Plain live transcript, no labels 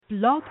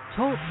Blog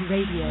Talk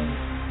Radio.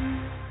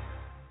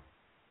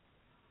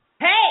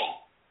 Hey!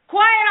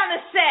 Quiet on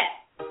the set!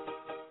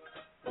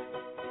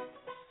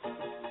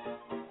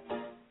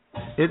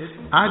 It's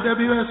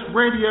IWS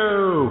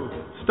Radio,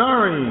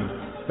 starring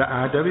the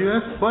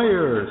IWS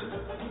Players,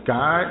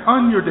 Guy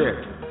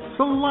Underdick,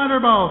 Slider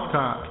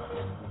Ballscock,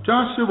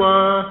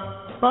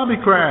 Joshua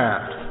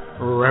Bobbycraft,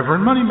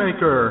 Reverend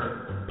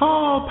Moneymaker,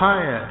 Paul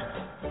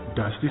Pyatt,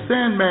 Dusty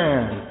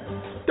Sandman,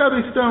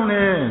 Stubby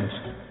Stonehenge,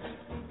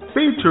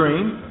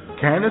 featuring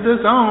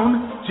Canada's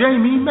own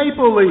Jamie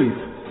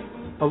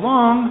Mapleleaf,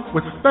 along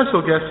with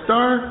special guest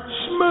star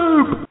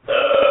Schmoop.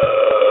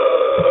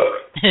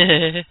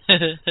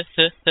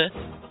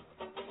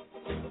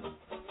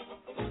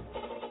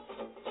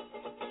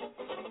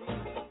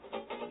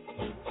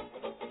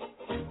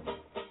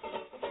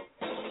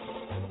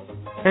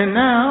 And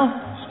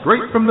now,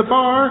 straight from the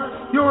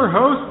bar, your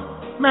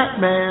hosts, Matt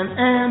Man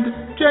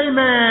and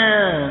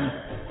J-Man.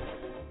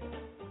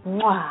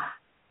 Mwah.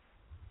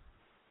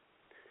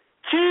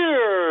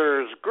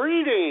 Cheers,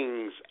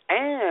 greetings,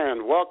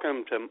 and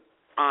welcome to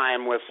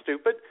I'm With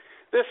Stupid.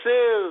 This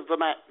is the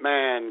Matt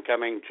Man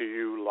coming to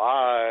you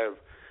live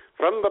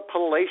from the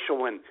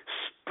palatial and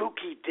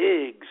spooky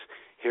digs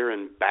here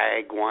in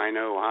Bagwine,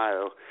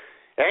 Ohio.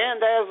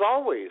 And as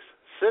always,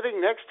 sitting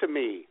next to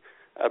me,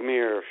 a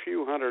mere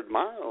few hundred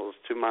miles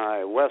to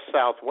my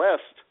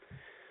west-southwest,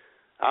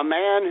 a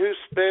man who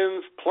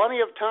spends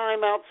plenty of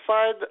time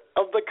outside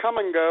of the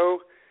come-and-go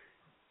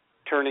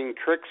turning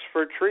tricks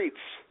for treats.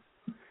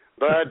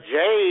 The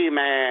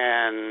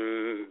J-Man,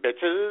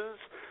 bitches.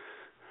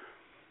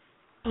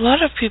 A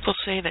lot of people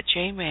say that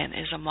J-Man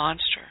is a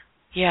monster.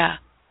 Yeah,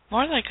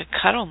 more like a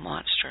cuddle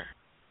monster.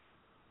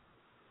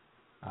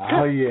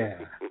 Oh,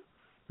 yeah.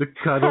 The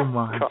cuddle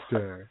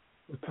monster.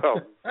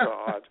 Oh,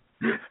 God.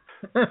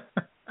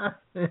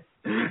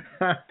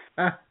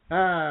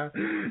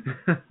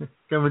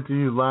 Coming to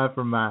you live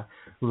from my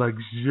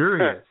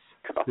luxurious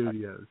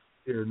studios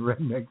here in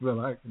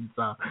Redneckville,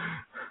 Arkansas.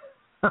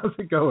 How's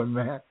it going,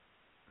 Matt?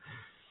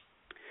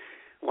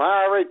 Well,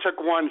 I already took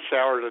one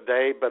shower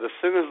today, but as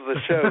soon as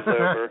the show's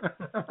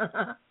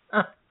over,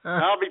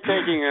 I'll be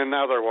taking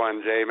another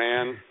one,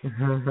 J-Man.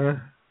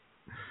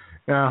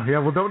 Yeah.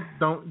 Well,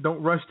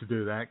 don't rush to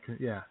do that.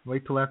 Yeah,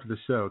 wait till after the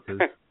show, because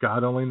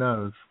God only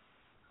knows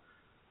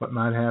what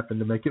might happen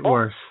to make it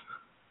worse.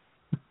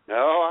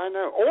 Oh, I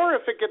know. Or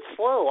if it gets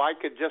slow, I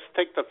could just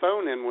take the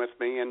phone in with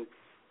me and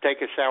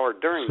take a shower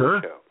during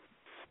the show.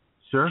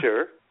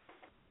 Sure.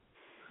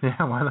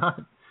 Yeah, why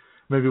not?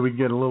 Maybe we can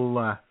get a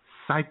little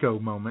psycho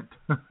moment.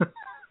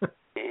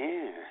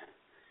 Yeah.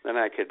 Then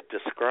I could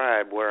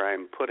describe where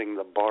I'm putting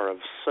the bar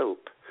of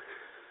soap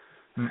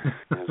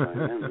as I'm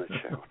in the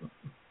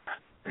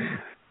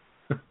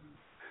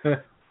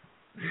shower.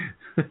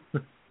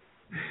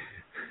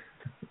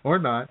 Or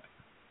not.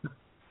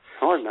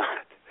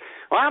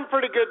 Well, I'm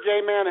pretty good,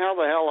 J-Man. How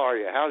the hell are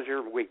you? How's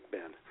your week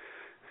been?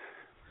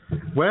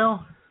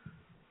 Well,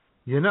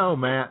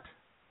 Matt,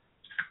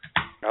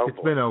 it's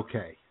been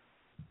okay.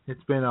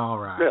 It's been all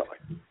right. Really?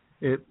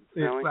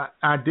 Really?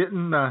 I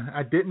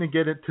didn't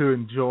get it to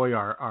enjoy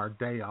our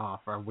day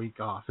off, our week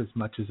off, as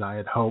much as I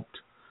had hoped.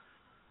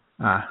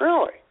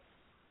 Really?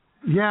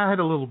 Yeah, I had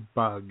a little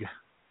bug.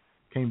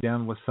 Came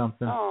down with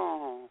something.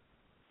 Oh.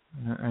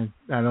 I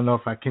don't know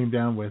if I came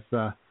down with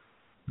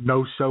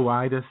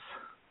no-showitis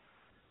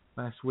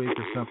last week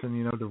or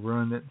something, to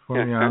ruin it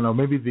for me. I don't know.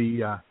 Maybe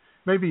a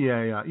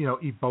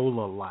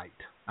Ebola light.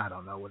 I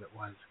don't know what it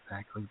was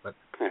exactly, but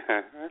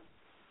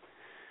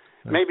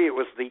maybe it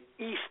was the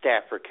East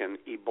African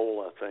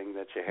Ebola thing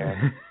that you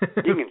had.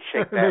 You can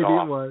shake that maybe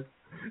off. It was.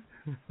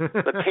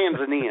 The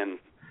Tanzanian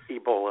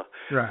Ebola.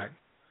 Right.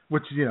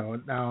 Which,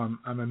 now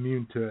I'm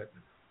immune to it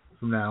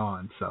from now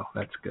on, so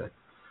that's good.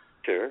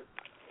 Sure.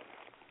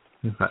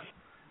 But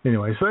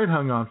anyway, so it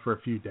hung on for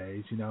a few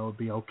days. It would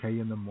be okay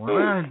in the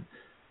morning.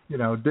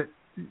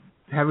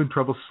 Having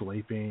trouble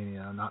sleeping.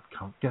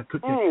 Couldn't get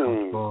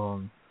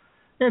comfortable.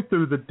 And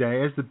through the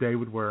day, as the day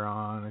would wear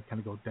on, it kind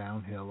of go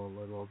downhill a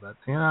little bit.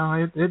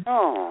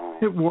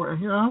 It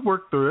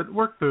worked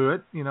through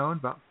it. In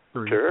about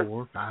 3,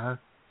 4, 5,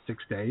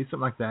 6 days,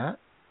 something like that.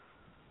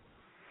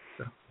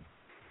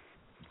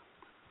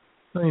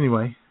 So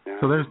anyway,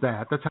 so there's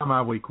that. That's how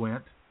my week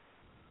went.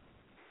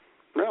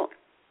 Really?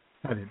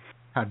 How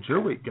did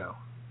your week go?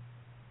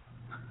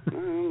 It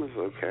was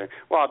okay.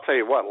 Well, I'll tell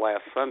you what,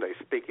 last Sunday,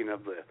 speaking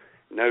of the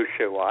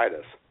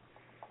no-showitis,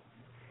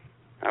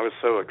 I was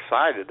so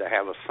excited to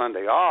have a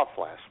Sunday off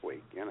last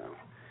week, And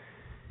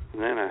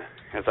then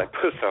as I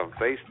posted on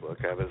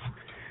Facebook, I was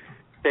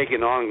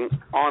taking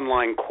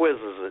online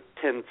quizzes at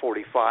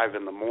 10:45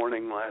 in the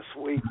morning last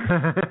week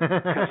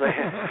because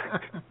I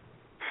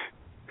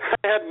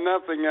had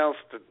nothing else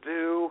to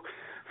do.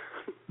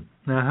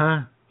 And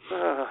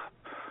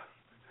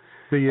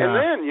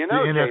then,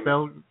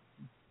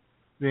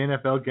 the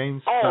NFL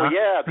games. Oh,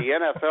 yeah, the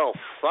NFL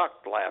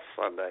sucked last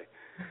Sunday.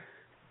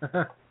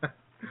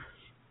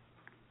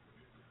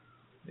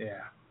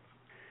 Yeah.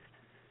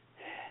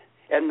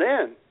 And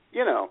then,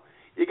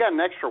 you got an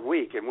extra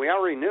week, and we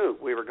already knew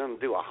we were going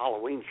to do a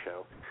Halloween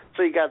show.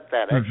 So you got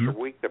that extra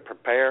week to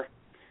prepare.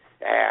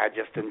 I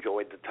just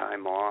enjoyed the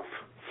time off.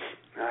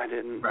 I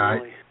didn't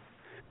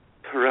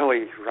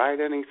really write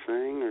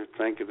anything or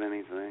think of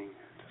anything.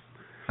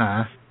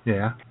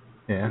 Yeah,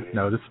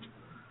 noticed.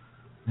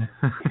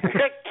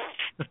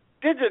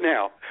 Did you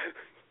now?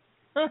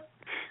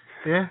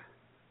 Yeah.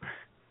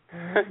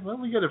 Well,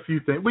 we got a few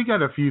things. We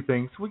got a few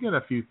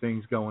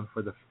things going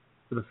for the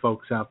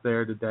folks out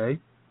there today.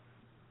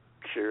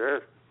 Sure.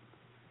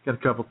 Got a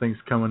couple things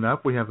coming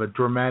up. We have a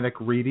dramatic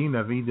reading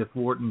of Edith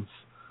Wharton's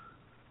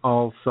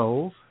All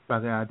Souls by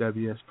the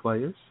IWS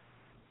Players.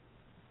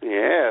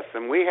 Yes,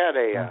 and we had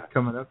a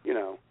coming up.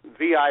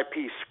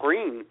 VIP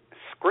screening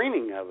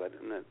of it,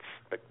 and it's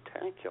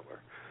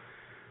spectacular.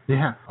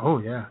 Yeah. Oh,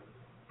 yeah.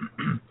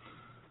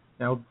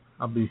 Now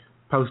I'll be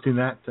posting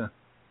that to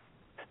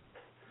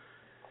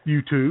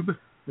YouTube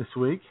this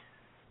week,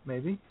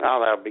 maybe.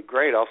 Oh, that would be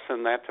great. I'll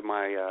send that to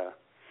my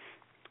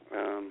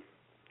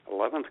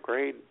 11th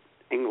grade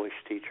English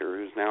teacher,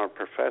 who's now a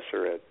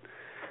professor at,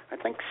 I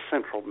think,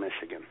 Central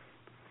Michigan.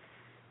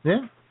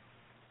 Yeah.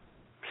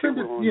 Send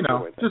it,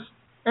 just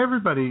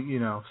everybody,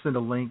 send a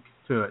link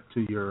to it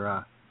to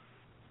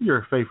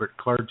your favorite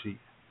clergy,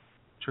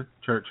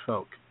 church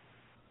folk.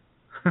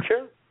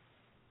 Sure.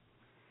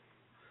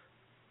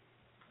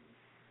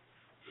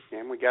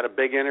 And we got a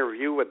big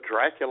interview with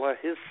Dracula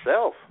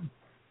himself.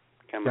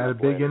 Got a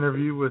big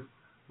interview with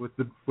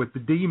the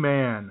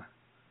D-Man.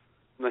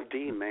 The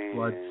D-Man.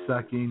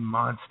 Blood-sucking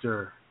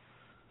monster.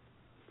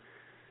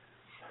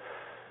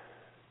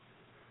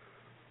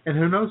 And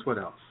who knows what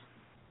else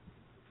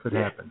could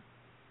happen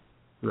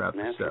throughout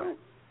the show. Right.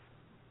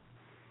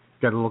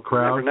 Got a little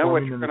crowd. You never know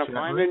what you're going to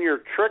find in your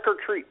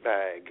trick-or-treat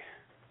bag.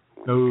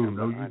 No, you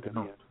don't.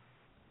 No.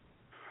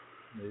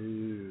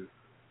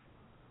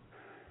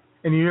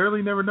 And you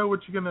really never know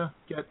what you're going to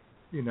get,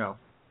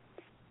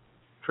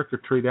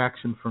 trick-or-treat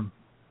action from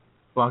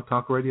Blog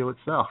Talk Radio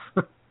itself.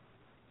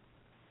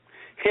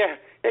 Yeah,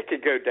 it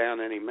could go down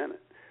any minute.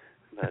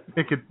 But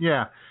it could,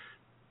 yeah.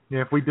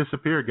 If we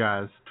disappear,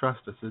 guys,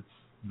 trust us, it's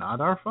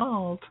not our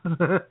fault.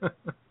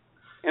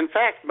 In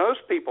fact,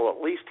 most people,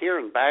 at least here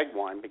in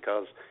Bagwine,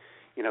 because,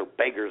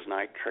 Beggar's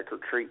Night,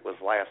 trick-or-treat was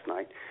last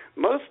night,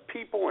 most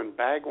people in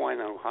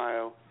Bagwine,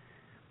 Ohio,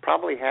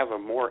 probably have a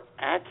more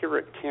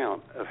accurate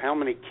count of how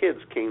many kids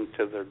came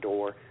to their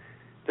door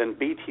than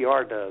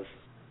BTR does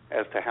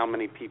as to how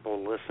many people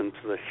listen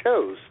to the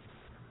shows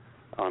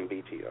on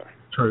BTR.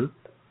 True.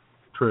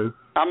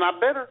 I'm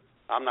not bitter.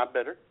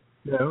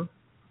 No.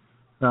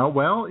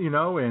 Well,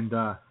 and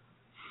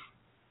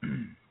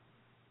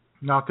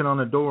knocking on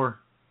the door,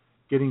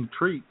 getting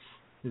treats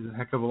is a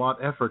heck of a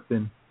lot of effort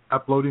than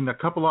uploading a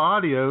couple of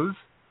audios.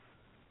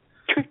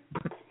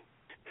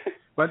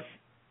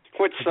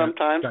 Which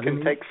sometimes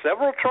can take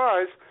several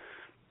tries.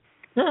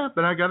 Yeah,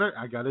 but I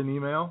got an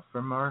email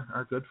from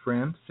our good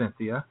friend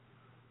Cynthia,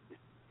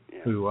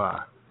 who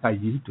how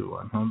you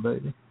doing, huh,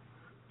 baby?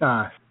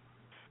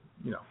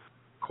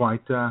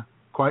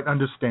 Quite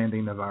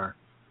understanding of our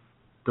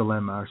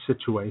dilemma, our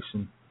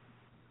situation.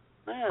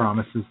 Yeah,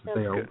 promises that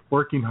they are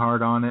working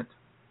hard on it.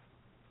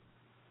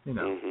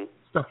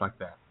 Stuff like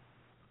that.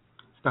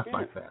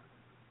 Like that.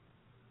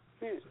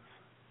 Yeah.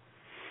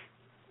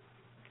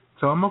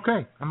 So I'm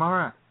okay. I'm all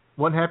right.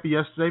 Wasn't happy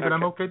yesterday, but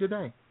I'm okay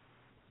today.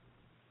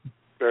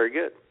 Very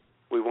good.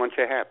 We want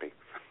you happy.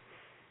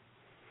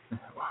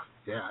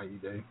 Yeah, you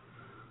do.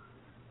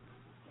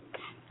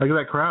 Look at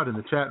that crowd in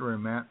the chat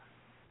room, Matt.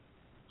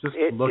 Just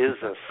look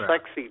at that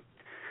crowd.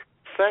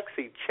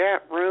 Sexy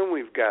chat room.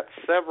 We've got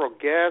several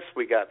guests.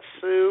 We got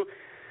Sue.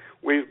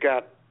 We've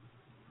got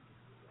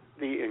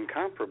the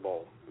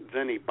incomparable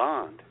Vinnie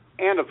Bond.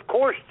 And, of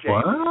course, Jamie.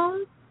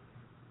 What?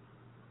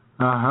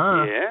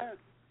 Uh-huh. Yeah.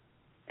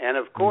 And,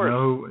 of course,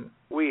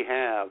 we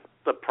have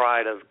the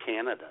pride of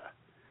Canada,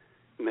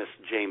 Miss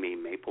Jamie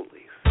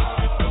Mapleleaf.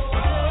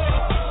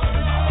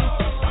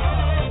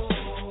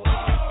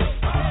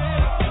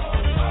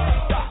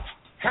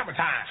 Hammer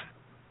time.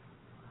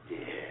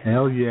 Yeah.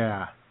 Hell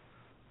yeah.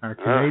 Our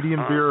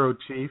Canadian bureau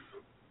chief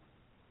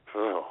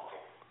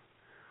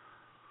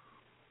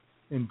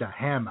in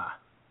Dahama,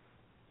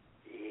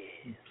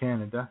 in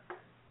Canada,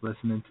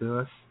 listening to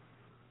us.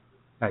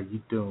 How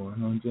you doing,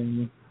 huh,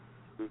 Jamie?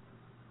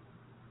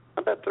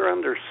 I bet they're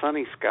under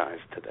sunny skies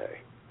today.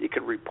 You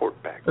could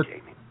report back,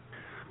 Jamie.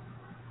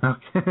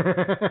 Okay.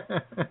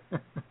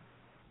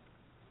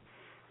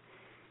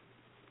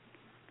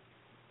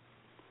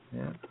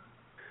 Yeah.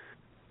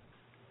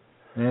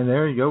 And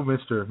there you go,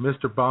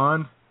 Mr.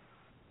 Bond,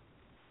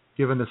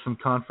 giving us some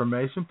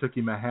confirmation. Took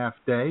him a half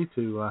day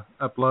to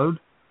upload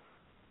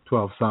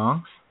 12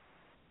 songs.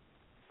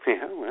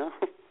 Yeah, well,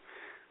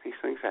 these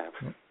things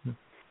happen. Yeah.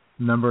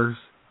 Numbers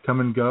come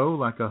and go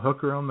like a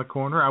hooker on the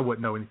corner. I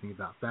wouldn't know anything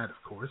about that,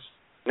 of course.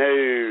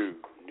 No.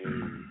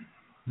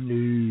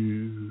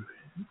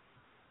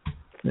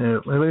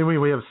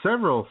 We have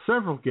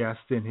several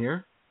guests in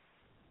here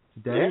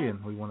today,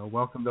 and we want to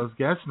welcome those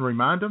guests and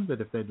remind them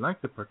that if they'd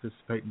like to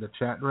participate in the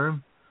chat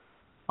room,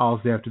 All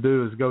they have to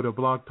do is go to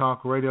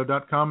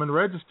blogtalkradio.com and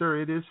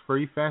register. It is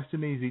free, fast,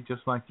 and easy,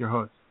 just like your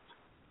host.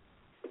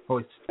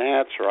 Hoist.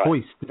 That's right.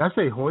 Hoist. Did I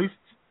say hoist?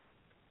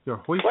 Your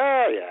hoist?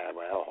 Well, yeah,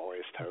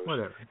 hoist, host.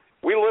 Whatever.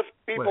 We lift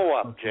people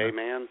Whatever. up,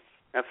 J-Man.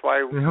 That's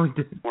why we're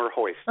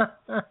hoist.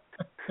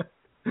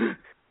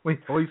 We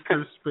hoist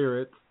their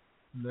spirits.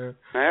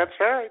 That's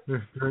right.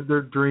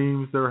 Their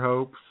dreams, their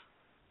hopes.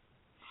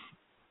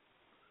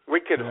 We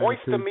could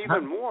hoist them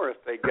even more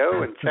if they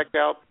go and check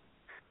out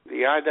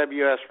the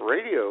IWS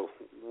Radio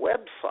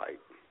website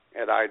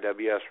at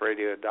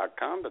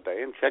IWSradio.com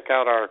today and check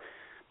out our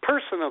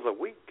Person of the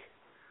Week,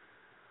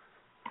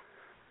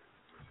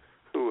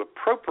 who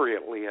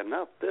appropriately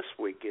enough this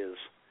week is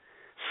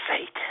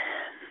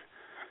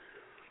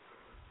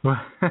Satan.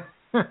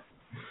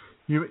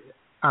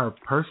 Our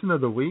Person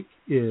of the Week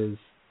is.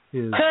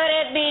 Could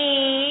it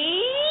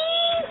be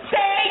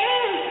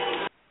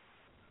Satan?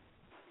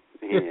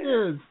 It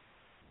is.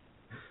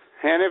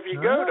 And if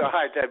you go to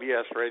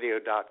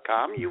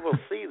IWSradio.com, you will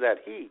see that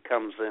he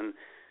comes in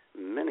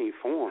many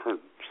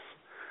forms.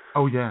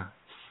 Oh, yeah.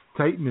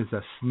 Satan is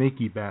a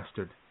sneaky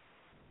bastard.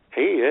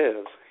 He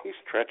is. He's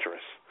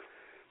treacherous.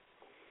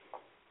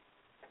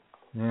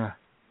 Yeah.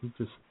 He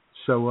just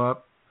show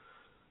up.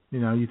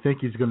 You know, you think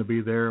he's going to be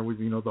there with,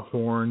 the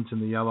horns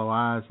and the yellow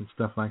eyes and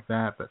stuff like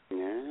that, but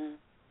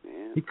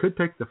he could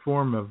take the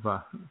form of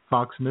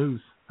Fox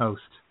News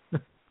host.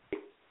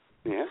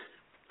 Yeah.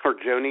 Or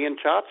Joni and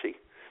Chachi.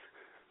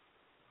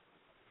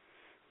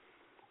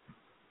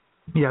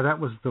 Yeah, that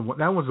was the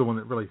one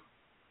that really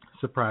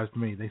surprised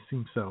me. They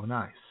seem so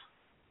nice.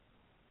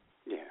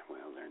 Yeah,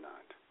 well, they're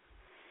not.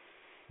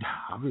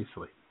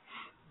 Obviously.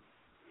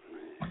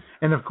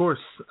 And of course,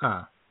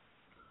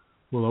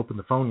 we'll open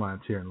the phone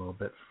lines here in a little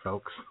bit,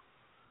 folks.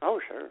 Oh,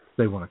 sure.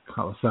 They want to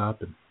call us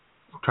up and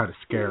try to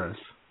scare us.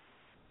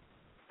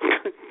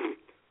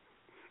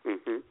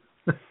 Mm-hmm.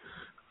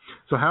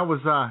 So how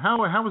was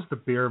the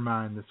beer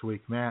mine this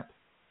week, Matt?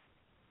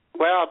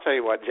 Well, I'll tell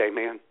you what,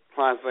 J-Man. A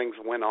lot of things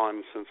went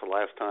on since the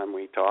last time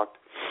we talked.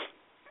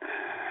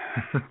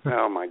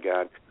 Oh, my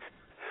God.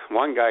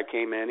 One guy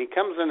came in. He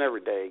comes in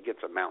every day,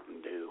 gets a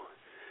Mountain Dew,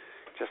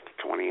 just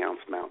a 20-ounce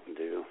Mountain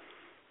Dew.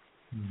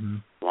 Mm-hmm.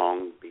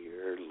 Long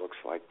beard, looks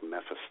like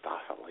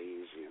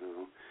Mephistopheles,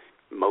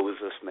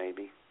 Moses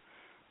maybe.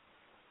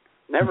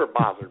 Never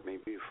bothered me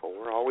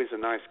before. Always a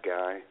nice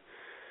guy.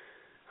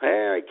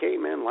 Well, he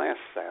came in last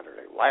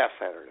Saturday,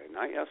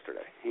 not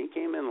yesterday. He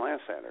came in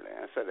last Saturday.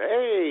 I said,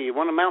 "Hey, you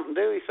want a Mountain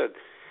Dew?" He said,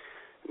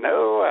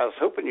 "No, I was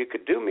hoping you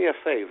could do me a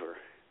favor."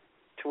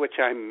 To which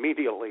I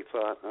immediately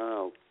thought,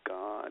 "Oh,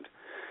 God,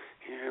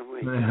 here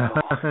we go."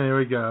 Here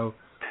we go.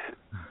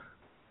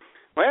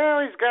 Well,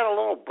 he's got a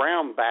little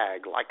brown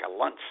bag, like a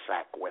lunch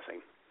sack with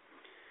him.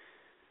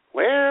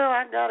 Well,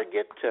 I got to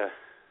get to,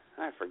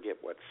 I forget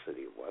what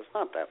city it was,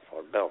 not that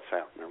far, Bell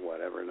Fountain or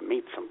whatever, to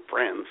meet some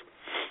friends.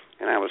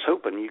 And I was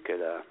hoping you could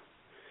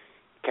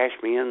cash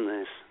me in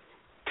this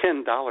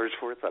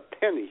 $10 worth of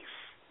pennies.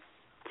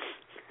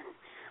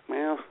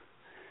 Well,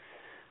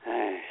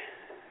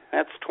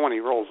 that's 20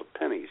 rolls of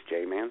pennies,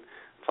 J-Man.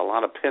 It's a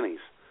lot of pennies.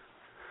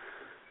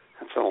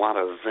 That's a lot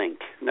of zinc.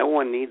 No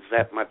one needs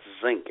that much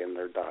zinc in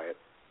their diet.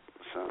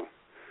 So,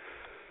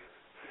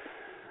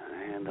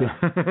 and I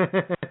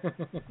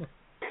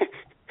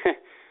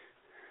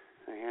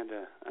had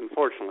to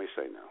unfortunately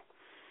say no.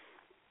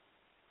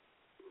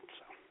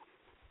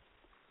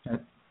 So.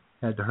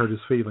 Had to hurt his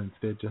feelings,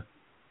 did you?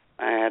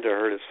 I had to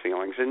hurt his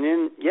feelings. And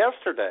then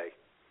yesterday,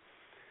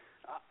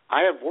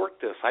 I have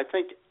worked this. I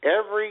think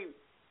every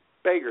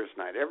Beggar's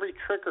Night, every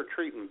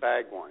trick-or-treating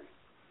bag wine,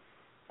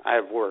 I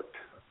have worked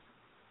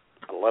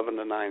 11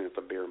 to 9 at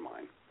the beer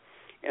mine.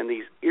 And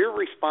these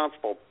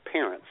irresponsible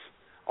parents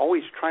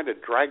always try to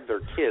drag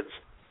their kids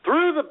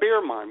through the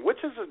beer mine,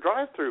 which is a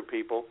drive-through,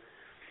 people,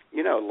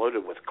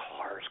 loaded with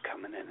cars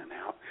coming in and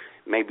out.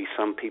 Maybe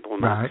some people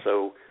not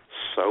so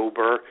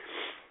sober.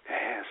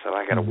 So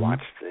I got to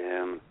watch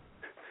them.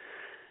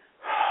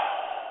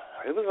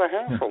 It was a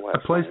hassle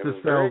last night. It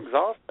was very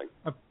exhausting.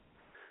 A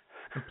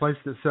place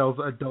that sells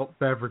adult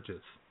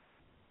beverages.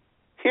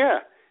 Yeah.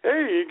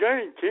 Hey, you got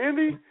any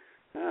candy?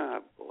 Oh,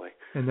 boy.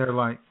 And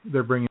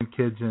they're bringing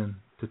kids in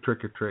to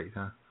trick or treat,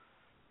 huh?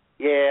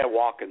 Yeah,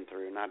 walking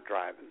through, not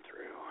driving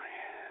through.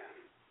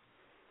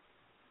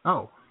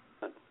 Oh.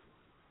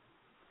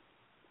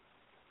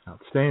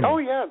 Outstanding. Oh,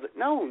 yeah.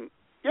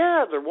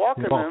 They're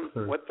walking in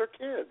through with their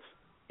kids.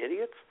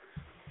 Idiots.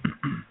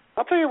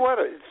 I'll tell you what,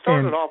 it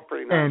started off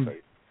pretty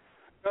nicely.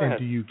 And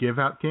do you give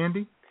out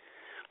candy?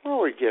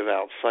 Well, we give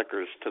out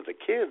suckers to the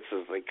kids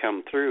as they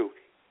come through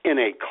in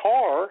a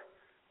car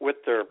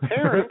with their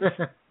parents.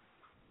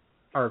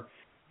 Or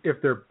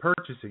if they're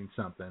purchasing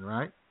something,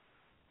 right?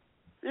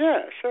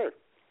 Yeah, sure.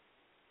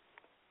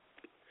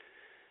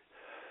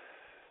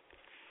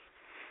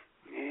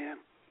 Yeah.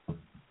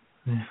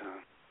 So,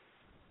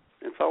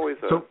 it's always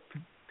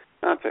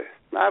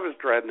I was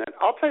dreading it.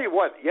 I'll tell you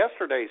what,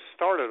 yesterday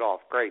started off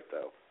great,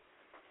 though.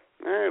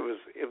 It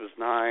was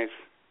nice.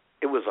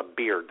 It was a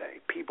beer day.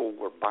 People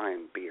were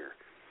buying beer.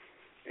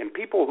 And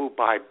people who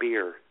buy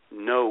beer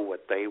know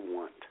what they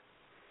want.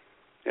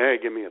 Hey,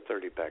 give me a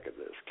 30-pack of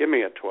this. Give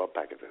me a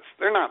 12-pack of this.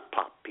 They're not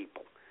pop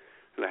people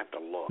who have to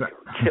look,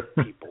 or tip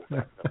people who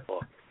have to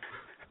look.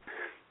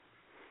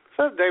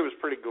 So the day was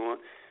pretty good.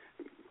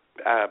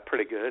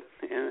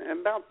 And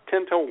about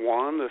 10 till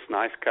 1, this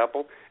nice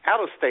couple,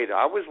 out-of-state.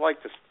 I always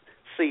like to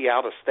see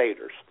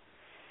out-of-staters.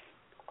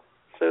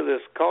 So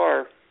this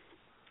car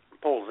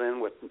pulls in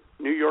with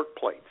New York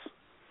plates.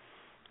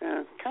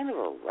 Kind of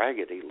a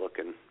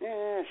raggedy-looking,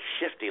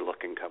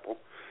 shifty-looking couple.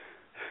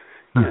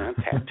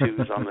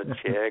 Tattoos on the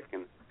chick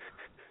and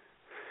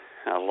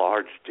a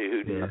large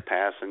dude in the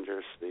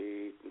passenger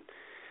seat.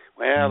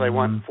 Well, they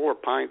want 4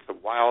 pints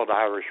of wild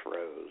Irish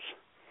rose.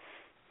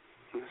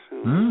 I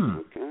said,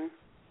 okay,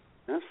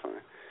 that's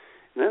fine.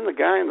 And then the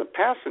guy in the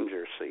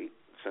passenger seat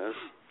says,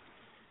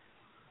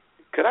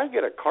 could I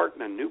get a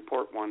carton of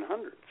Newport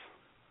 100s?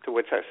 To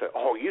which I said,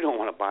 oh, you don't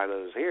want to buy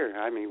those here.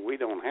 I mean, we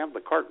don't have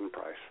the carton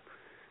price.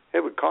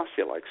 It would cost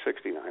you like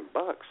 $69.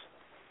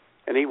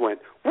 And he went,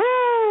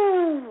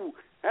 woo!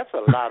 That's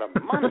a lot of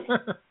money.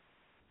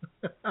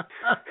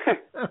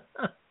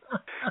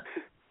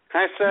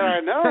 I said, I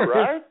know,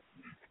 right?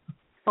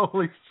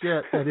 Holy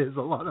shit, that is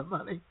a lot of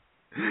money.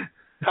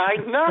 I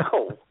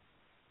know.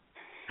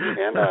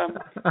 And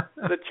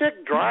the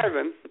chick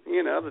driving,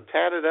 the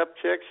tatted up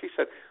chick, she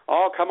said,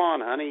 oh, come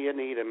on, honey, you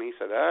need them. He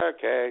said,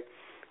 okay.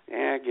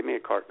 Yeah, give me a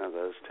carton of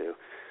those too.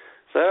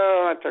 So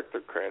I took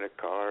their credit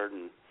card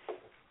and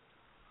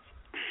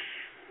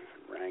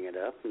rang it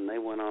up, and they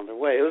went on their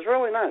way. It was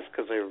really nice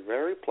because they were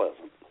very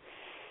pleasant.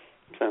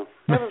 So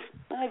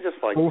I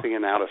just like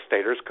seeing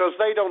out-of-staters because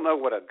they don't know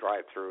what a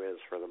drive-through is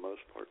for the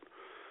most part.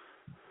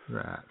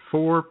 Right.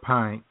 4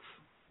 pints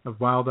of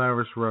wild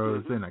Irish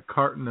rose and a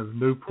carton of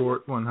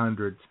Newport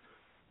 100s.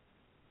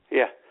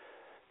 Yeah.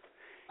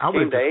 I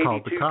would have just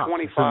called the cops.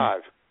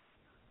 $82.25.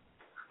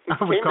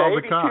 I would call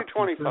the cops.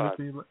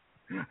 $82.25.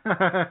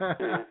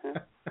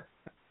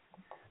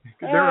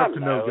 They're up to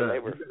no good. They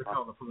were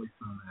call the police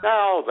on that.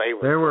 No, they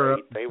were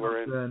great. They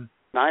were in a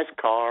nice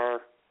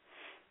car.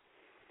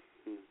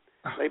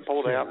 They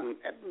pulled out, and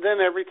then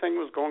everything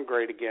was going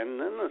great again. And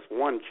then this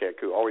one chick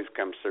who always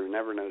comes through,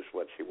 never knows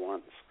what she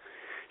wants.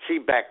 She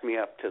backed me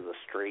up to the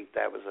street.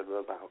 That was at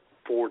about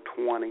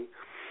 4:20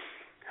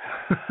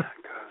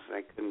 because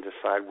they couldn't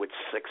decide which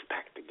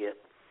six-pack to get.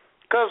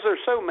 Because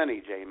there's so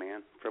many,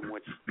 J-Man, from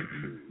which...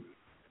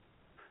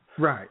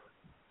 Right.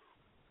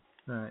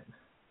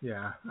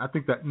 Yeah, I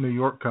think that New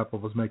York couple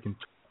was making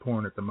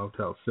porn at the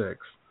Motel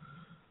 6.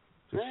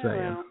 Just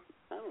saying. Well,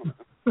 I don't know.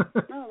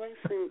 No,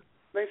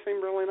 they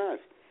seem really nice.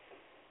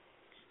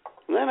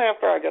 And then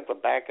after I got the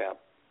backup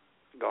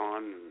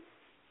gone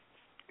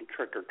and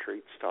trick or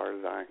treat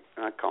started, I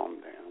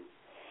calmed down.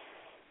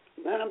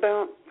 Then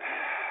about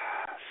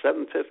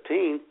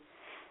 7:15,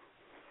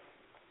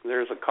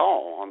 there's a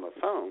call on the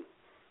phone,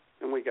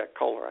 and we got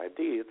caller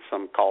ID. It's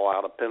some call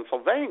out of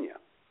Pennsylvania.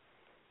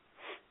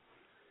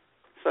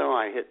 So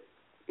I hit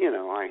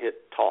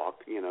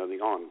talk, the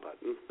on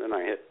button. Then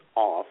I hit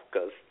off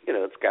because,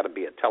 it's got to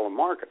be a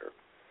telemarketer.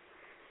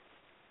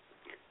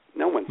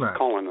 No one's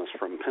calling us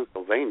from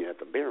Pennsylvania at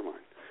the beer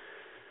line.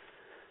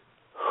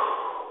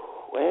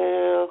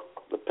 Well,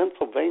 the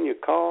Pennsylvania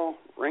call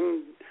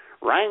rang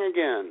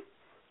again,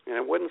 and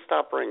it wouldn't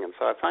stop ringing.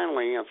 So I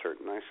finally answered,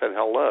 and I said,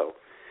 hello.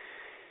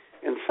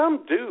 And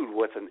some dude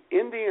with an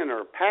Indian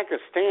or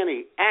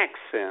Pakistani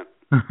accent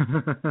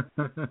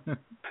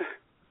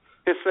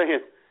is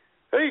saying,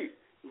 hey,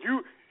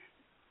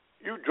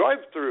 you drive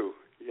through.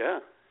 Yeah.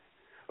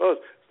 Oh,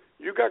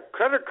 you got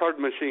credit card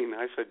machine.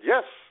 I said,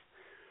 yes.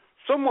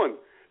 Someone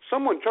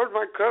charged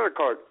my credit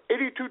card,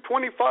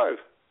 $82.25.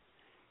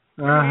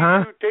 You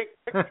need to take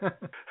pictures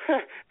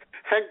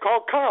and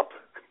call cop.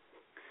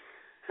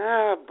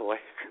 Ah, boy.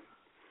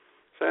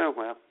 So,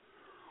 well.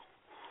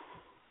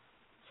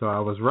 So I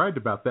was right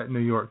about that New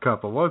York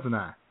couple, wasn't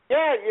I?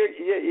 Yeah,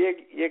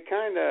 you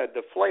kind of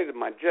deflated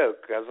my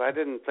joke because I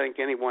didn't think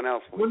anyone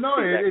else would see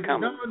that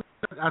coming.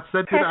 No, I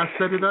set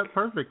it up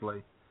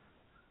perfectly.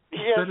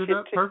 Set it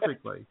up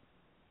perfectly.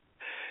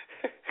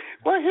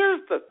 Well,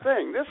 here's the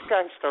thing. This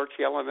guy starts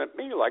yelling at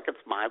me like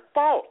it's my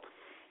fault.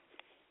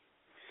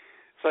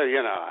 So,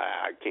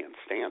 I can't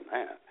stand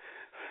that.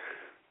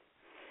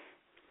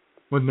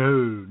 Well,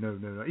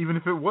 no. Even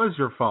if it was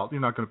your fault, you're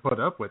not going to put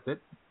up with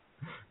it.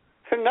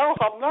 No,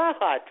 I'm not.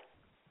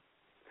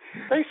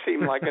 They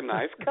seem like a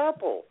nice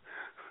couple.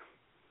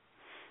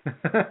 So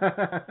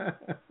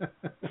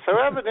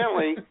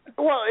evidently,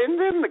 and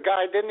then the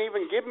guy didn't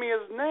even give me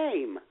his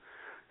name.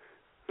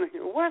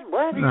 What?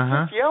 He's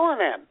just yelling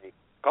at me.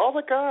 Call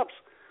the cops.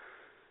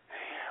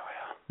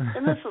 Yeah, well,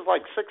 and this is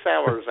like 6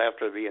 hours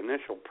after the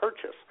initial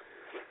purchase.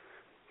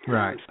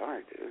 Right. I'm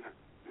sorry, dude.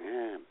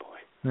 Yeah, boy.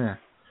 Yeah.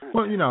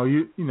 Well,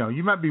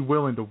 you might be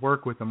willing to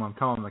work with them on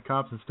calling the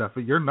cops and stuff,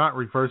 but you're not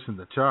reversing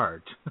the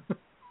charge.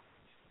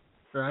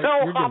 Right?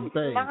 No, you're I'm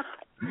not.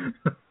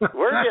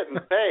 We're getting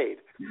paid.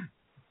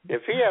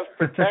 If he has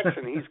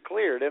protection, he's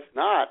cleared. If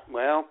not,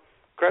 well,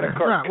 credit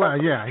card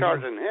company's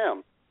charging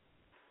him.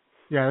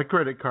 Yeah, the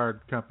credit card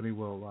company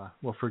will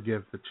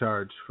forgive the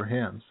charge for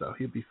him, so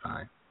he'll be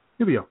fine.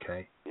 He'll be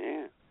okay.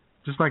 Yeah.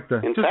 Just like the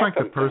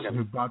person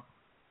who bought.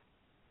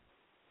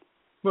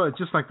 Well, it's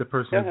just like the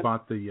person who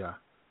bought the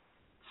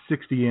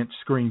 60-inch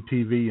screen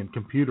TV and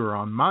computer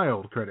on my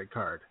old credit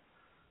card.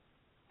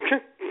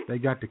 They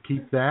got to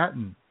keep that,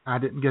 and I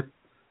didn't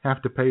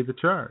have to pay the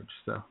charge.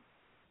 So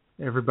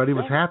everybody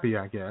was happy,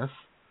 I guess.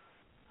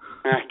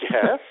 I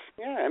guess.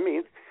 Yeah, I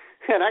mean,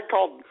 and I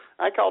called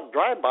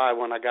Drive-By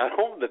when I got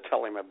home to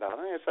tell him about it.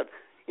 I said,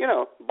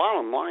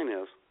 bottom line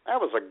is that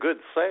was a good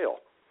sale.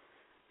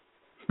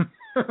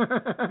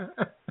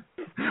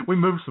 We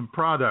moved some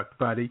product,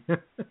 buddy.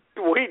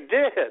 We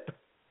did.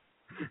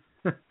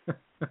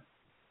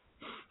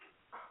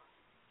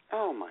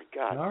 Oh my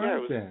God! All yeah, right,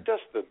 it was then.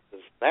 just a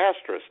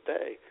disastrous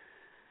day.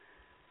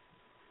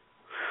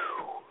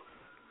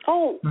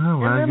 Oh,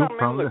 well, and then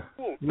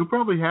you'll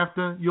probably have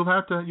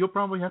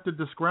to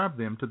describe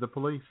them to the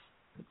police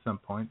at some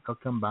point. They'll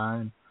come by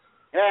and.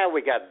 Yeah,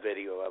 we got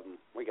video of them.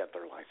 We got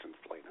their license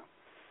plate now.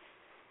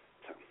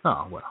 So.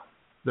 Oh well,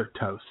 they're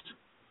toast.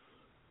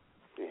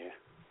 Yeah,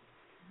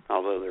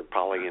 although they're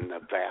probably in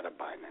Nevada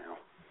by now.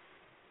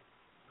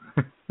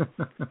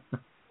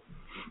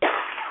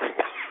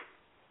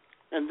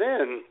 And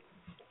then,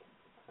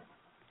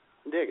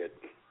 dig it,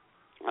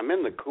 I'm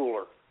in the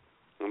cooler.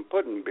 I'm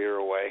putting beer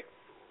away,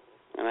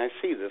 and I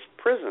see this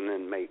prison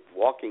inmate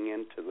walking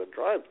into the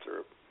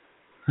drive-thru.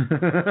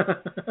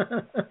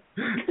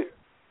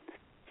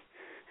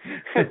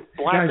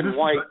 Black and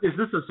white. Is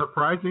this a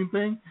surprising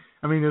thing?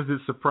 I mean, is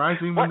it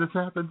surprising when this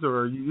happens, or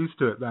are you used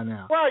to it by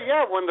now? Well,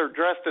 yeah, when they're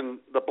dressed in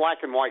the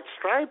black and white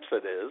stripes,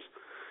 it is.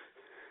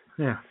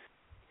 Yeah.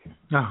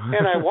 Oh.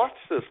 And I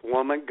watched this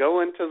woman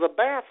go into the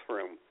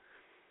bathroom.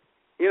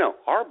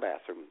 Our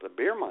bathroom, the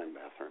beer mine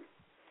bathroom.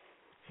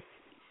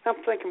 I'm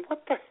thinking,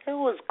 what the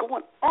hell is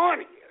going on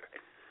here?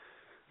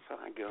 So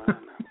I go in,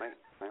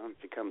 and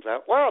she comes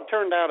out. Well, it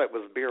turned out it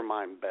was Beer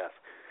Mine Beth.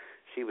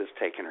 She was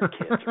taking her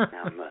kids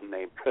around the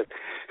neighborhood.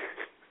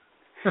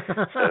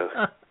 So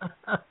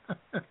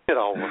it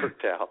all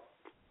worked out.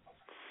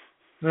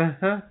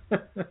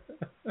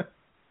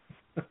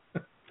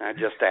 I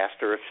just asked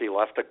her if she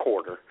left a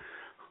quarter.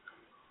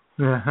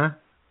 Oh,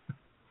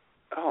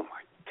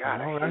 my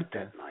God, I hate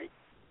that night.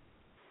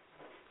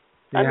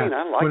 Yeah. I mean,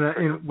 I like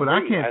what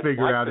I can't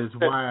figure out is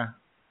why.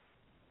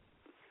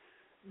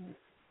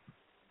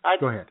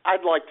 Go ahead.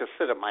 I'd like to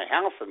sit at my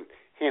house and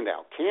hand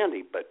out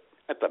candy, but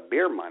at the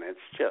beer mine, it's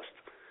just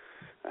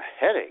a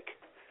headache.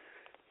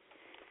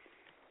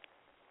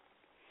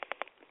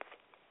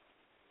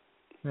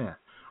 Yeah.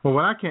 Well,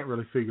 what I can't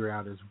really figure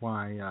out is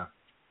why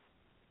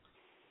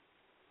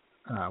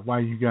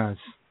you guys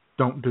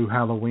don't do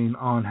Halloween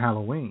on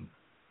Halloween.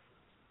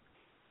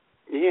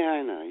 Yeah,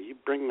 I know. You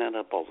bring that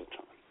up all the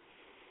time.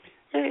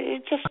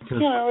 It just,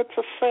 it's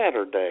a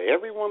Saturday.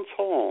 Everyone's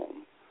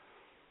home.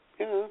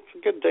 It's a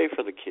good day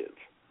for the kids.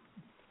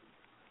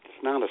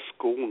 It's not a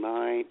school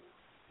night.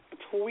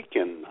 It's a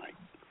weekend night.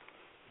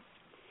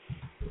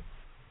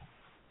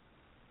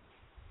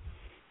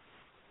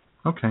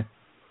 Okay.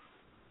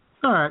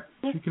 All right.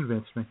 You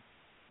convinced me.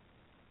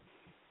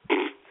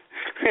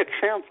 It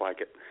sounds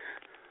like it.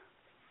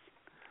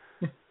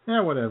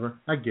 Yeah, whatever.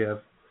 I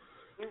give.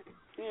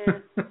 Yeah.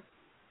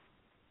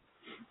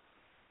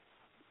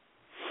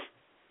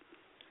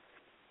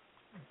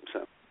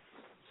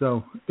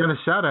 So, got a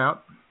shout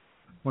out.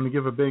 Want to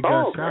give a big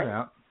shout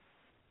out.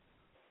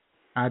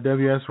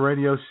 IWS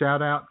Radio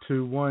shout out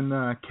to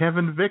one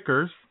Kevin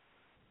Vickers,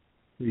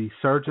 the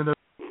Sergeant of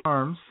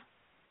Arms,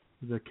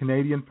 the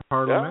Canadian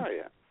Parliament,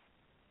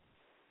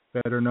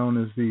 better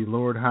known as the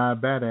Lord High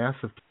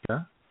Badass of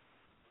Canada,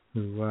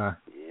 who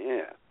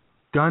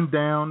gunned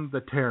down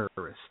the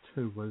terrorist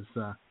who was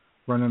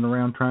running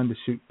around trying to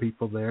shoot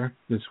people there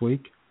this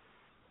week.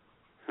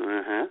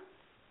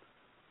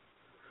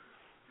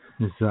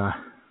 His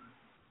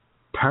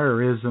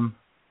terrorism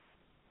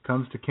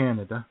comes to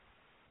Canada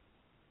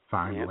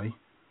finally.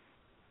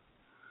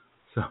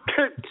 So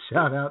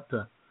shout out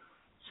to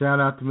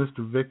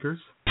Mr. Vickers.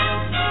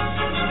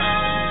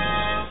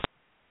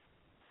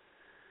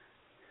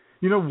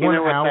 One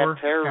hour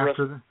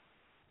after the.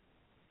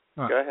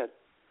 Go ahead.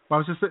 Well, I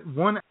was just saying,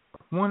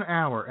 1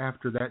 hour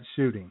after that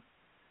shooting,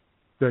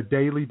 the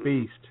Daily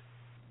Beast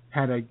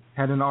had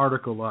an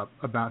article up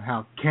about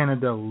how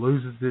Canada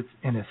loses its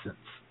innocence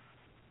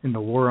in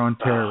the war on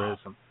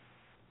terrorism.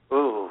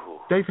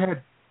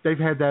 They've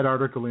had that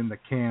article in the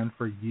can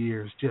for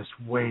years, just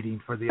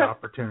waiting for the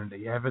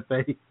opportunity, haven't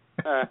they?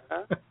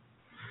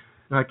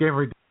 Like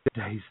every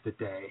day's the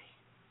day.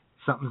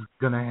 Something's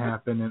going to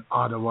happen in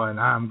Ottawa, and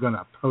I'm going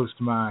to post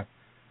my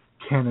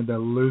Canada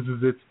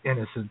loses its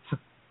innocence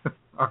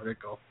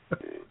article.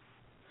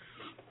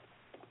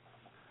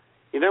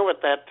 You know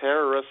what that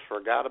terrorist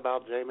forgot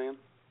about, J-Man?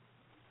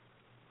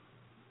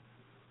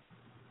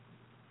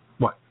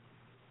 What?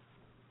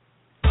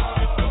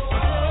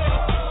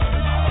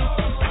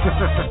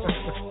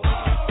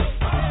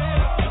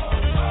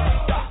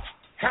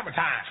 Hammer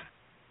time.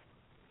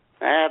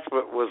 That's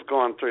what was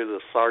going through the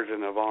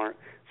Sergeant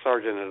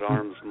at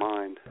Arms'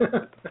 mind.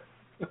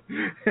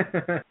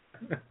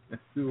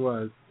 He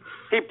was.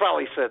 He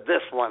probably said,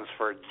 "This one's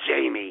for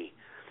Jamie."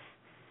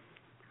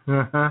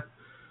 The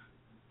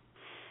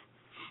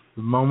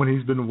moment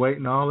he's been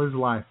waiting all his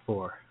life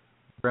for.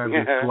 Grab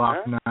his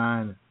Glock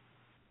 9,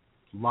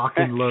 lock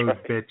and load,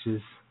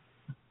 bitches.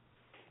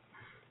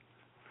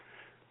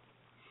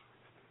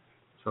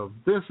 So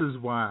this is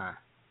why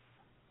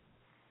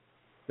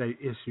they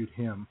issued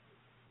him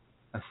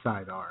a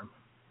sidearm.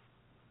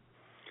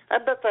 I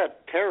bet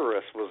that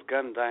terrorist was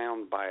gunned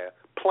down by a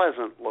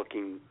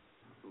pleasant-looking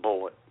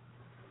bullet.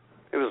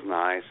 It was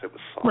nice. It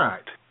was soft.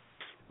 Right.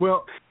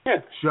 Well,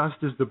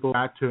 just as the bullet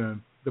got to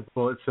him, the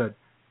bullet said,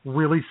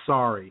 "Really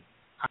sorry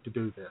I have to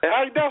do this."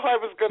 I know. I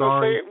was going to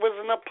say it was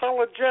an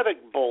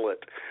apologetic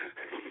bullet.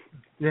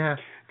 Yeah.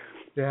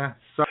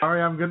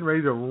 Sorry, I'm getting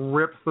ready to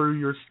rip through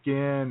your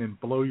skin and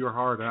blow your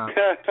heart out.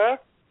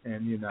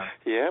 And,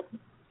 Yep.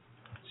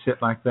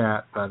 Shit like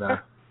that. But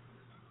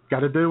got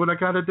to do what I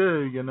got to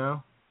do,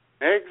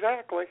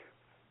 Exactly.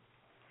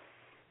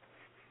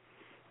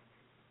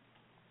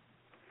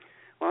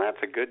 Well,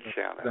 that's a good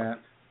shout-out.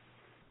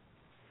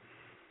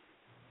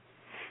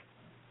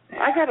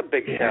 I got a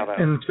big shout-out.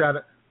 And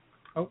shout-out.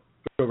 Oh,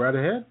 go right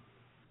ahead.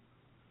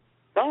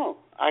 Oh,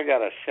 I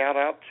got a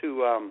shout-out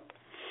to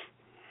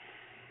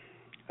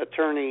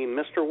attorney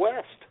Mr.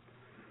 West,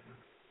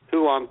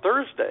 who on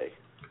Thursday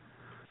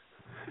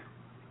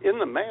in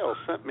the mail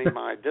sent me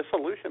my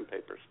dissolution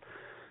papers.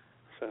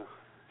 So,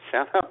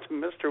 shout-out to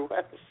Mr.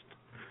 West.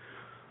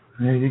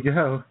 There you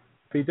go.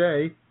 Happy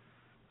day.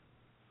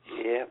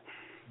 Yep.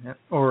 Yeah.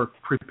 Or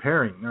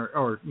preparing,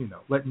 or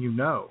letting you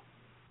know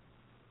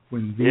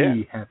when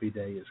the happy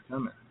day is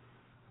coming.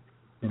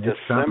 And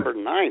December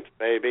 9th,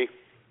 baby.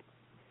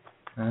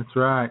 That's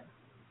right.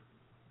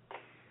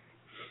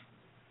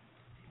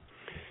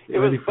 It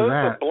was both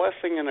a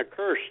blessing and a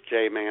curse,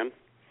 J-Man.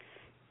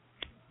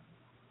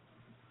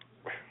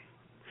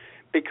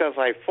 Because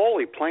I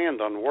fully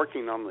planned on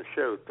working on the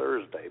show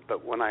Thursday,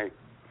 but when I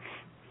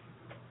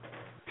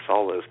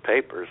saw those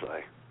papers,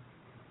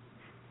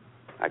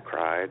 I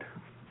cried.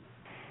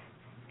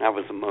 I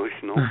was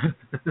emotional.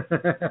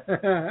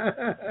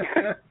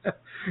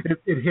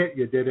 It hit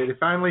you, did it? It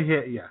finally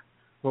hit you.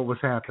 What was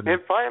happening?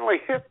 It finally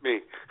hit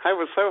me. I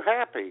was so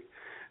happy.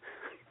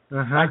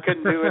 I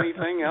couldn't do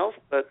anything else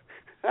but,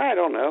 I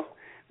don't know,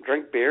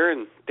 drink beer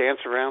and dance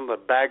around the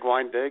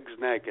Bagwine Digs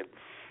naked.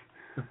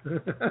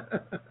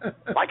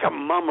 Like a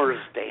mummer's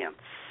dance.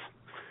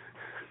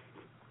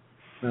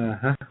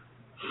 Uh-huh.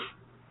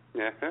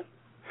 Uh-huh.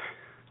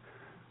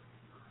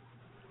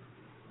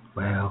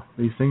 Well,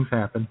 these things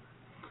happen.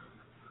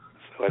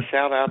 So a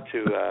shout out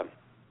to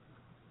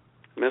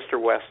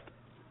Mr. West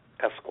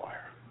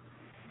Esquire.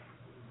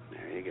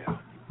 There you go.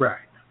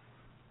 Right.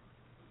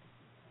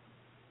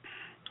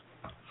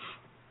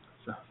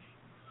 So,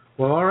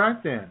 well, all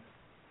right then.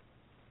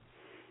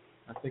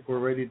 I think we're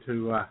ready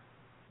to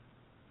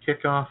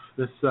kick off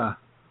this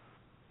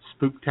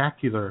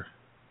spooktacular,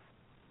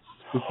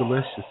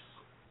 spookalicious,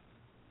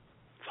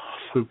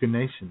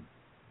 spookination.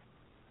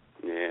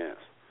 Yes.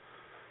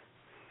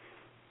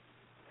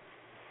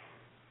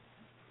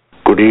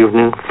 Good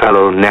evening,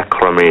 fellow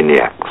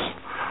necromaniacs.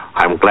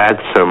 I'm glad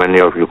so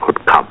many of you could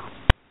come.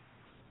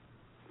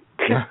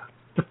 Yeah.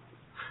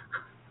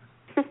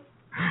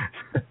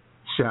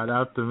 Shout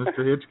out to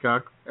Mr.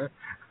 Hitchcock.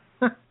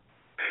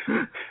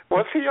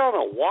 Was he on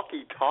a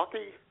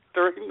walkie-talkie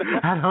during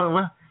that? I don't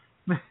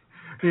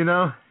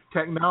know.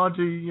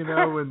 Technology, in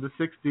the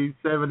 60s,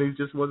 70s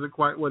just wasn't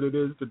quite what it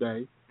is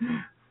today.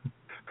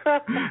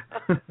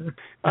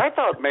 I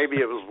thought maybe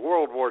it was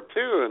World War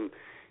II and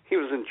he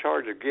was in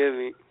charge of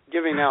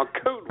giving out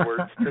code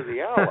words to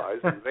the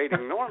Allies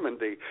invading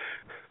Normandy.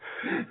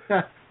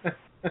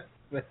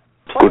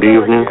 Good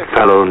evening,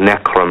 fellow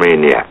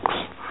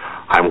necromaniacs.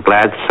 I'm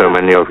glad so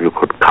many of you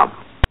could come.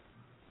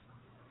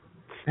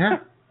 Yeah.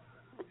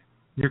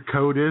 Your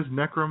code is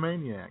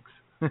necromaniacs.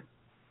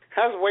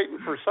 I was waiting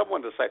for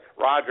someone to say,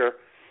 Roger.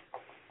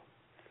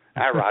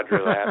 I roger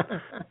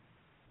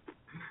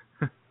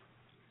that.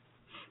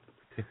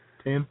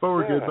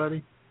 10-4, good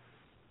buddy.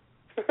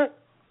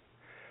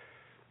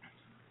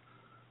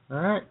 All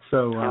right,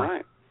 so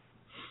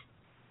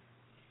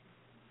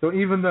so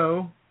even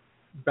though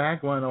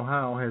Bagwine,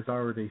 Ohio has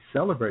already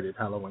celebrated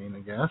Halloween, I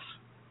guess.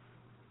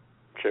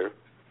 Sure.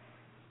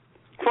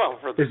 Well,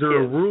 for the is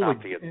there kids, a rule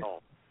not the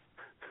adults.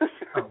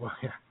 Oh, well,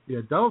 yeah.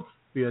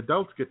 The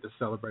adults get to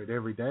celebrate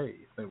every day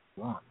if they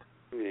want.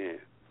 Yeah.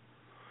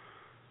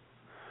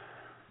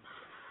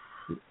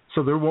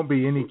 So there won't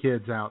be any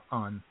kids out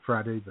on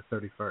Friday the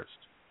 31st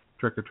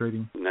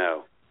trick-or-treating?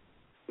 No.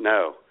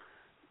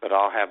 But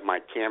I'll have my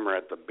camera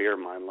at the beer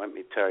mine. Let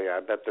me tell you,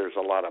 I bet there's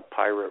a lot of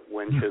pirate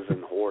winches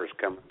and whores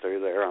coming through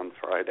there on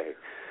Friday.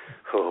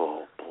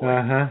 Oh, boy.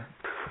 Uh-huh.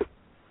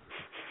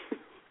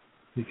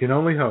 You can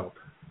only hope.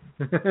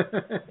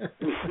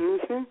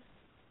 Mm-hmm.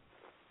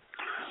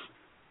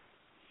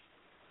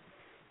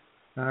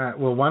 All right,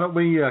 well, why don't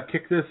we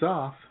kick this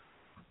off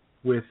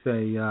with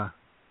a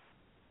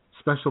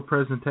special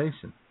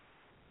presentation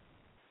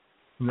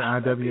from the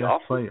IWS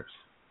awesome. Players.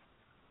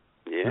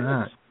 Yes. All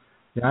right.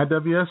 The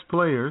IWS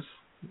Players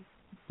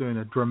doing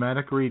a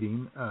dramatic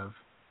reading of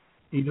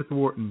Edith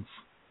Wharton's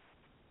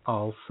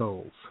All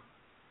Souls.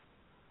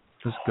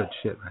 This is good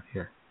shit right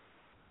here.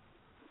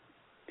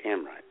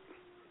 Damn right.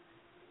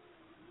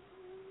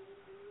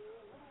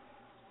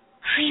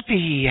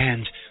 Creepy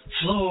and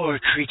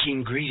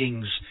floor-creaking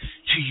greetings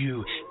to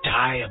you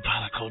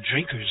diabolical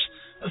drinkers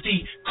of the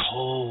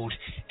cold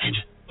and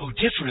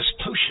odoriferous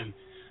potion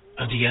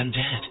of the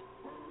undead.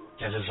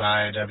 That is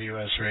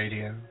IWS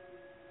Radio.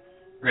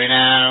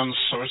 Renowned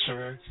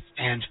sorcerer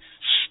and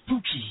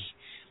spooky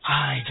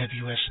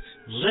IWS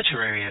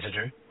literary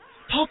editor,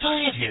 Paul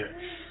Pyatt here,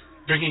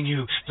 bringing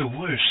you the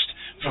worst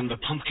from the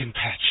pumpkin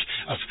patch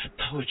of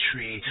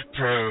poetry,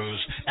 prose,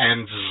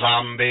 and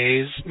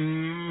zombies.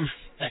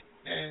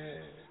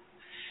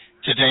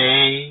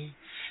 Today,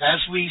 as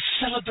we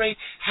celebrate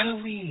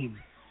Halloween,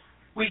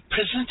 we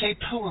present a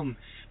poem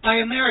by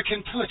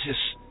American poetess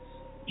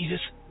Edith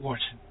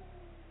Wharton.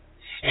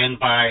 And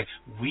by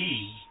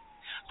we,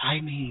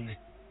 I mean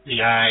the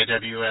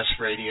IWS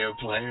Radio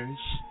Players.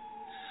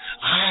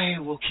 I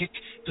will kick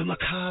the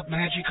macabre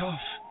magic off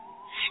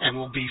and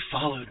will be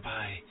followed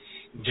by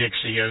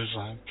Dixie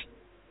Ozark,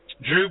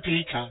 Drew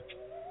Peacock,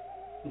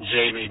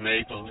 Jamie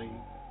Mapley,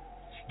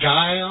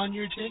 Guy on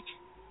your dick,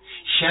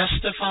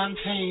 Shasta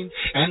Fontaine,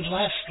 and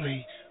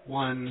lastly,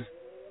 one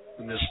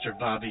Mr.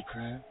 Bobby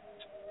Kraft.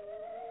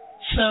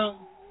 So,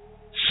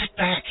 sit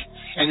back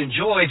and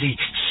enjoy the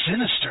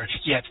sinister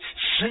yet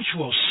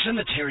sensual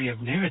cemetery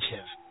of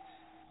narrative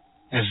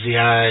as the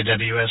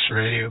IWS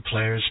Radio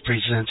Players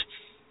present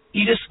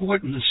Edith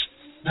Wharton's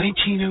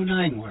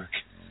 1909 work,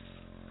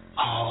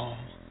 All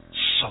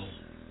Souls.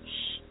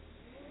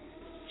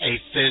 A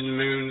thin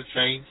moon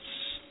faints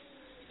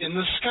in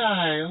the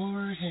sky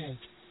overhead,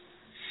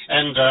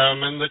 and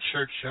dumb in the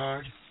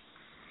churchyard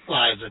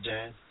lie the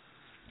dead.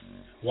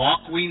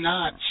 Walk we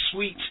not,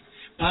 sweet,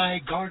 by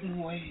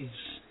garden ways,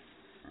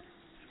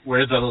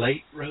 where the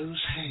late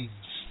rose hangs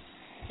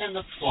and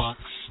the phlox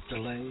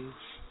delays,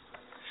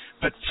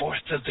 but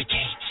forth of the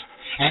gate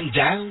and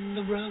down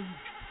the road,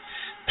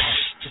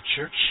 past the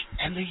church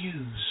and the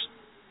yews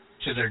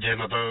to their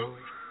dim abode.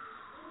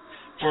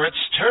 For it's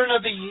turn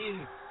of the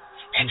year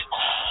and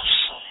All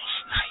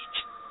Souls' night,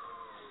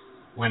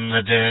 when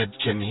the dead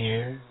can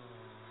hear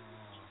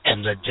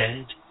and the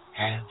dead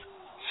have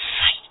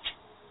sight.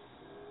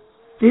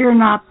 Fear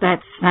not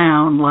that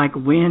sound like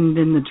wind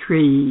in the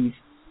trees.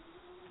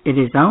 It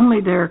is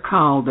only their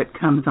call that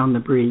comes on the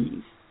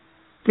breeze.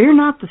 Fear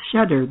not the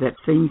shudder that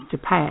seems to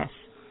pass.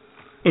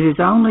 It is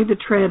only the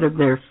tread of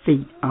their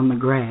feet on the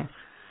grass.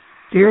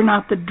 Fear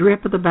not the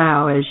drip of the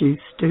bough as you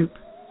stoop.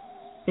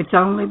 It's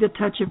only the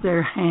touch of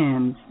their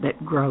hands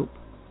that grope.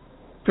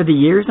 For the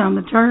year's on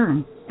the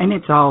turn, and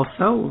it's All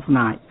Souls'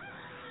 night,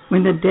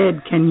 when the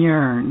dead can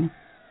yearn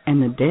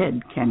and the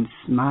dead can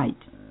smite.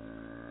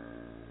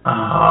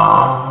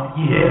 Oh,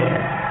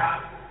 yeah.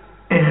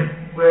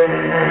 And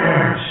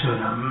where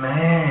should a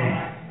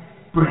man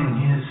bring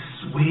his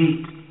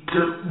sweet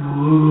to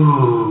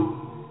woo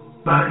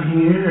but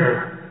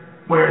here,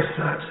 where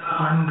such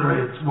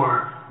hundreds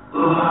were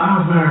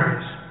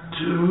lovers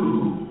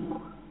too,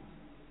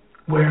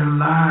 where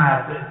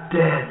lie the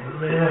dead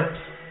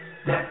lips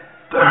that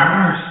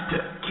thirst to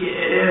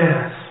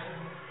kiss,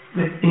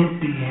 the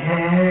empty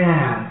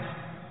hands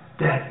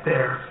that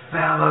their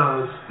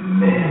fellows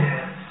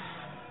miss,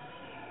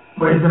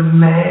 where the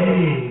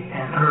maid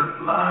and her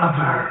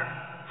lover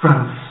from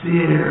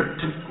sear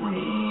to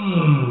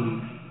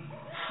gleam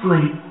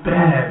sleep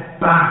bed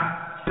by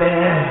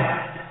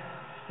bed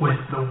with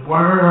the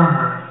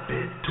worm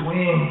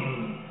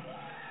between.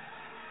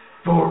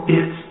 For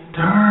it's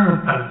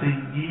turn of the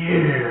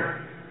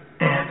year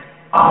and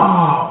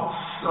All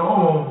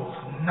Souls'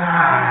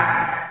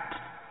 night,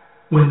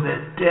 when the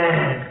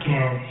dead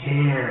can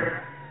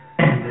hear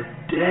and the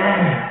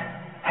dead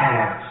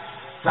have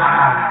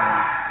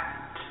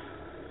sight.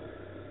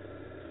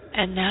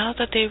 And now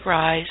that they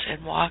rise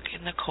and walk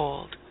in the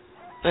cold,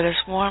 let us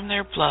warm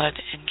their blood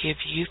and give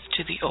youth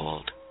to the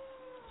old.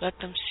 Let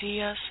them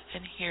see us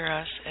and hear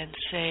us and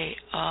say,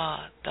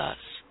 ah, thus.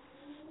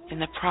 In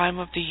the prime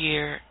of the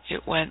year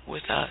it went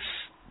with us,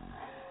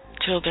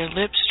 till their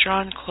lips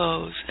drawn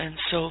close and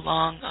so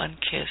long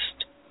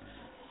unkissed,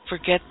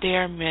 forget they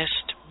are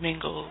mist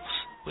mingles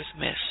with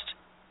mist.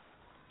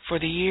 For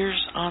the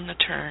year's on the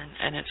turn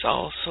and it's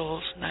All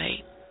Souls'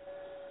 night,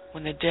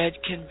 when the dead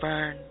can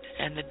burn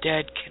and the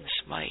dead can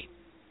smite.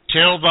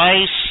 Till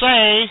they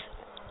say,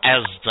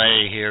 as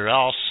they hear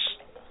us,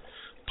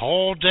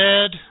 poor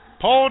dead,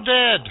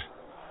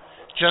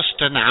 just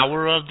an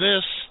hour of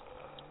this,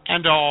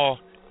 and all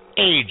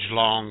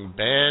age-long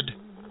bed.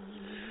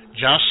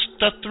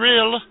 Just a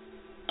thrill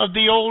of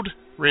the old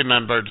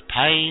remembered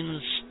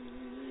pains,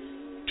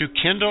 to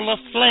kindle a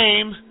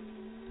flame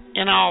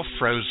in our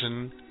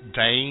frozen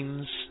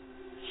veins.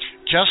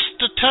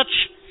 Just a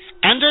touch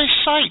and a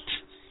sight,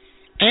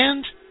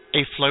 and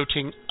a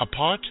floating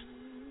apart,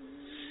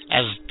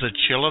 as the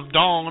chill of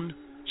dawn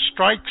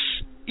strikes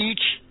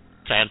each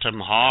phantom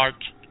heart.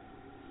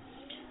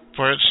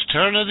 For it's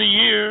turn of the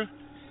year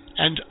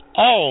and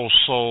All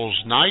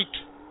Souls Night,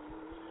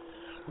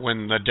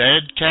 when the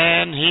dead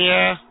can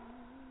hear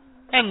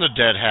and the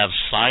dead have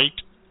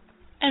sight.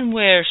 And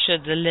where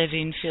should the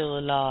living feel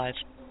alive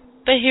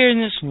but here in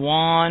this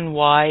wan,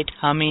 white,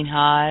 humming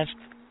hive,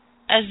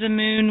 as the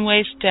moon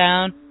wastes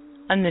down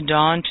and the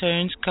dawn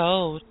turns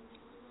cold,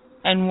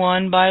 and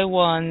one by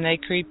one they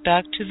creep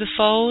back to the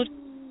fold?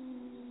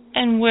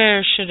 And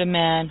where should a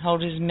man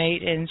hold his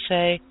mate and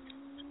say,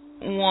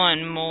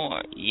 "One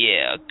more,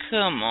 yeah,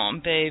 come on,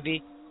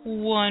 baby,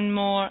 one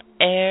more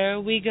ere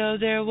we go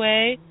their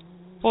way"?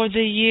 For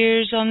the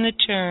year's on the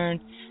turn,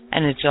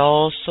 and it's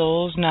All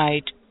Souls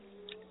Night,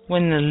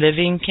 when the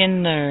living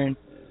can learn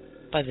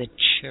by the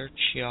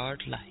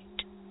churchyard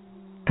light.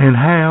 And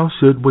how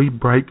should we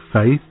break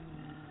faith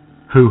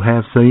who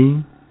have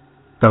seen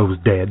those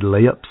dead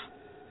lips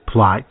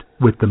plight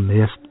with the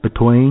mist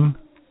between?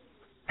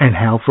 And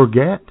how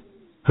forget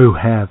who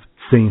have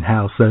seen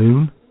how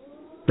soon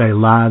they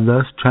lie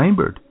thus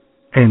chambered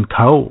and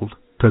cold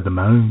to the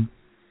moon?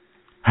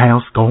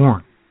 How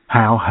scorn,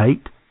 how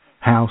hate,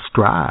 how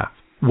strive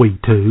we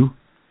two,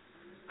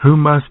 who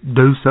must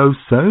do so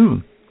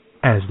soon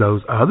as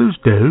those others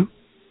do?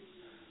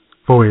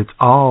 For it's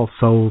All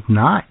Souls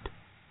Night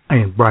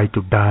and break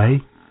of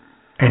day,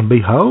 and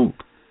behold,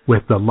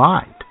 with the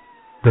light,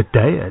 the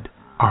dead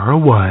are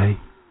away.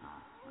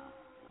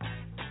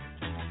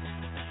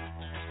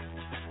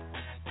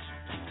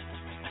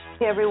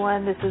 Hey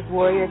everyone, this is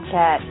Warrior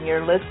Cat, and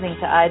you're listening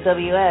to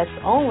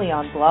IWS only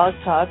on Blog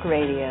Talk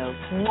Radio.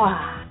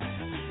 Mwah!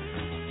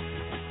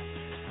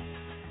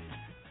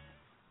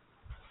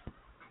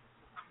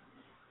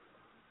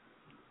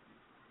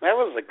 That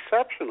was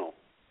exceptional.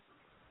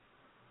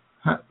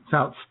 It's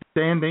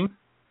outstanding.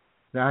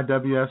 The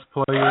IWS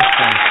Players.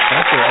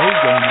 That's their A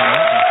game,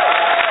 right?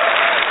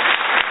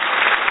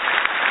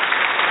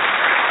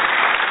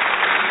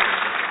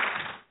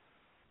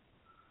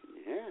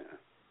 Yeah.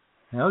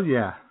 Hell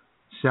yeah.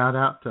 Shout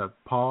out to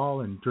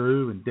Paul and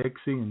Drew and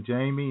Dixie and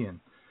Jamie and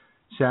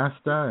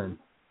Shasta and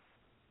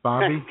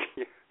Bobby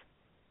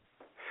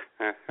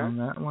on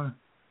that one.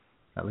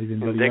 I leave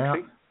anybody out?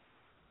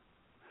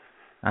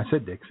 I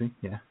said Dixie,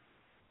 yeah.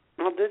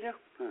 Oh, did you?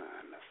 Oh,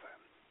 I missed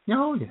that.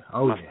 Oh, yeah.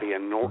 Oh, must yeah. Be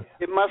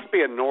It must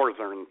be a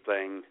northern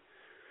thing.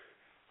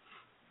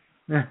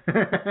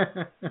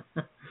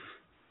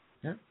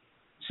 Yep.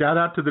 Shout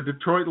out to the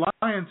Detroit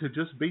Lions who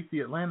just beat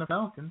the Atlanta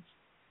Falcons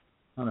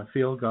on a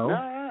field goal. All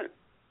right.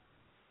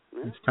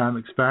 Yeah. As time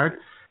expired.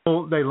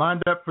 Well, they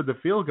lined up for the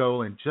field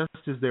goal, and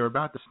just as they were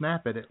about to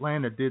snap it,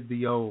 Atlanta did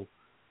the old,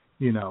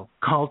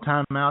 call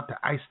timeout to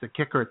ice the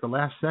kicker at the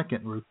last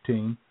second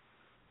routine.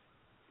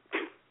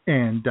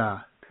 And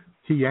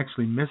he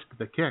actually missed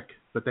the kick,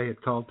 but they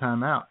had called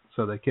timeout,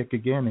 so they kick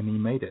again, and he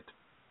made it.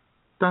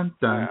 Dun,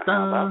 dun,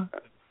 dun.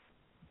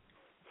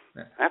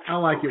 I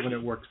like it when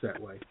it works that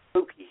way.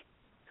 Spooky.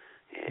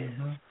 Yeah.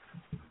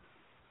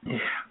 Mm-hmm. Yeah.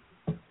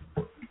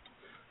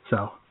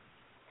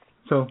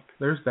 So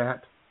there's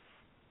that.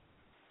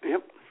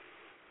 Yep.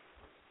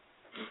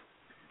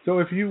 So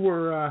if you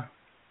were,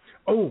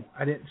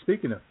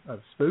 speaking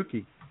of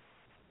spooky,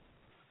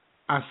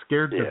 I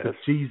scared the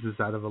bejesus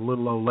out of a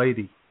little old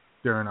lady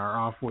during our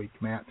off week,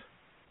 Matt.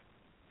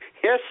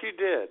 Yes, you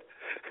did.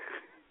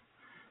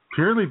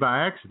 Purely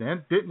by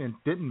accident.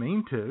 Didn't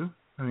mean to.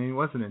 I mean, it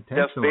wasn't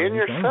intentional. Just being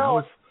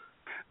yourself.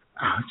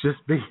 I was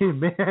just being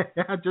me.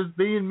 Just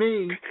being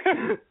me.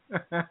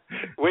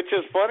 Which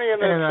is funny in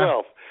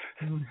itself.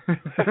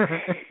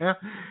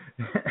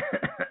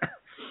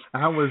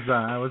 I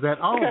was at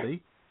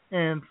Aldi,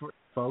 and for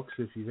folks,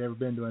 if you've ever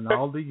been to an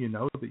Aldi, you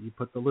know that you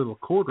put the little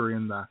quarter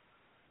in the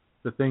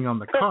thing on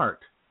the cart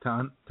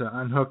to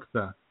unhook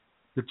the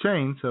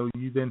chain. So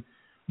you then,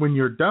 when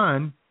you're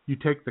done, you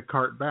take the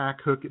cart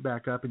back, hook it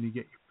back up, and you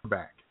get your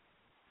back.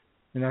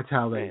 And that's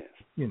how they,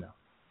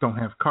 don't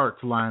have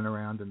carts lying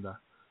around in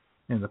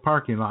the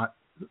parking lot.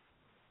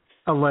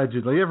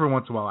 Allegedly, every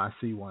once in a while I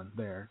see one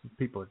there.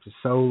 People are just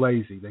so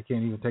lazy they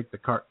can't even take the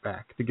cart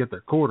back to get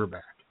their quarter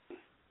back.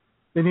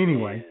 But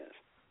anyway,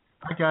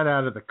 I got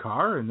out of the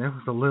car and there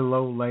was a little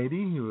old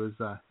lady who was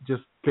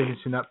just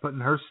finishing up putting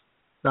her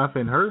stuff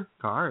in her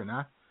car, and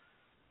I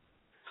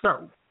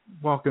start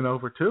walking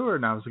over to her,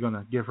 and I was going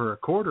to give her a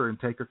quarter and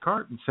take her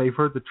cart and save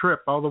her the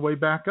trip all the way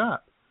back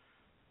up.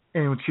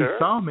 And when she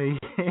saw me,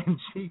 and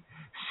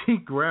she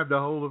grabbed a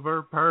hold of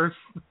her purse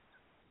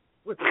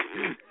with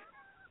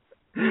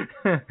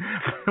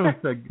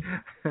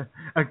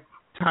a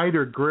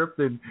tighter grip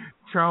than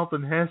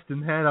Charlton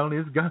Heston had on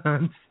his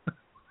guns.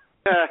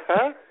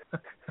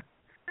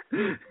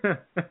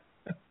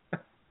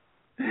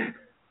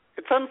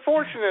 It's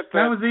unfortunate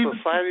that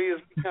society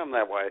has become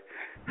that way.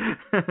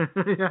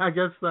 Yeah, I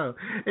guess so.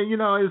 And,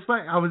 it's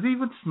funny. I was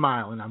even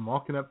smiling. I'm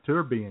walking up to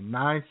her being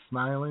nice,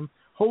 smiling,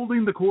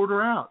 holding the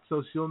quarter out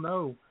so she'll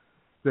know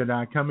that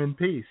I come in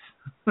peace.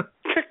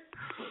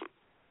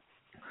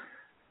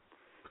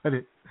 But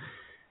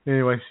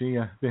anyway,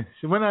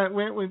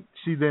 when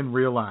she then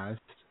realized,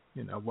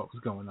 what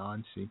was going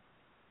on, she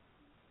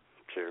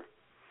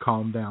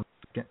calmed down,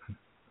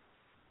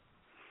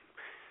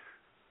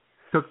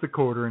 took the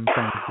quarter and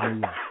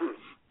thanked me,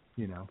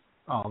 you know,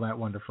 all that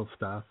wonderful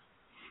stuff.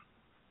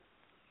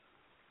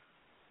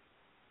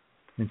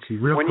 And she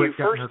real quick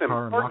got in her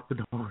car and locked the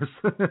doors.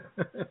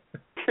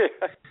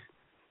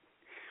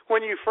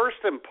 When you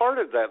first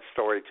imparted that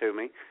story to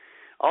me,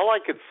 all I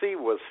could see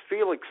was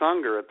Felix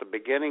Unger at the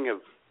beginning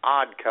of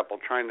Odd Couple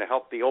trying to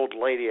help the old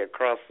lady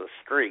across the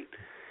street.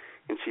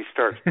 And she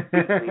starts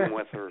beating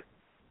with her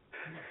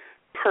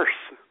purse.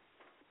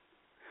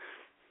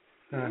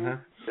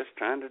 Just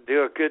trying to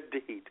do a good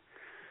deed.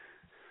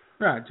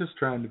 Right, just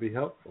trying to be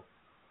helpful.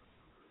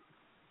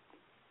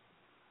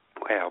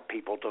 Well,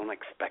 people don't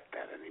expect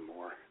that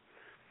anymore.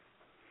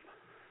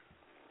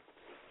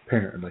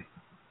 Apparently.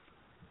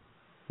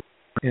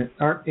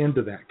 Aren't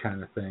into that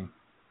kind of thing.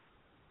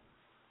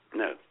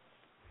 No.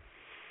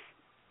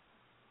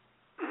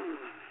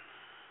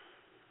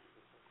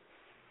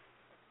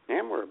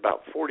 And we're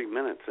about 40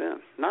 minutes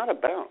in. Not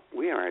about.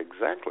 We are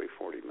exactly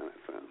 40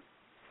 minutes in.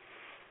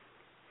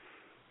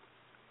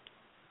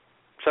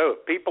 So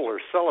if people are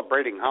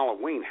celebrating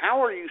Halloween,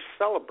 how are you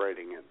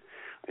celebrating it?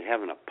 Are you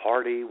having a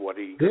party? What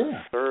are you going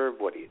to serve?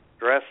 What are you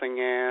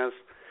dressing as?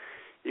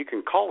 You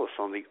can call us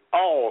on the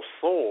All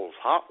Souls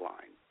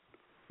hotline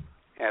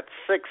at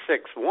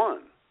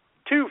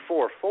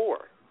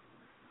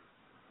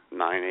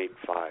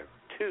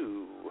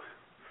 661-244-9852.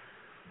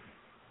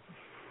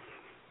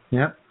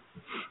 Yep.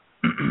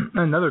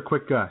 Another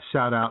quick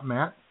shout out,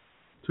 Matt,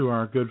 to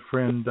our good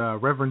friend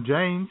Reverend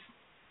James,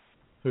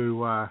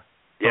 who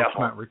folks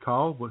might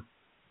recall was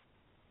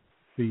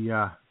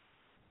the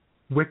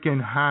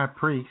Wiccan high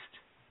priest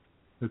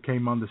who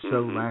came on the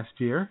show last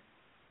year.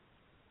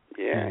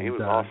 Yeah, and, he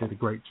was awesome. Did a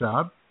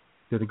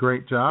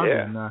great job.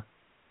 Yeah. And a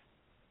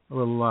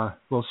little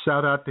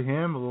shout out to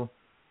him. We'll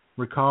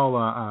recall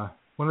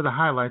one of the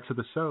highlights of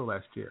the show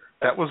last year.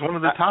 That was one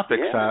of the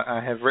topics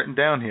I have written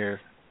down here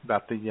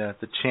about the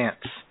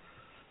chants.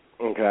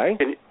 Okay.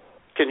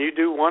 Can you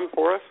do one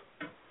for us?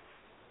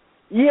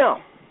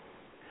 Yeah.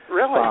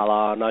 Really?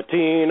 Fala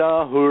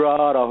natina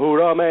hurra da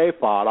hurra me,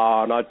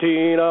 fala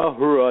natina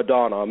hurra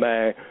donna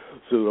me,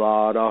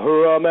 sulana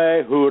hurra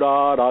me,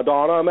 hurra da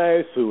donna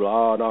me,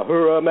 sulana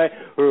hurra me,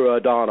 hurra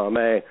donna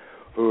me,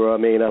 hurra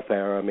mina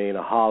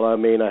faramina hala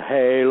mina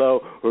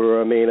halo,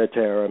 hurra mina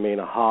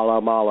terramina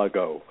hala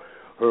malago,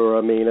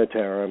 hurra mina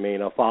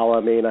terramina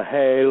fala mina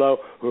halo,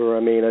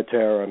 hurra mina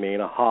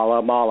terramina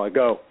hala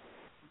malago.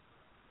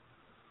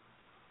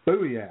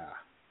 Booyah.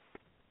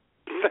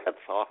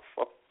 That's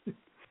awesome.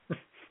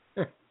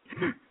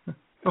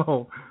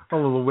 A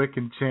little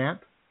Wiccan chant.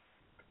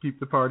 Keep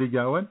the party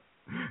going.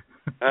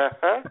 In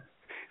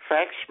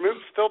fact, Schmoop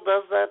still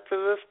does that to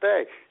this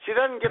day. She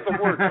doesn't get the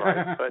words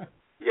right, but,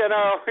 you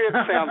know, it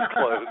sounds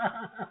close.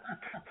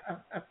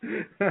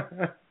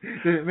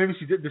 Maybe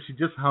she did. Does she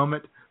just hum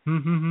it?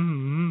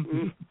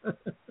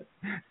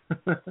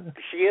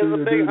 She is a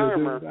big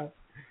hummer.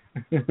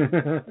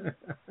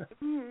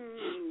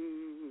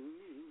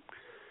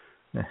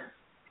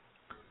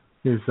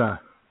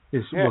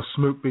 Will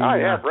Smoot be...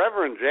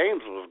 Reverend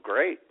James was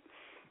great.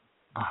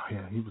 Oh,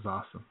 yeah, he was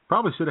awesome.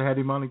 Probably should have had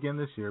him on again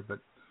this year, but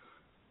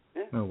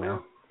oh,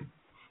 well.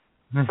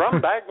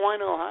 From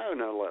Bagwine, Ohio,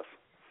 no less.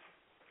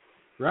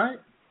 Right.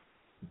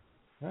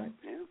 Yeah.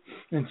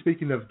 And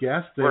speaking of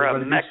guests... We're a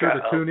mecca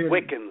of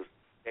Wiccans,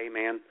 hey,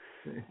 man.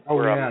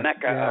 We're a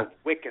mecca of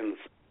Wiccans.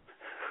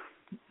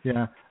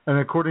 Yeah, and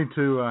according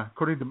to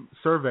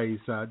surveys,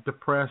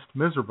 depressed,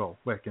 miserable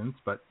Wiccans,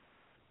 but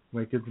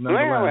Wiccans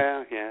nonetheless.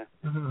 Well, yeah.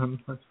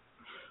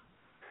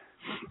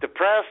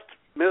 Depressed,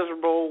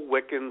 miserable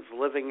Wiccans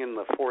living in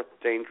the fourth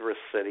dangerous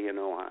city in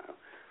Ohio.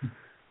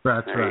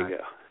 That's there right. There you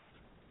go.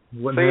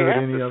 Wouldn't so you have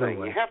have it any to other sing.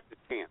 way. You have to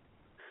chant.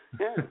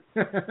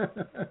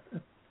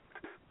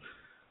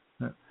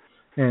 Yeah.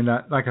 And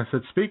like I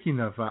said, speaking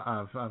of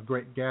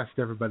great guests,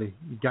 everybody,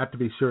 you got to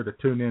be sure to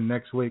tune in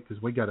next week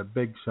because we got a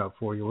big show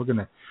for you.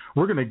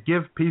 We're gonna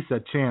give peace a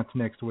chance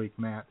next week,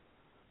 Matt.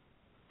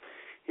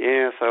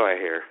 Yeah, so I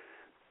hear.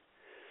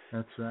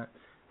 That's right.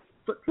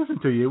 But listen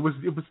to you, it was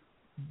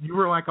you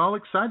were like all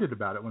excited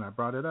about it when I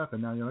brought it up,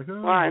 and now you're like,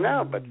 oh. Well, I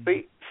know, but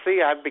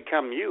see, I've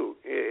become you.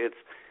 It's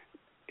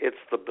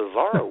the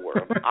bizarro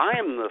world. I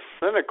am the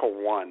cynical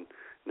one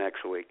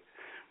next week.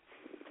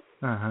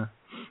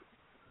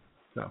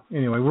 So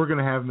anyway, we're going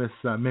to have Miss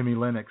Mimi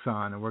Lennox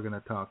on, and we're going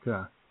to talk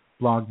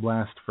Blog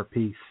Blast for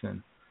Peace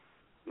and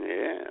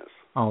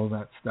all of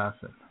that stuff.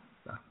 And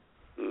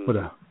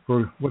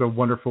what a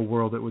wonderful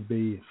world it would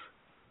be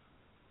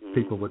if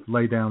people would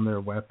lay down their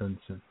weapons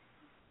and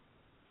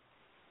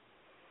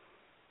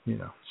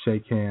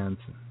shake hands.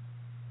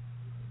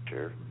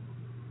 Sure.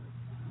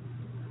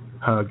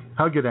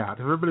 Hug it out.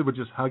 If everybody would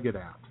just hug it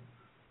out.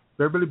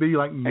 Everybody be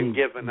like me. And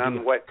give an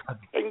unwet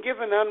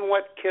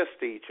kiss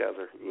to each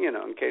other,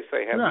 in case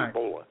they have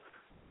Ebola.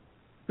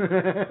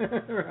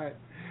 Right.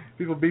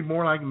 People be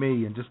more like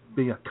me and just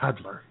be a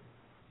cuddler.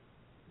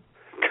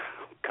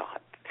 Oh, God.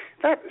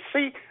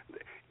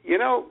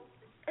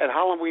 at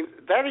Halloween,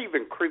 that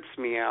even creeps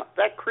me out.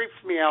 That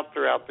creeps me out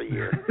throughout the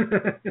year.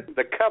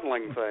 The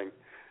cuddling thing.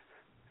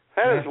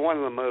 That is one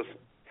of the most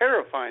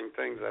terrifying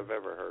things I've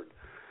ever heard.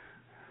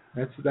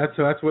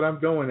 That's what I'm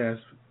going as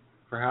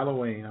for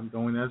Halloween. I'm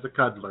going as a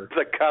cuddler.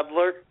 The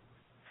cuddler?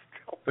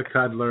 The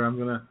cuddler. I'm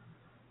going to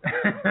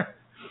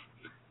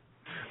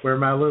wear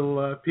my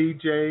little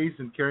PJs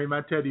and carry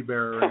my teddy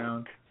bear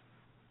around.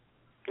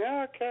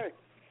 Yeah, okay.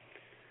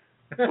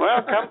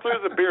 Well, come through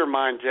the beer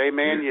mine,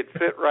 J-Man. You'd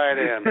fit right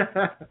in.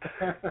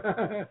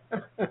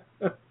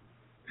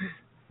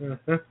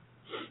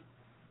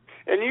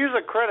 And use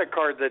a credit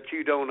card that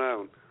you don't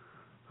own.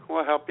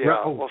 We'll help you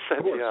out. We'll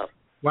set you up.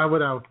 Why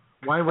would I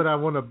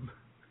want to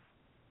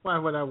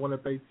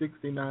pay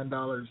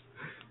 $69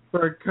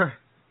 for a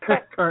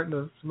carton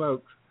of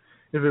smokes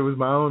if it was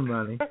my own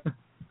money?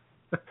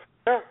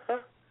 Oh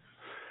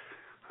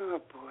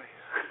boy.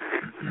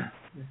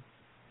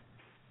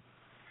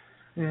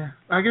 Yeah,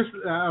 I guess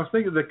I was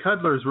thinking the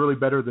cuddler is really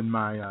better than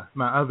my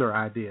other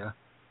idea.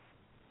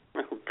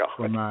 Oh God!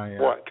 For my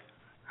what?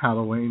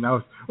 Halloween. I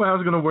was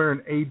going to wear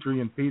an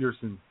Adrian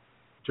Peterson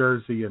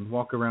jersey and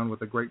walk around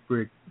with a great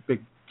big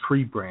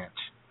tree branch.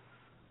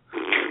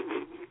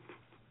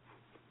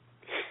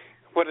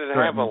 Would it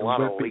have a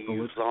lot of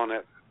leaves on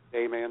it,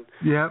 man?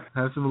 Yep,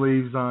 have some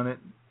leaves on it.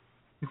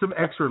 And some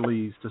extra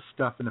leaves to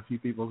stuff in a few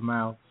people's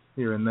mouths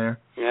here and there.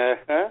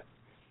 Uh-huh.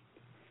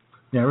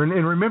 Yeah,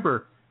 and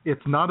remember,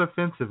 it's not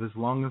offensive as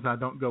long as I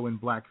don't go in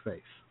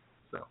blackface.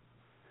 So,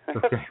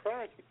 okay.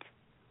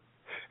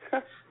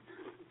 That's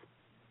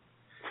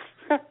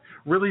right.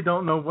 Really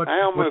don't know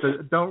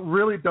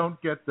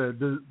don't get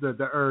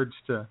the urge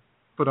to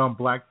put on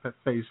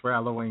blackface for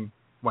Halloween.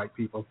 White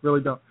people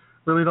really don't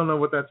know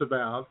what that's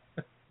about.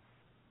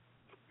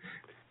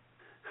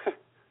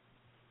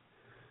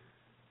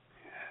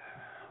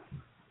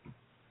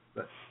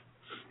 But,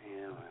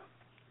 yeah, well.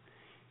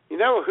 You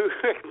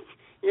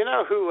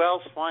know who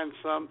else finds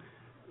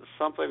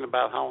something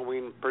about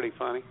Halloween pretty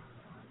funny?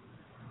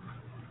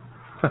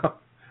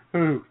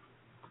 Who?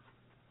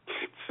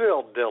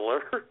 Phil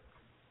Diller.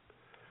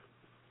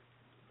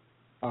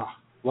 Oh,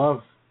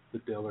 love the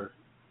Diller.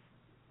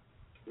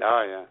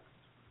 Oh, yeah.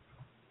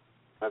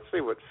 Let's see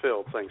what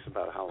Phil thinks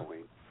about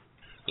Halloween.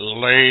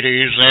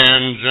 Ladies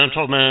and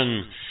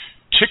gentlemen,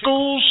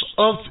 Tickles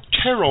of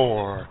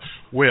Terror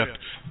with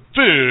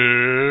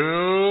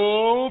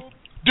Phil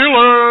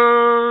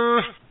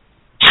Diller.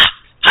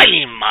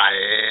 Lima.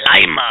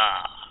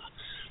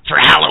 For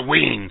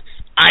Halloween,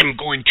 I'm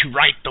going to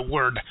write the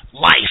word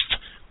life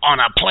on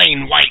a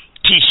plain white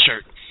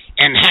t-shirt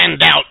and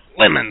hand out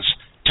lemons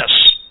to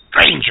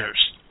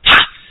strangers.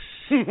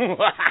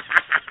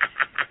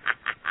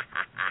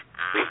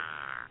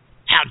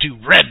 How do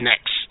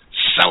rednecks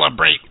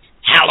celebrate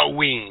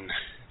Halloween?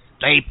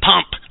 They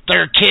pump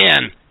their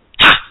kin.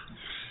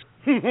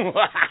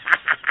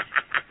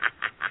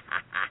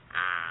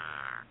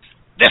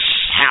 This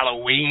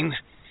Halloween,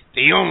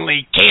 the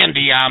only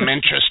candy I'm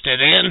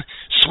interested in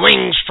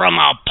swings from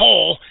a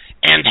pole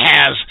and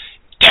has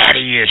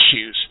daddy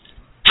issues.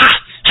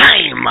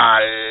 Lima.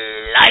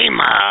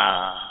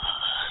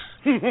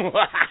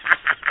 Right.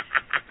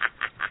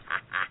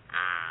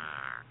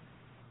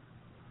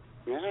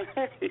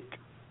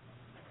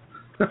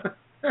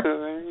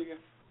 There you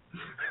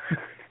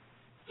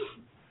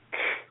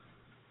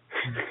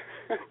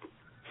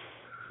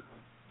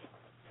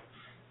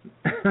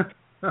go.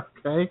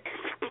 Okay.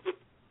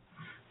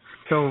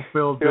 So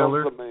Phil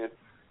Diller.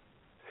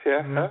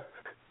 Yeah. Yeah.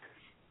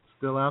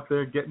 Still out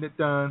there getting it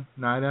done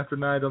night after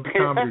night on the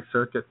comedy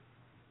circuit.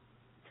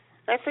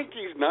 I think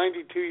he's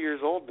 92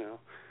 years old now.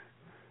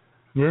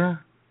 Yeah.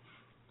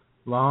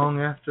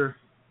 Long after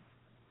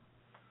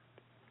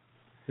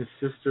his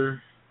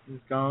sister is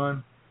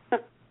gone.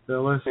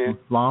 Phyllis. Yeah.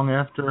 Long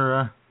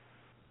after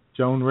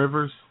Joan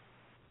Rivers.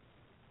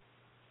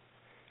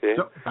 Yeah.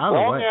 So,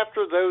 long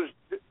after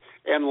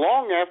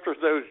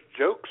those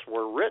jokes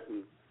were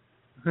written.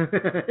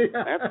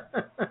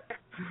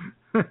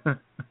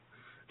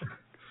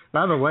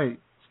 By the way,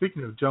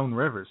 speaking of Joan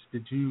Rivers,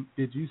 did you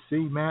see,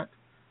 Matt,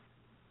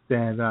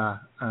 that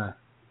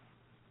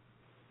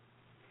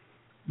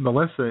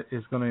Melissa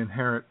is going to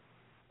inherit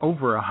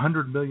over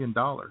 $100 million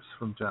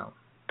from Joan,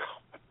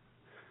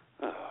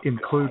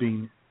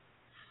 including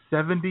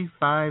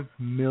 $75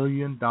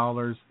 million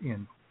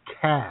in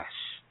cash.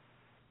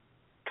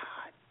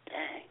 God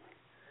dang!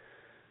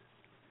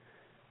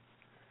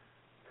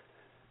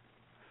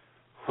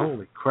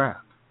 Holy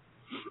crap!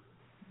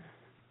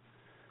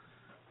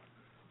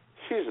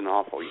 She's an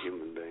awful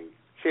human being.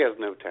 She has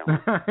no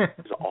talent.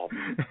 She's awful.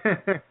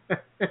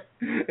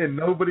 And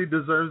nobody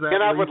deserves that.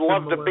 And I would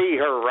love to be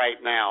her right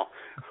now.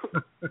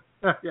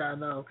 Yeah, I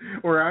know.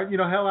 Or,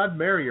 hell, I'd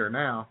marry her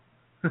now.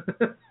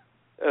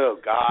 Oh,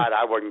 God,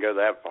 I wouldn't go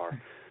that far.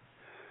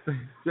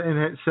 And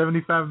at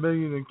 $75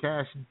 million in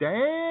cash.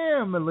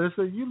 Damn,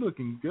 Melissa, you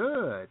looking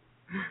good.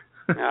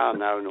 Oh,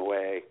 no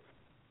way.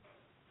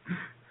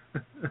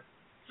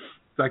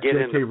 Like get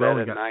into bed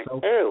at night.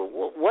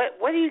 Oh,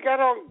 what do you got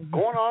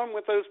going on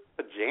with those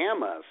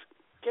pajamas?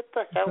 Get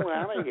the hell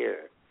out of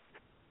here.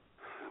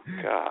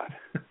 God.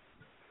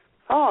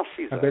 Oh,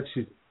 I bet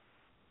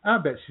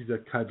she's a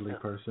cuddly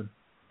person.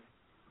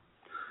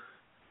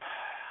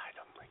 I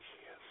don't think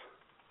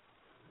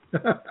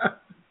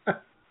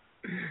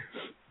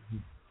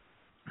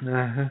she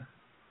is.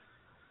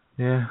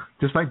 Yeah,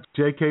 just like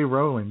J.K.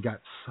 Rowling got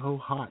so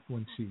hot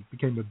when she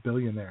became a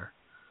billionaire.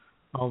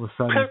 All of a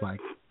sudden, it's like,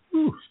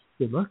 ooh,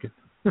 she's good looking.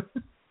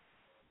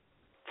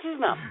 She's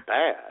not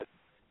bad.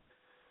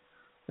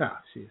 No,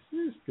 she's a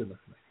good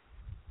looking lady.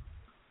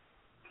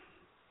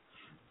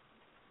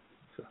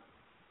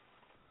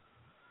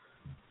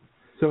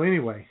 So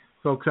anyway,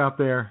 folks out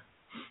there,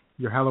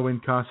 your Halloween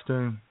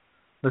costume,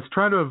 let's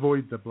try to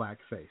avoid the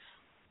blackface.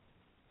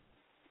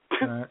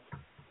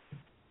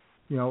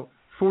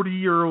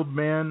 40-year-old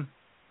men,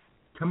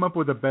 come up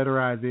with a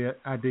better idea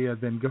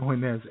than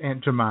going as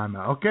Aunt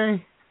Jemima,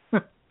 okay?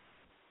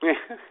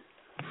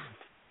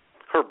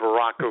 Or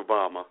Barack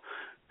Obama.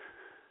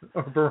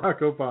 Or Barack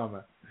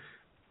Obama.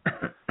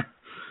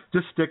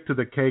 Just stick to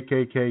the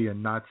KKK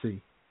and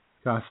Nazi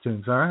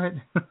costumes, all right?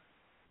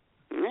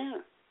 Yeah.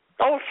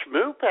 Oh,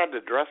 Schmoop had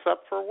to dress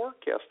up for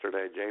work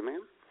yesterday,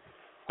 J-Man.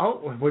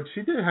 Oh, what'd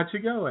she do? How'd she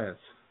go as?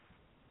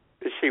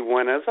 She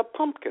went as a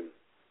pumpkin.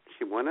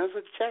 She went as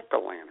a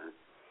jack-o'-lantern.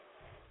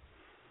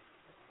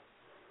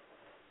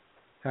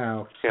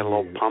 How she had a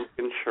little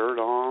pumpkin shirt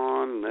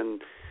on, and then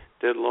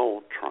did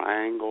little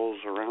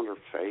triangles around her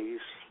face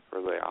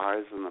for the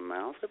eyes and the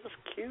mouth. It was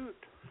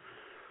cute.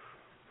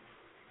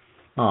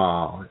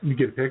 Oh, you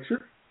get a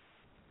picture?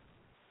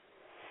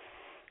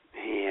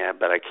 Yeah,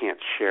 but I can't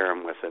share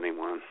them with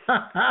anyone.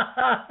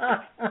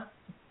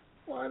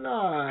 Why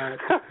not?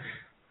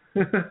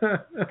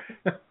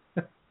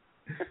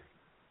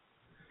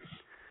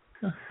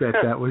 I bet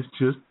that was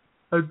just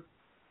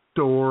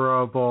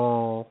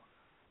adorable.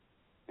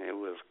 It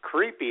was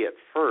creepy at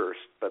first,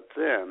 but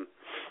then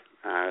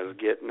I was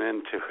getting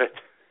into it.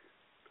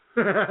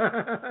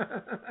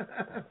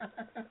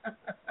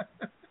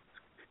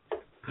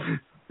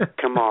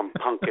 Come on,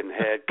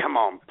 Pumpkinhead. Come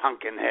on,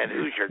 Pumpkinhead.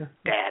 Who's your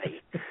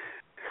daddy?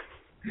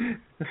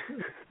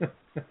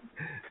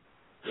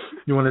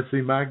 You want to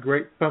see my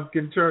great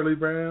pumpkin, Charlie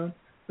Brown?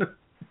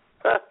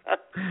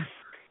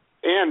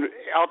 And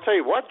I'll tell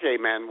you what,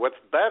 J-Man, what's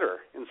better,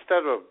 instead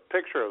of a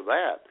picture of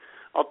that,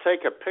 I'll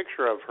take a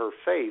picture of her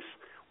face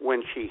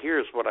when she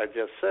hears what I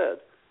just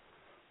said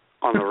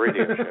on the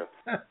radio show.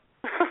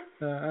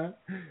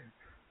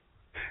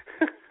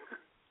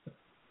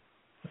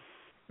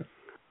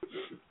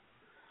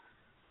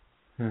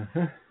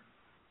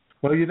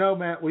 Well,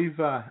 Matt, we've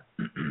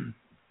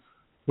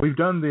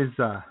done these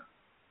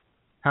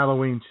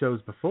Halloween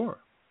shows before.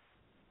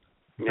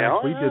 In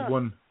fact, we did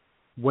one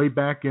way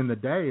back in the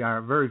day,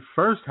 our very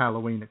first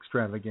Halloween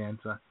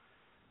extravaganza.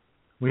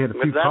 We had a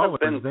few callers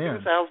then. Would that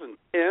have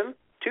been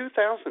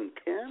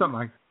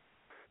 2010?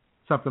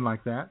 Something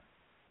like that.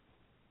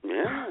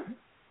 Yeah.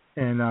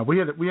 And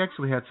we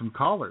actually had some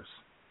callers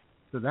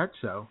to that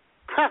show.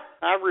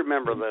 I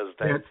remember those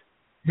days.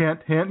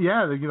 Hint,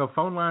 yeah,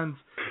 phone lines.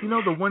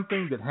 The one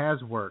thing that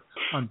has worked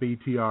on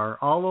BTR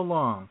all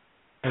along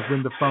has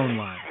been the phone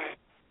line.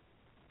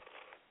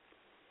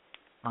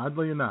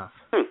 Oddly enough.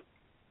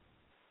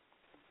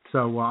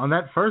 So on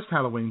that first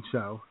Halloween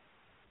show,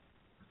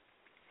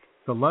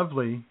 the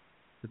lovely,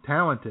 the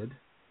talented,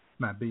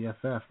 my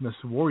BFF, Miss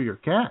Warrior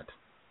Cat,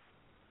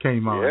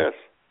 came on. Yes.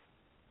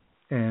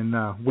 And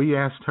we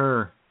asked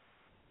her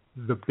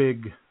the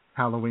big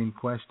Halloween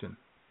question.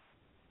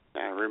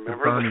 I remember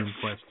the burning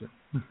question.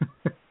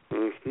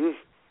 Mm-hmm.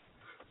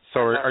 So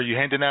are you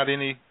handing out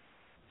any?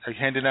 Are you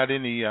handing out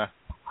any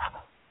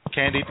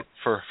candy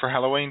for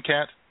Halloween,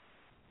 Cat?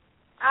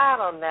 I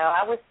don't know.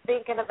 I was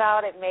thinking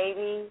about it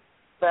maybe,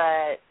 but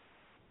I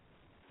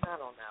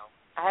don't know.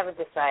 I haven't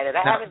decided.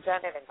 I haven't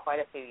done it in quite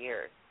a few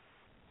years.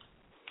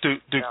 Do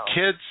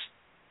kids?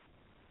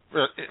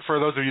 For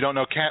those of you who don't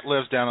know, Cat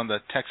lives down on the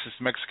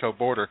Texas-Mexico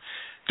border.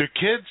 Do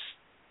kids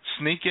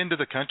sneak into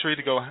the country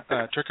to go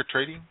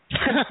trick-or-treating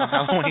on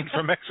Halloween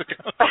from Mexico?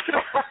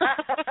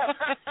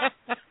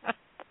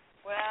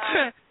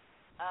 Well,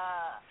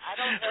 I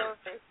don't know if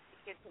they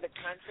sneak into the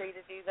country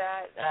to do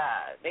that.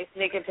 They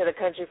sneak into the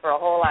country for a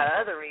whole lot of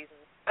other reasons.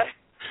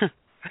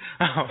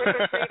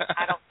 Trick-or-treating,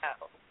 I don't know.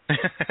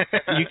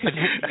 You could,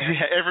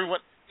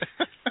 everyone.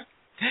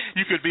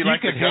 You could be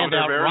like the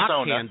governor of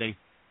Arizona. Candy.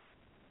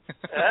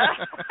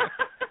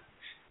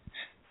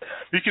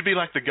 You could be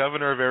like the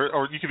governor of Arizona,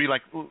 or you could be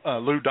like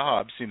Lou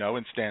Dobbs,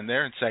 and stand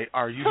there and say,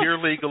 "Are you here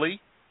legally?"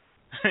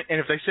 And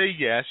if they say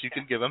yes, you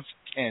can give them some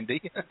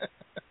candy.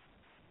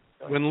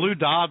 When Lou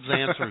Dobbs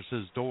answers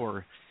his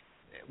door,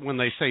 when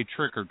they say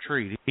trick or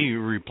treat, he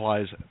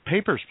replies,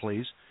 "Papers,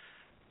 please."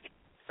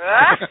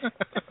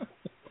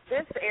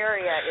 This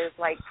area is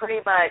like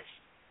pretty much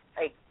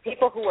like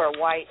people who are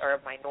white are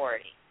a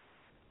minority.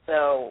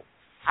 So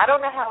I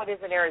don't know how it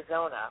is in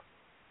Arizona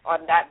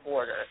on that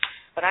border,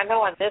 but I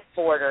know on this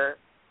border,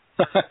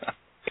 you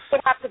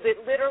would have to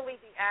literally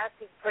be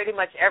asking pretty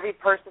much every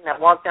person that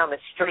walked down the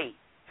street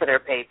for their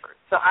papers.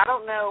 So I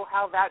don't know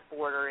how that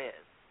border is.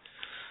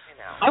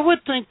 know. I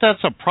would think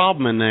that's a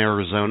problem in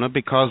Arizona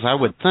because I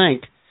would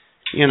think,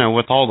 you know,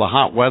 with all the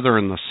hot weather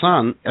and the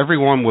sun,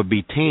 everyone would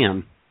be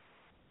tan.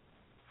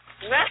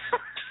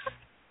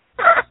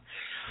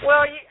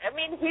 Well, I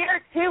mean,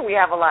 here, too, we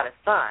have a lot of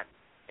sun.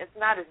 It's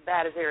not as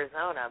bad as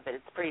Arizona, but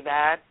it's pretty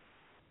bad.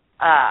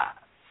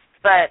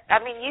 But, I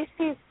mean, you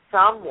see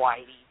some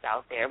whiteys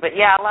out there. But,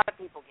 yeah, a lot of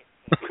people get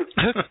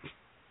tan.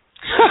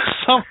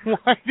 Some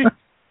whiteys?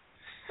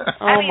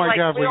 Oh, mean, my like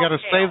God, we got to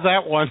save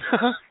that one.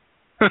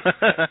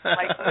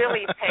 Like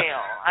really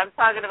pale. I'm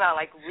talking about,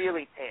 like,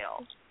 really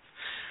pale.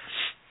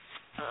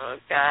 Oh,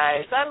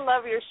 guys, I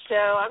love your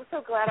show. I'm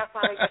so glad I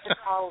finally got to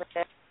call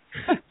in.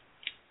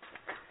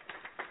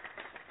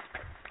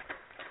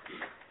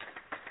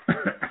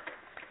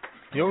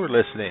 You're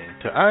listening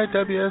to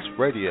IWS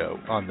Radio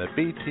on the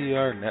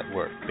BTR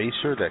Network. Be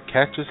sure to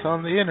catch us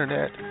on the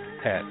internet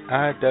at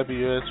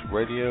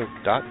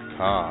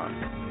IWSradio.com.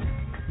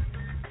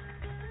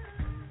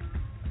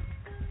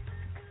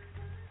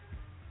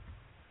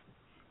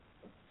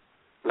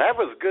 That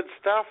was good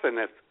stuff, and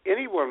if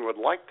anyone would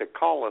like to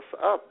call us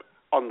up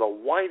on the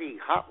Whitey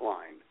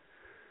hotline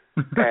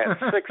at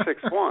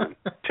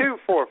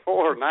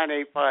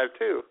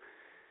 661-244-9852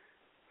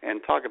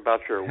 and talk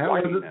about your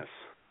whitiness.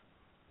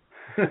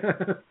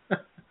 It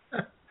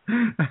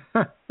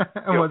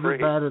wasn't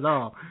bad at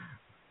all.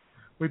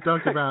 We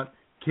talked about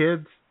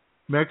kids,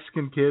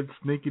 Mexican kids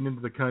sneaking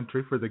into the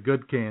country for the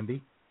good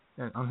candy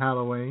on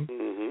Halloween.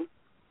 Mm-hmm.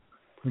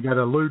 We got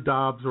a Lou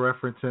Dobbs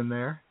reference in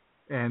there,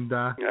 and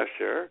yeah,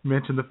 sure.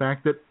 mentioned the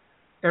fact that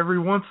every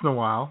once in a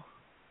while,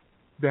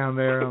 down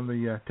there on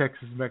the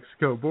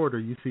Texas-Mexico border,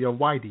 you see a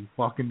whitey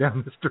walking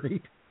down the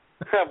street.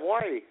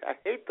 Whitey, I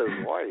hate those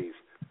whiteys.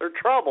 They're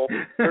trouble.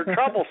 They're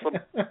troublesome.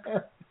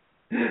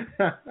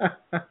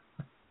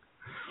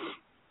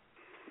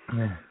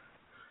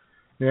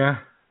 Yeah.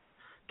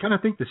 Kind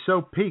of think the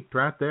show peaked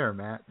right there,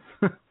 Matt.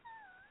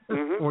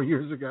 4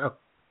 years ago.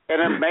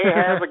 And it may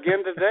have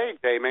again today,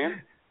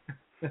 J-Man.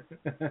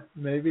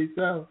 Maybe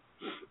so.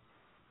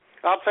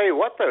 I'll tell you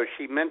what, though,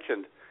 she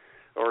mentioned,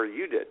 or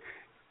you did,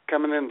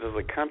 coming into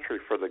the country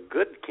for the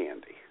good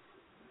candy.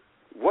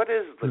 What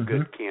is the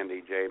good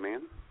candy,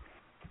 J-Man?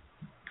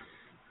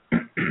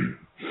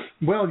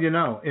 Well, you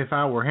know, if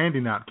I were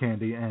handing out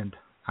candy, and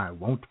I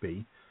won't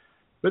be,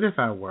 but if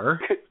I were,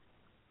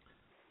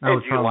 I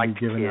would probably be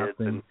giving out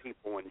things. And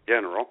people in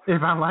general.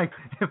 If I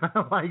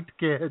liked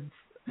kids,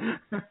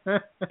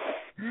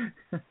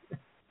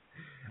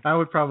 I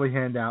would probably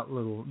hand out the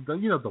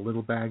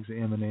little bags of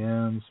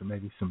M&Ms or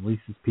maybe some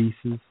Reese's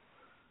Pieces.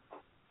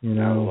 You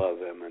know, I love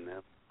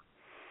M&Ms.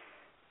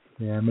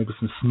 Yeah, maybe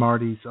some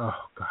Smarties.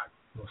 Oh God,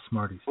 little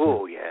Smarties.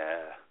 Oh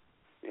yeah,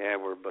 yeah,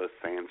 we're both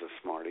fans of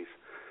Smarties.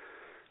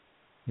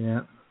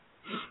 Yeah,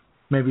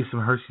 maybe some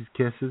Hershey's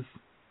Kisses.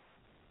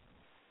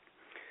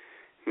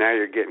 Now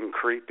you're getting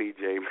creepy,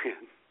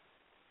 J-Man.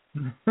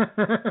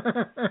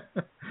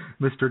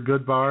 Mr.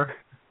 Goodbar.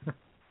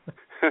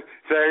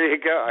 There you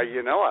go.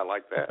 You know I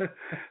like that.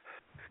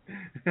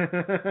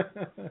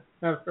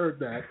 I've heard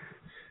that.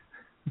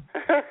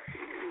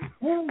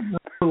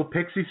 Little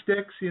pixie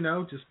sticks,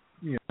 just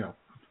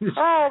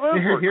oh,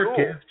 those were cool.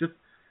 Kids,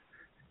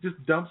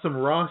 just dump some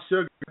raw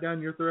sugar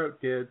down your throat,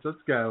 kids.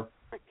 Let's go.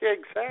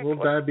 Exactly.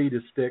 Little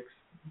diabetes sticks.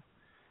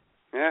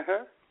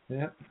 Uh-huh.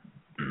 Yeah.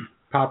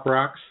 Pop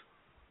Rocks.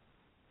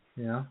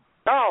 Yeah.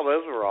 Oh,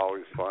 those were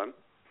always fun.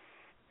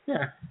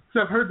 Yeah.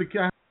 So I've heard the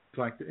guys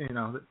like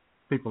that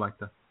people like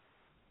to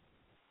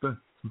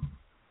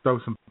throw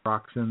some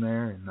rocks in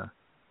there and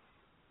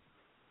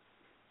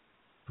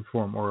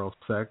perform oral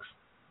sex.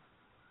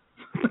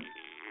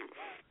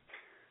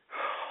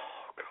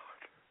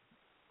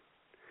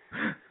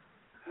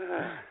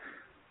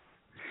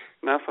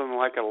 Nothing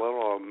like a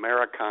little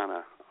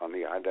Americana on the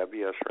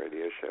IWS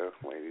radio show,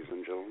 ladies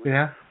and gentlemen.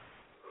 Yeah.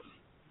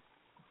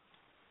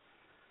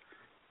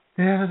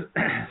 Yeah,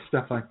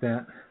 stuff like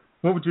that.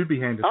 What would you be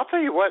handed? I'll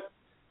tell you what.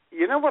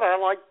 You know what I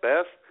like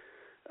best?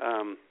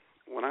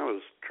 When I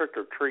was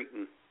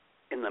trick-or-treating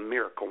in the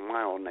Miracle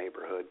Mile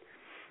neighborhood,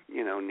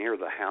 near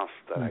the house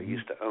that I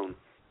used to own.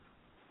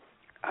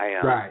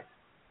 Right.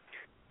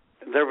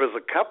 There was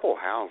a couple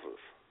houses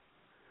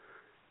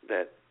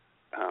that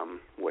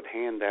would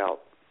hand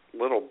out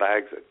little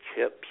bags of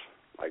chips,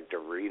 like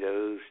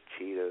Doritos,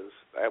 Cheetos.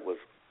 That was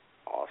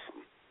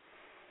awesome.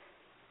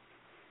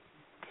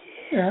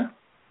 Yeah.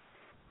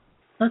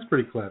 That's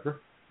pretty clever.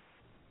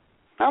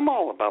 I'm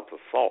all about the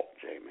salt,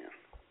 J-Man.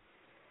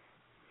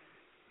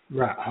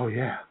 Right. Oh,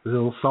 yeah. The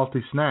little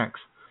salty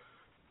snacks.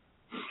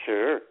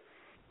 Sure.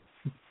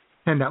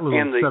 And that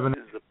little 7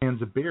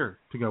 cans of beer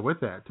to go with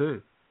that,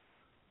 too.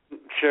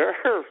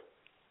 Sure.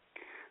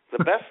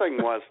 The best thing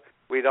was,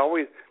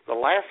 the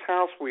last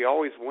house we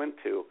always went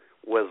to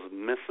was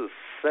Mrs.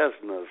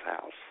 Cessna's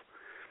house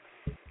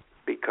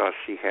because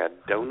she had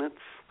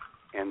donuts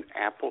and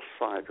apple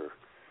cider.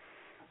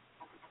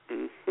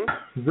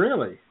 Mm-hmm.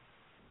 Really?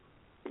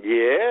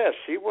 Yeah,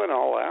 she went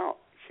all out.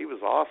 She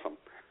was awesome.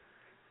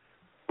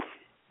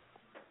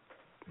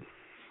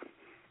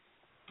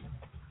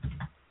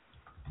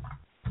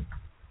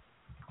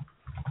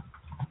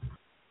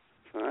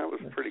 That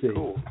was pretty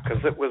cool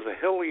because it was a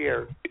hilly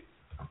area.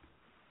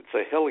 It's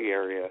a hilly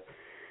area.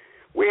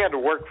 We had to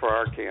work for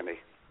our candy,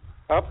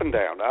 up and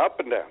down, up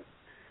and down,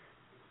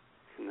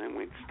 and then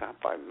we'd stop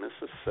by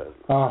Mrs.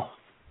 Sessions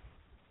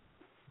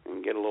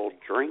and get a little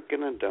drink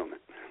and a donut.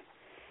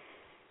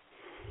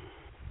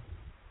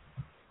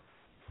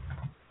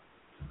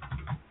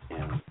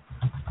 Yeah.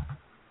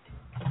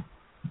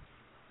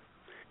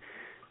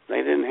 They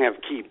didn't have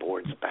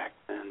keyboards back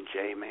then,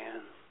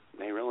 J-Man.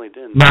 They really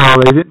didn't. No,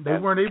 they didn't. They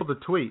weren't able to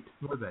tweet,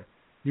 were they?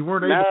 You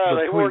weren't able to tweet.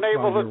 No, they weren't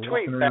able to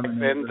tweet back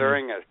then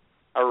during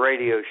a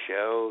radio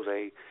show.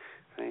 They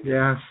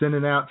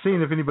sending out,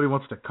 seeing if anybody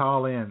wants to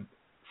call in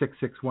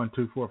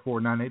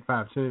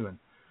 661-244-9852 and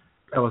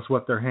tell us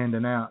what they're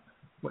handing out,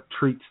 what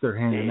treats they're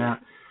handing out.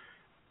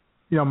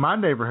 You know, my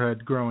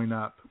neighborhood growing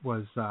up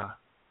was, there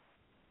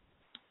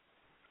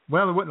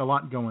wasn't a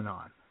lot going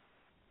on.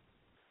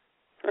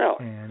 Really?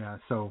 And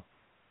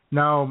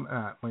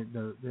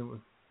there was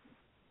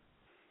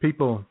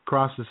people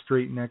across the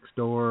street next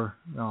door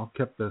all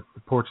kept the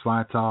porch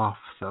lights off,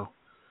 so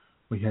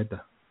we had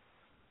to.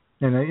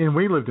 And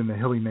we lived in the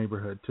hilly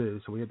neighborhood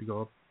too, so we had to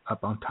go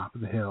up on top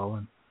of the hill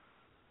and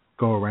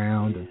go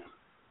around. And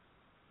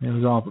it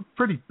was all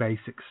pretty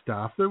basic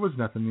stuff. There was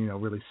nothing,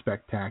 really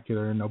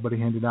spectacular. Nobody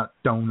handed out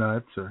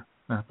donuts or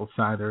apple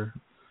cider,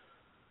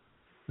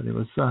 but it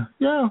was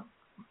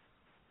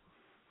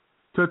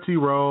Tootsie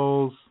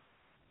Rolls,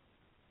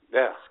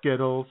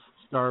 Skittles,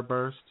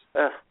 Starburst.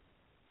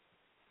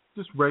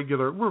 Just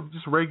regular. We're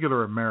just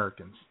regular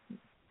Americans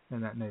in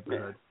that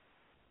neighborhood.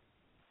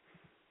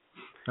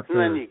 And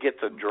then you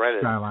get the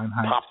dreaded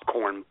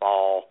popcorn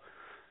ball.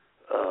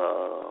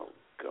 Oh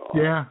God.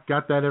 Yeah,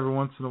 got that every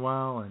once in a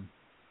while, and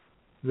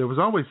there was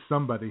always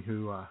somebody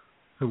who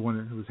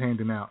was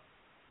handing out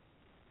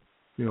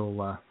the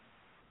old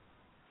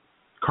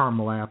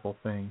caramel apple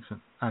things,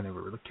 and I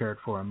never really cared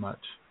for them much.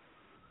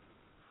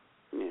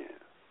 Yeah.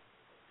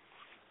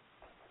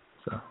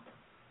 So.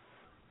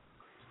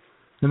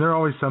 And there are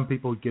always some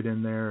people who get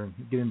in there and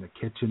get in the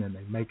kitchen and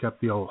they make up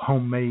the old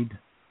homemade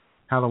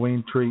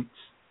Halloween treats.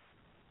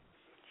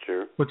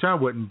 Sure. Which I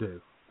wouldn't do.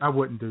 I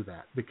wouldn't do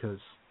that because,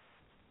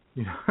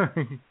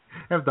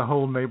 have the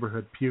whole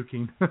neighborhood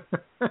puking.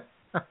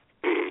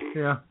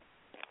 Yeah.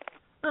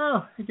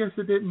 Oh, I guess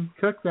I didn't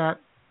cook that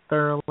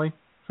thoroughly.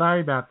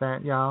 Sorry about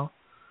that, y'all.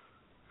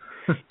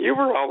 You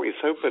were always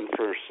hoping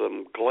for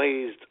some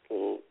glazed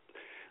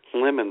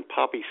lemon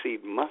poppy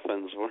seed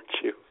muffins,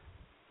 weren't you?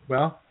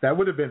 Well, that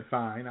would have been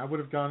fine. I'd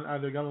have gone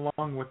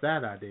along with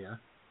that idea.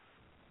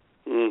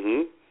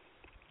 Mm-hmm.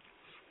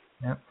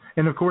 Yeah.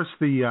 And of course,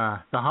 the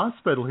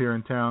hospital here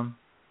in town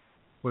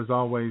was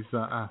always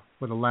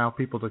would allow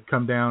people to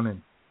come down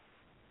and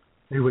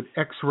they would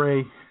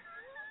X-ray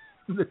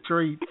the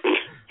treats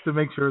to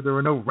make sure there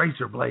were no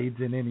razor blades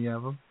in any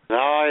of them.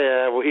 Oh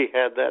yeah, we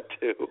had that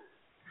too.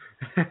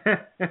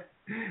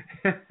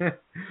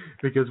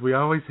 Because we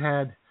always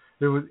had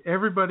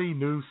everybody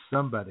knew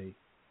somebody.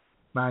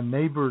 My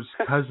neighbors,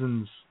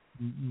 cousins,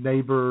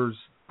 neighbors,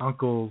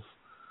 uncles,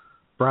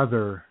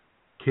 brother,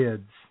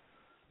 kids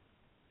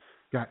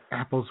got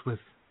apples with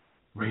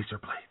razor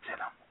blades in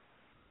them.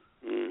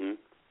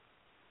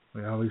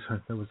 Mm-hmm.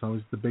 There was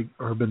always the big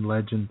urban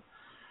legend,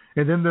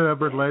 and then the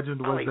urban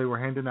legend was they were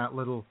handing out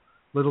little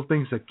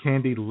things of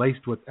candy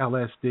laced with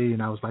LSD,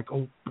 and I was like,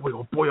 oh boy,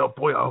 oh boy, oh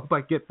boy, I hope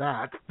I get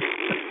that.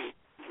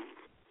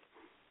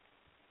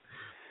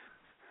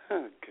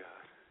 Oh God.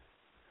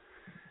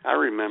 I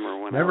remember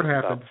when Never I was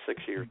happened. about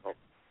 6 years old.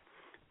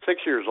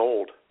 6 years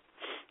old.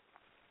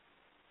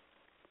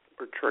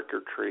 We're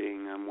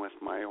trick-or-treating. I'm with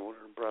my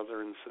older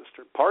brother and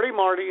sister. Party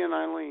Marty and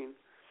Eileen.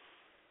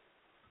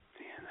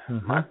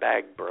 And my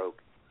bag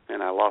broke,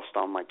 and I lost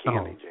all my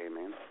candy,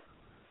 J-Man.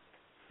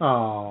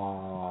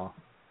 Aww.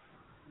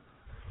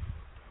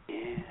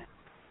 Yeah.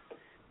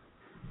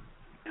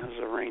 It was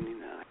a rainy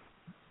night.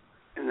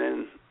 And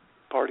then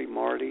Party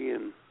Marty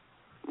and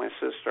my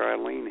sister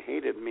Eileen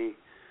hated me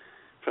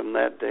from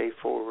that day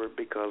forward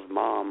because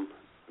Mom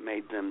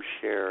made them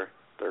share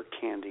their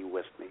candy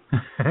with me.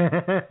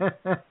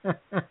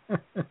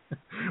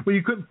 Well,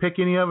 you couldn't pick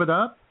any of it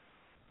up?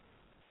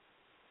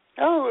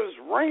 Oh, it was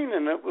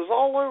raining. It was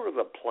all over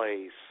the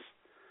place.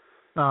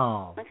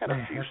 Oh, I got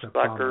a few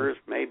suckers,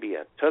 maybe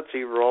a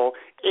Tootsie Roll.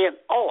 And,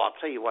 I'll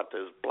tell you what,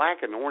 those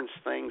black and orange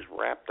things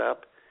wrapped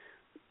up,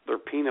 they're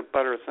peanut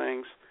butter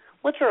things,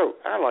 which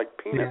I like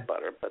peanut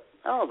butter, but,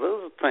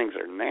 those things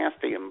are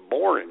nasty and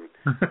boring.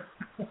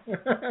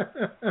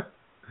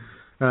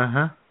 Uh-huh.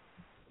 Yeah.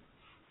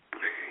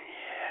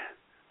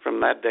 From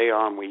that day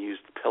on, we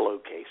used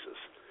pillowcases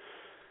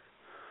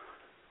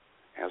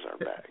as our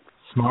bags.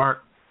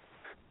 Smart.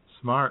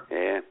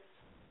 Yeah.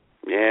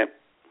 Yeah.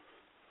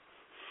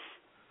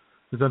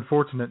 It's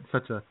unfortunate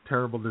such a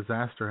terrible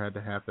disaster had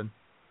to happen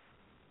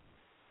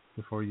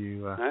before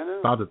you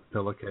thought of the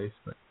pillowcase.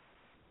 But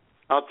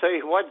I'll tell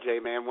you what,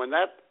 J-Man, when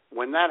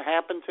that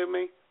happened to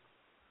me,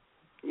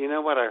 you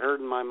know what I heard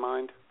in my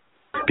mind?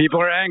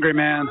 People are angry,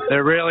 man.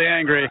 They're really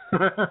angry.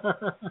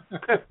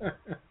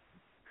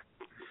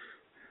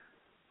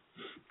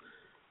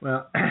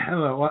 Well,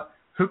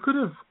 who could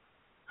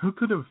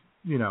have,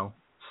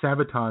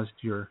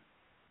 sabotaged your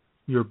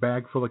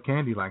bag full of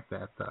candy like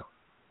that, though?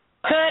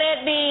 Could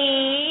it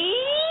be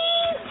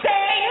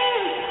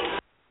Satan?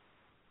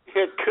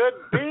 It could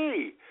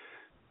be.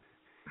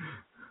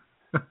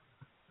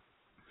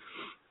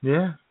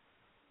 Yeah.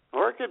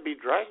 Or it could be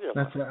Dracula.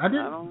 That's it. I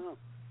don't know.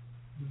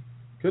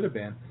 Could have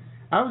been.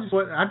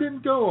 I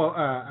didn't go.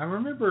 I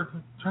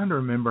remember trying to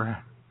remember.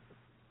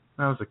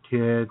 When I was a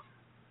kid.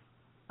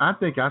 I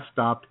think I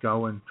stopped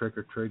going trick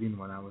or treating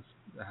when I was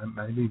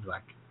maybe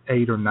like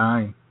 8 or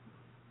 9.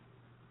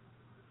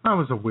 I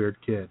was a weird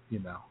kid,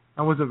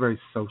 I wasn't very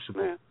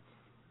sociable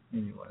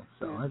anyway,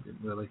 so I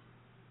didn't really.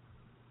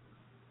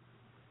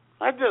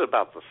 I did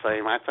about the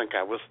same. I think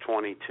I was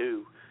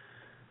 22.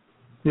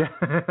 Yeah.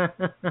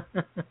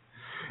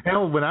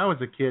 Hell, when I was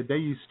a kid, they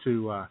used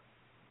to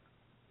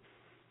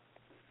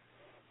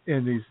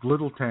in these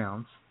little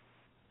towns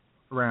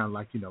around,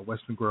 like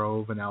Western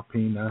Grove and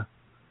Alpena,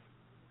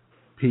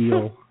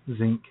 Peel,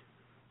 Zinc,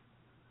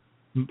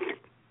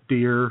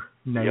 Deer,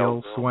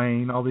 Nail, Yellville.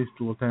 Swain, all these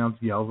little towns,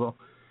 Yellville.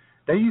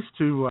 They used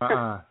to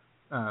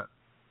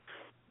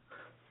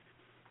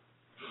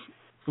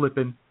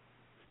Flippin',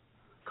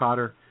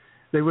 Cotter.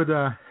 They would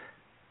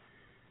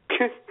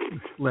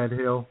Lead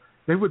Hill.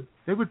 They would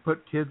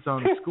put kids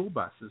on school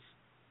buses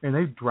and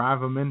they'd drive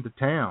them into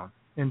town,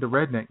 into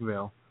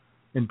Redneckville,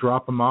 and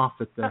drop them off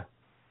at the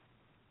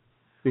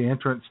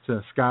entrance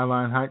to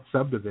Skyline Heights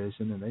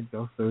subdivision, and they'd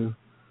go through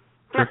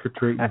trick or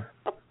treating.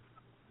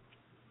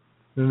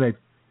 Then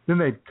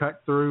they'd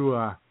cut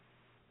through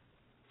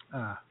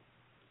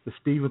the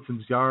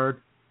Stevenson's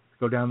yard,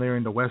 go down there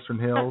into Western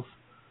Hills,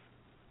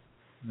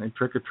 and they'd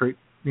trick or treat,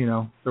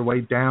 their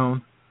way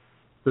down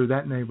through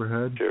that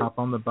neighborhood, hop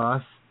on the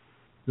bus.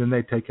 Then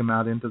they'd take them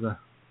out into the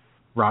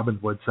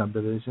Robinwood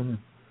subdivision,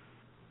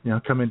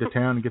 and come into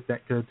town and get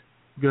that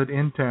good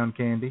in-town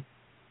candy.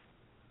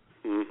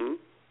 Mhm.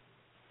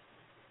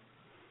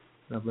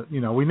 But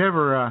we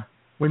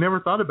never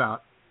thought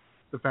about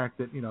the fact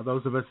that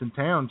those of us in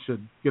town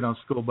should get on a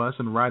school bus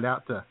and ride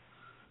out to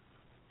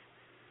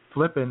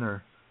Flippin'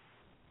 or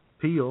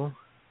Peel.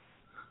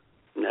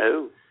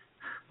 No.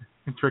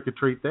 And trick or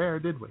treat there,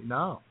 did we?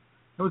 No.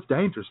 It was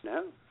dangerous.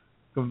 No.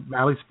 From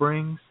Valley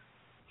Springs,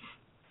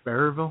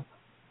 Barreville.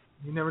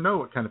 You never know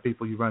what kind of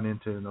people you run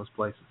into in those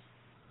places.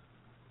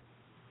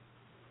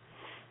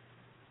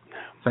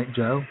 St.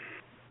 Joe.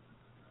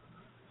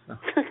 So,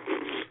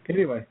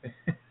 anyway.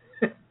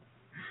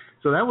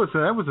 So that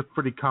was a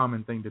pretty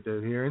common thing to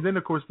do here. And then,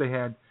 of course,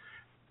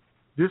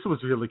 this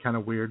was really kind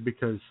of weird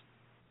because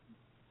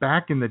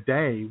back in the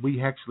day,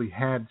 we actually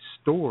had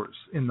stores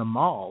in the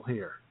mall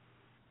here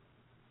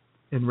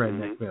in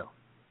Redneckville.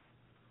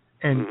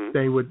 And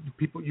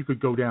you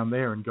could go down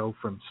there and go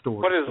from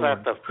store What to is store.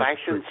 that, the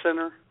Fashion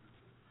Center?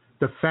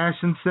 The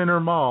Fashion Center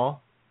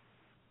Mall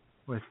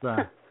with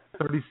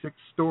 36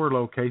 store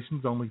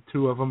locations. Only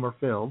 2 of them are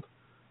filled.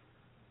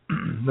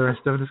 The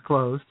rest of it is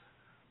closed.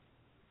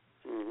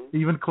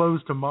 Even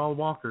closed to mall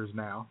walkers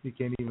now. You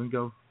can't even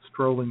go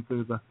strolling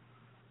through the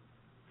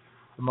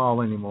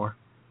mall anymore.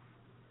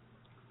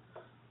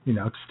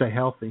 To stay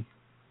healthy.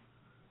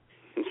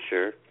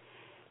 Sure.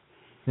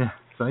 Yeah.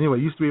 So anyway,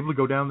 you used to be able to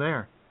go down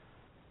there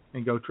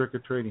and go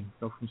trick-or-treating,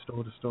 go from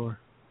store to store.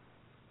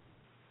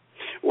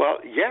 Well,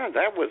 yeah,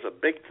 that was a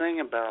big thing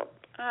about,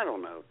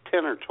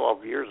 10 or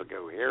 12 years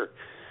ago here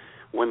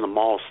when the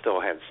mall still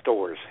had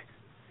stores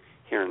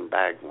here in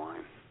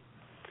Bagwine.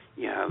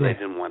 They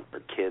didn't want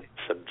their kids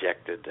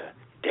subjected to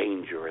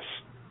dangerous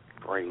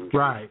strangers.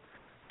 Right.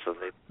 So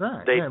they'd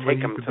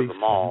take them to the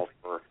mall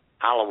for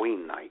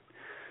Halloween night.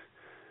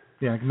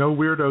 Yeah, no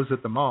weirdos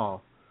at the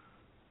mall.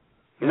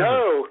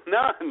 No,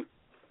 none.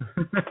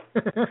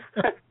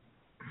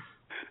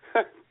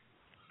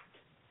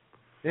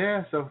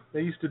 Yeah, so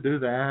they used to do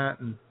that,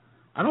 and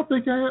I don't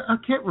think I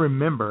can't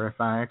remember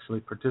if I actually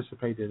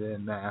participated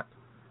in that.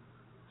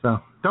 So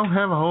don't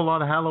have a whole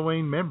lot of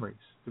Halloween memories,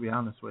 to be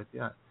honest with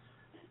you. I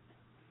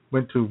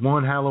went to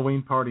one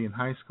Halloween party in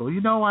high school.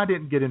 I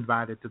didn't get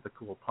invited to the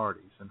cool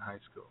parties in high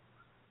school.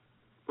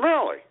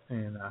 Really?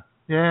 And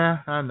yeah,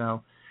 I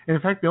know. And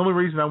in fact, the only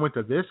reason I went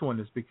to this one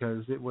is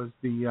because it was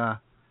I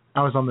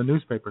was on the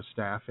newspaper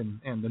staff, and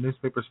the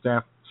newspaper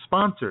staff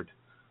sponsored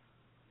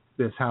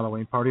this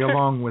Halloween party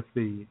along with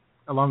the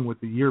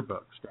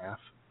yearbook staff.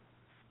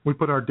 We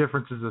put our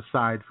differences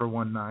aside for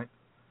one night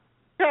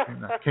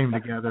and came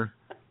together,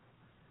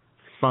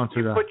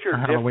 sponsored a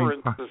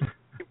Halloween party.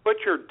 You put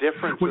your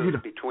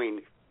differences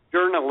between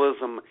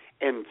journalism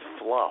and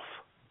fluff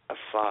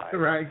aside.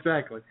 Right,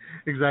 exactly.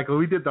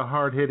 We did the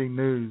hard-hitting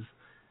news,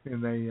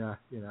 and they,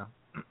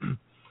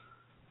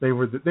 they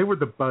were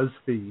the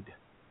BuzzFeed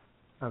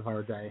of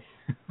our day.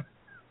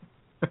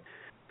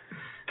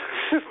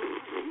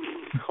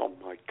 Oh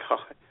my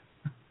God!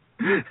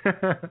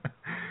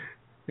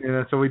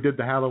 So we did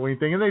the Halloween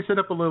thing, and they set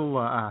up a little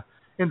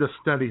in the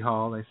study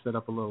hall. They set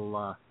up a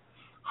little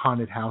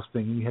haunted house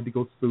thing, and you had to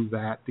go through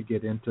that to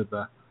get into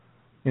the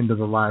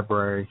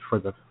library for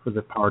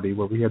the party,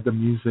 where we had the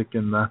music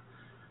and the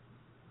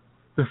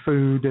the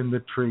food and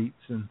the treats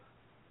and,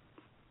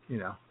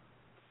 and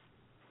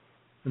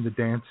the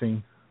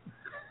dancing,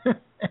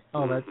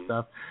 all that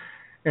stuff.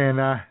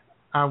 And I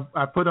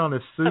put on a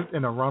suit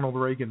and a Ronald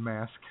Reagan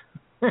mask.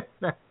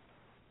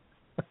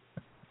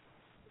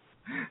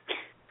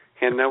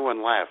 And no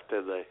one laughed,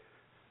 did they?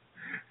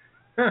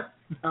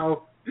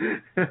 No.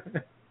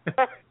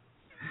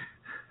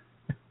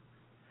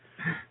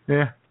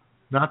 Yeah,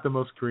 not the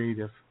most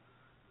creative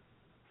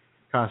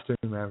costume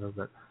ever,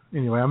 but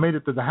anyway, I made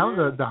it to the house.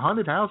 The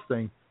haunted house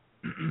thing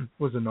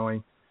was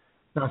annoying.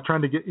 I was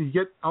trying to get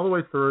all the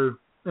way through,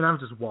 and I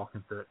was just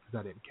walking through it because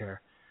I didn't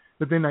care.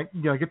 But then I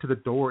get to the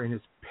door and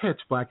it's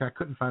pitch black. I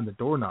couldn't find the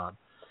doorknob,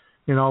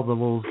 and all the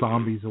little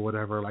zombies or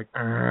whatever, like,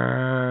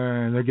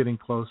 and they're getting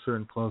closer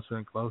and closer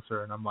and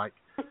closer, and I'm like,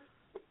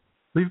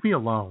 leave me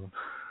alone.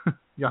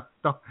 Yeah,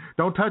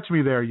 don't touch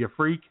me there, you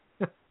freak.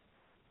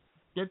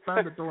 Get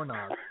by the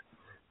doorknob.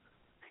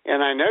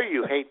 And I know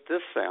you hate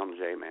this sound,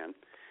 J-Man.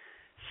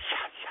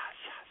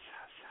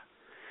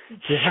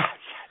 Yeah.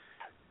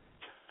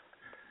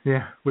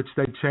 Yeah, which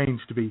they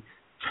changed to be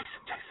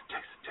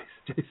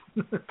Jason.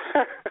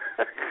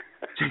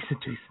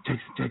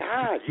 Jason.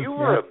 God, you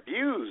were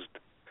abused.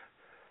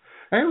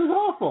 It was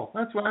awful.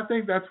 I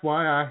think that's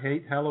why I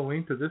hate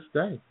Halloween to this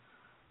day.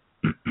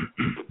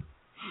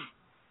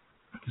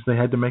 Because they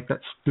had to make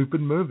that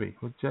stupid movie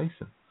with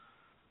Jason.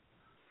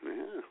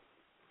 Yeah.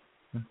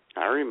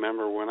 I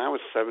remember when I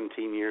was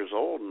 17 years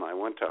old and I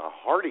went to a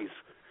Hardee's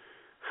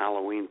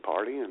Halloween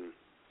party and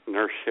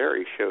Nurse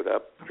Sherry showed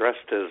up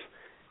dressed as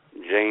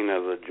Jane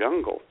of the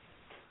Jungle.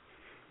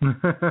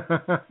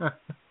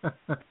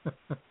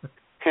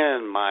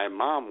 And my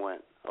mom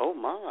went, "Oh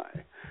my."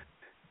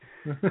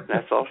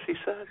 That's all she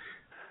said.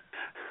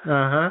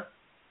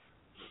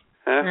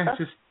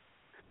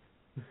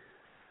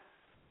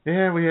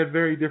 Yeah, we had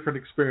very different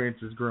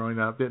experiences growing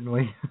up, didn't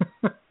we?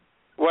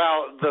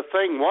 Well, the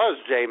thing was,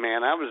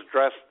 J-Man, I was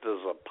dressed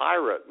as a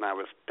pirate, and I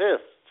was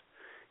pissed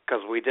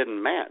because we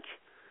didn't match.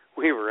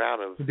 We were out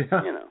of, out of the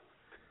era.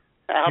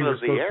 You were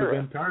supposed to have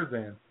been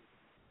Tarzan.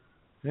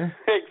 Yeah.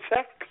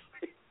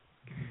 Exactly.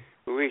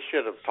 We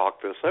should have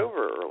talked this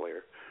over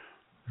earlier.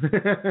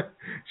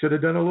 Should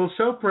have done a little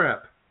show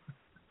prep.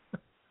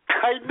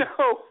 I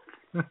know.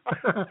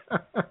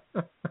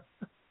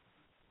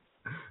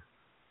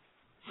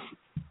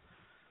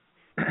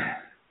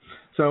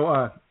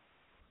 So,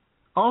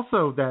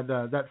 also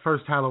that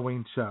first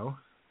Halloween show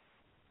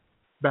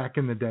back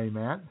in the day,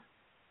 Matt,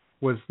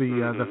 was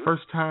the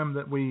first time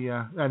that we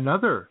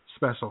another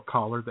special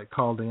caller that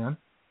called in.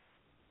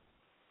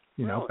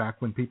 Really? Back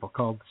when people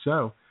called the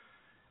show,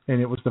 and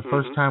it was the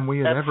first time we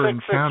had ever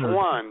encountered.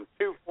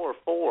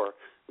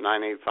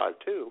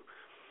 661-244-9852.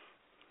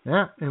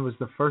 Yeah, it was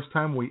the first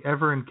time we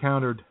ever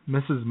encountered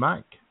Mrs.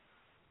 Mike.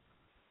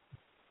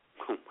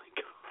 Oh my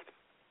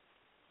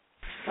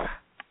God!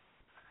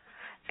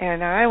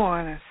 And I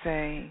want to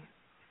say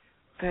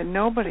that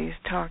nobody's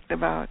talked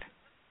about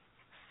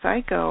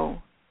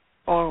Psycho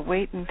or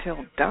Wait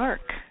Until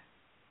Dark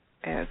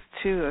as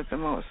two of the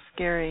most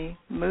scary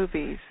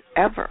movies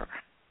ever.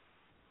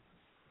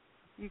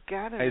 You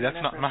gotta. Hey,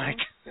 that's not Mike.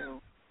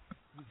 No,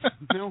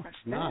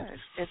 it's not.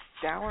 It's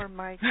Dour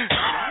Mike.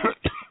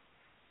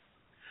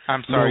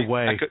 I'm sorry, no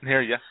way. I couldn't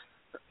hear you.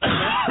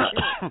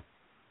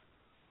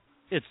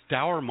 It's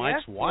Dour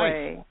Mike's wife.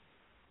 Way.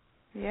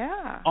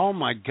 Yeah. Oh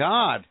my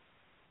God.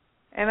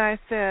 And I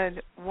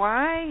said,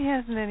 why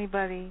hasn't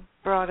anybody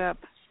brought up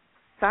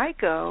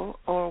Psycho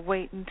or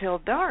Wait Until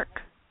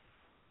Dark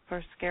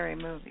for scary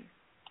movies?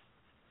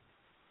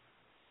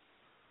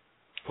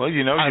 Well,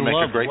 you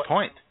make a great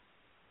point.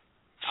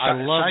 I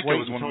love Psycho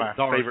was one of my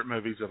Dark. favorite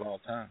movies of all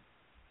time.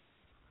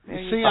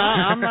 See,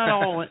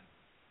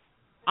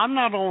 I'm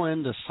not all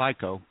into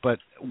Psycho, but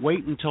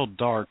Wait Until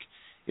Dark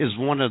is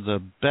one of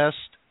the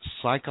best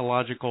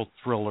psychological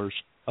thrillers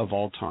of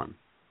all time.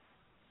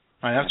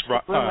 That's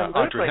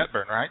Audrey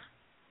Hepburn, right?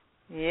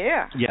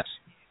 Yeah. Yes.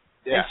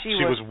 Yeah, she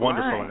was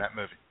wonderful fine. in that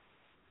movie.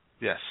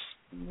 Yes.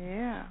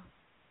 Yeah.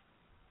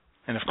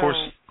 And of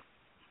course,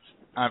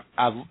 I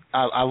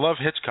love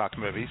Hitchcock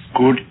movies.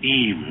 Good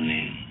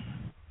evening.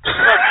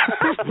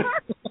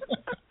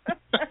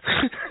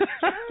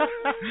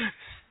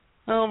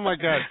 Oh my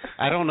God!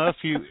 I don't know if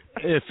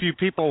you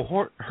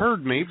people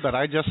heard me, but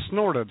I just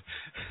snorted.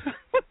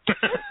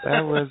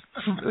 That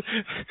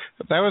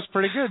was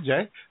pretty good,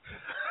 Jay.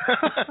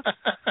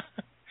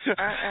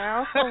 I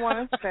also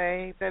want to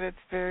say that it's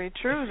very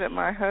true that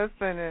my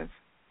husband is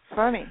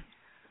funny.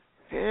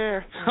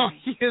 Very funny. Oh,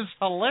 he is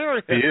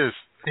hilarious. He is.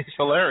 He's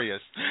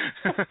hilarious.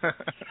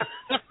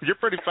 You're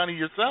pretty funny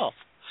yourself.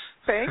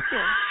 Thank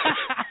you.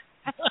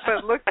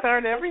 But looks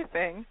aren't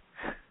everything.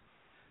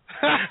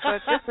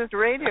 But this is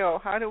radio.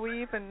 How do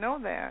we even know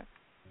that?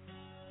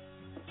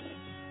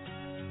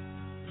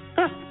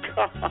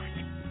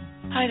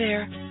 Hi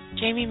there,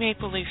 Jamie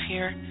Maple Leaf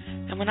here.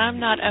 And when I'm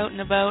not out and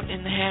about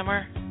in the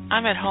Hammer,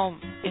 I'm at home,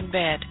 in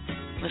bed,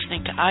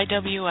 listening to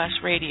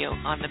IWS Radio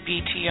on the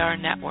BTR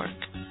network.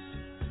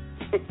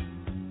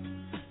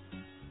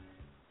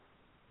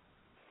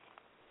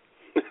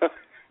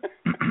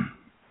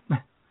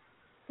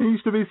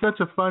 used to be such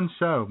a fun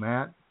show,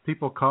 Matt.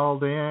 People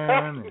called in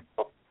and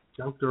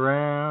joked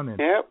around, and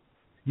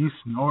you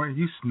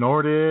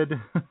snorted.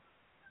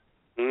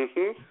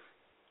 Mhm.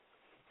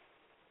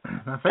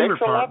 My favorite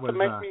Takes a part lot was to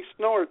make me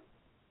snort.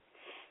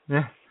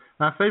 Yeah,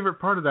 my favorite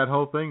part of that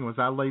whole thing was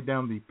I laid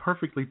down the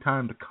perfectly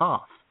timed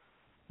cough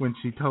when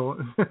she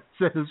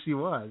said who she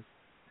was,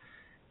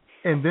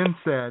 and then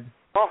said,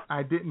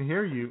 "I didn't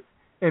hear you."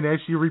 And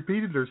as she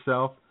repeated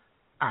herself,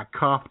 I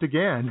coughed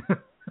again.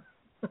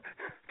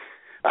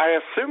 I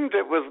assumed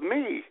it was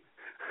me.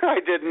 I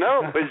didn't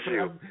know it was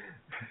you.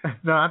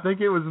 No, I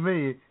think it was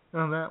me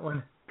on that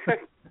one.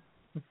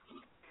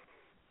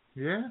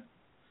 Yeah.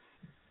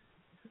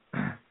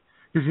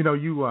 Because, you know,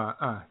 you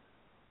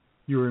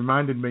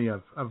reminded me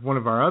of one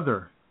of our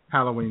other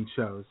Halloween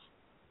shows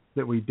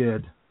that we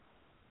did,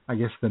 I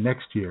guess, the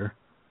next year.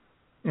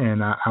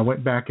 And I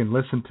went back and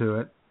listened to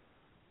it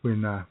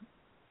when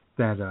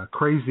that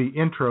crazy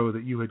intro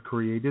that you had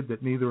created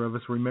that neither of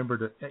us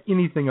remembered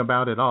anything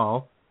about at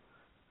all.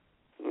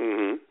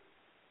 Mm-hmm.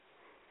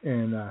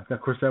 And,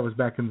 of course, that was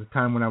back in the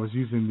time when I was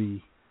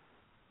using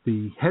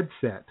the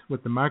headset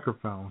with the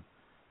microphone.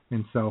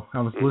 And so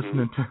I was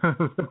listening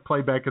to the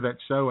playback of that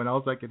show, and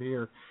all I could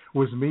hear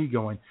was me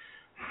going,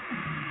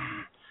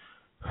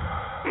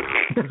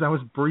 as I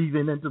was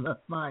breathing into the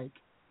mic,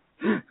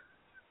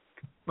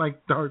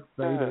 like Darth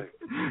Vader.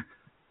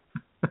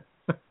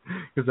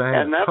 Because I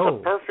had and that's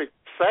cold. a perfect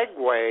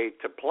segue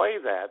to play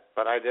that,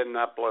 but I didn't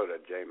upload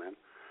it, J-Man.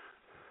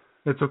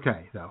 It's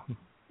okay, though.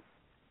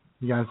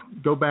 You guys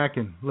go back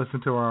and listen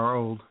to our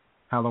old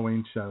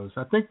Halloween shows.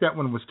 I think that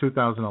one was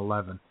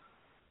 2011.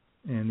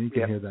 And you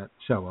can hear that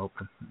show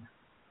open.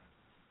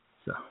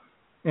 So,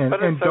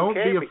 and don't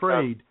be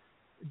afraid.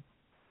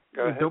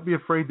 Don't be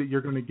afraid that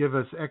you're going to give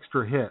us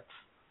extra hits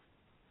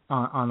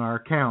on our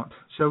count,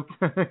 show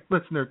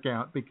listener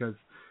count, because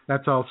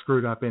that's all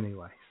screwed up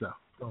anyway. So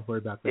don't worry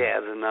about that. Yeah,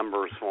 the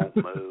numbers won't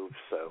move,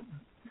 so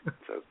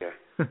it's okay.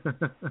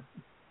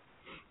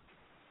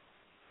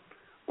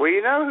 Well,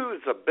 you know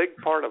who's a big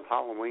part of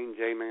Halloween,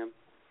 J-Man?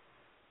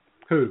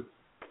 Who?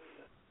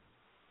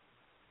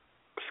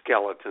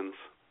 Skeletons.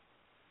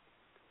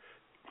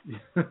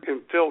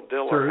 And Phil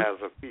Diller has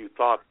a few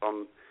thoughts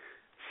on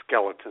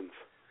skeletons.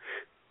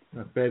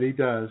 I bet he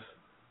does.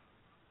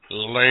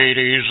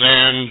 Ladies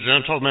and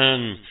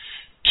gentlemen,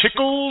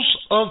 Tickles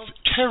of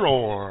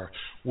Terror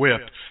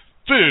with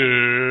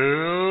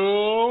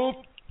Phil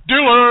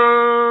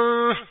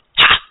Diller.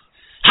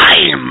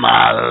 I'm a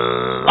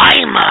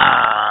lima.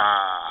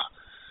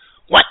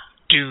 What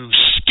do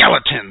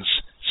skeletons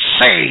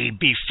say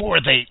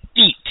before they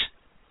eat?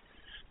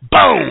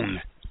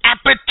 Bon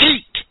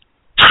appetit.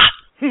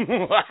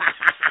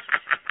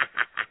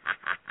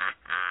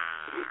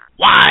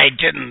 Why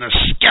didn't the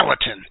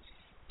skeleton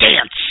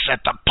dance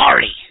at the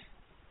party?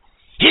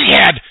 He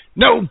had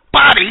no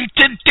body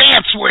to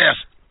dance with.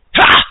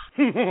 Ha!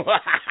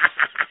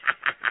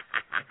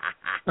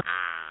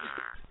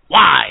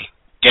 Why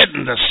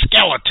didn't the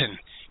skeleton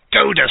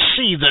go to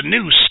see the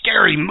new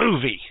scary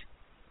movie?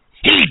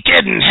 He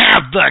didn't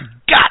have the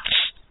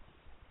guts.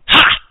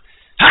 Ha!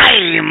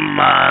 I'm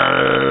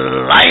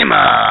a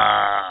lima.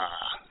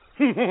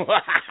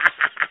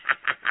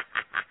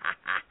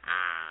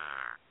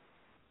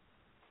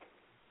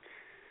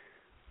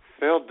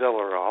 Phil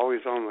Diller,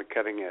 always on the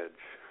cutting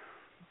edge.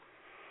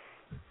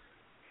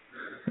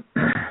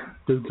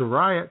 Dude's a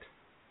riot.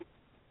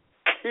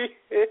 He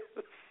is.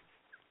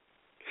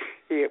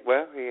 He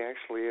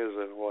actually is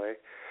in a way.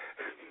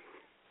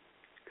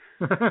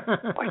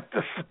 Like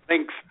the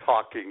Sphinx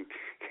talking.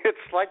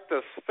 It's like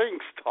the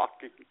Sphinx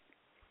talking.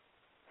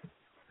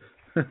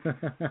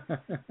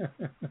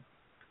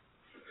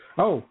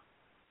 Oh,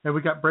 and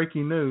we got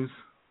breaking news.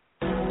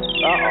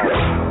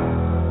 Uh-oh.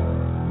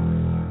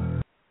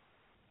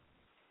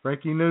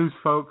 Breaking news,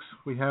 folks.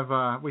 We have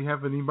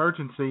an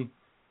emergency.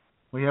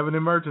 We have an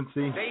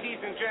emergency.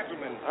 Ladies and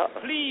gentlemen,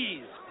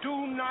 please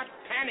do not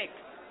panic,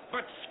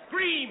 but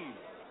scream.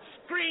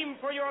 Scream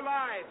for your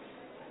lives.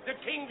 The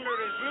Tingler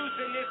is loose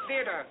in this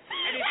theater,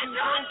 and if you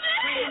don't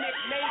scream, it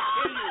may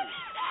kill you.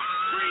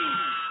 Scream.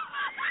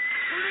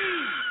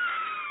 Please.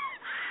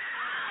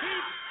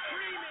 Keep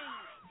screaming.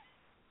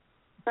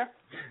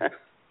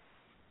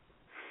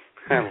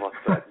 I love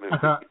that movie.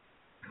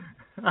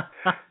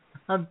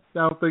 I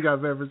don't think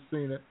I've ever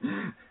seen it.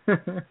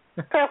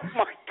 Oh,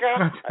 my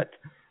God.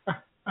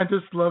 I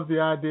just love the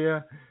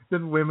idea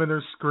that women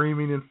are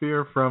screaming in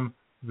fear from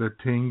the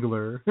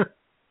Tingler.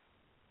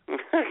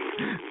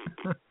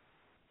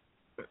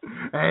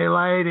 Hey,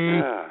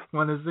 lady,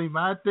 want to see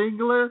my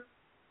Tingler?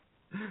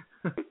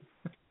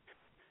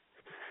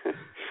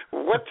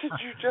 What did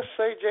you just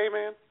say,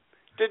 J-Man?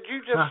 Did you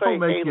just say,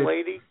 hey,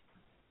 lady?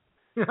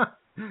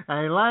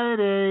 Hey,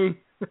 lady.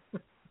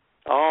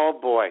 Oh,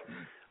 boy.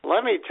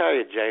 Let me tell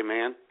you,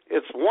 J-Man,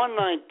 it's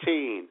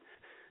 1:19.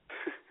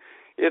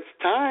 It's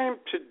time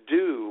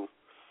to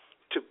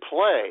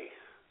play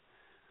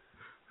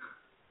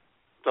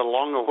the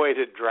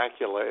long-awaited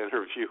Dracula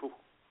interview.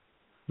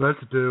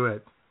 Let's do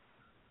it.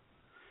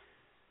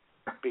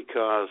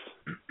 Because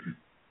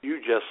you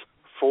just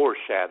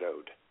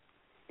foreshadowed.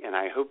 And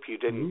I hope you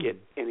didn't get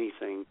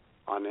anything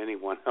on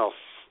anyone else.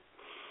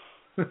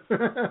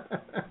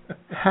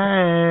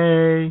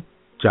 Hey,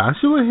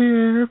 Joshua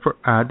here for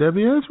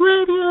IWS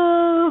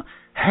Radio.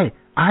 Hey,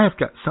 I have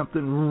got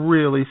something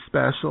really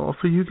special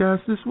for you guys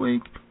this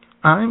week.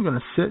 I'm going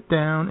to sit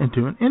down and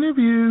do an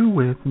interview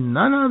with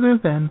none other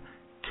than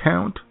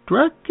Count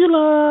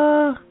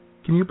Dracula.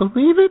 Can you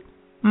believe it?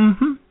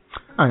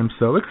 I am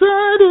so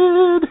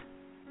excited.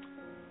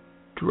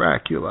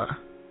 Dracula,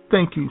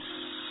 thank you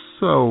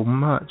so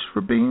much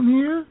for being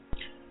here.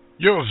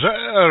 You're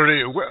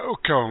very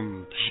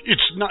welcome.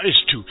 It's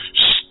nice to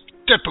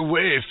step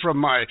away from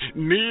my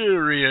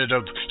myriad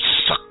of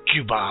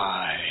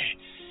succubi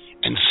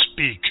and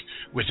speak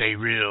with a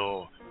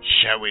real,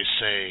 shall we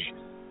say,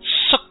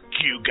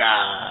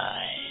 succubi.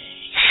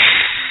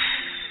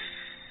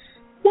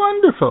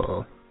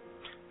 Wonderful.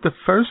 The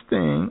first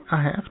thing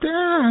I have to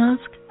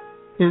ask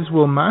is,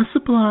 will my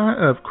supply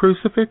of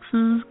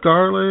crucifixes,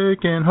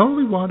 garlic, and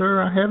holy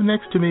water I have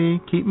next to me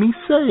keep me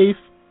safe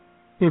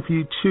if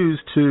you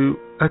choose to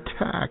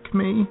attack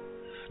me?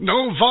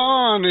 No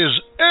one is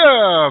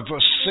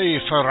ever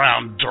safe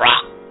around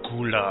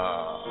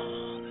Dracula.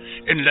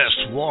 Unless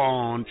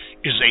one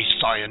is a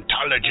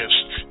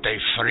Scientologist, they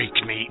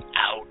freak me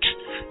out.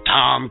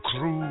 Tom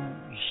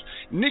Cruise,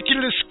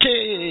 Nicolas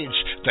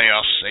Cage, they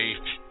are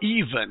safe.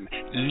 Even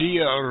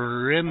Leah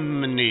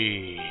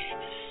Remini.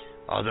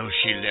 Although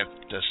she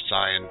left the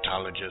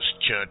Scientologist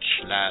church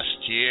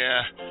last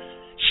year,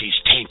 she's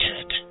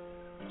tainted.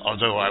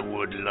 Although I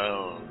would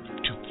love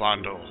to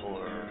fondle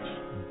her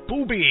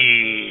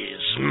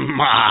boobies.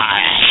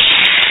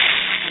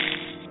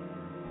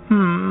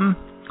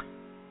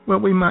 Well,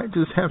 we might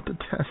just have to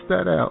test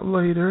that out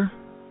later.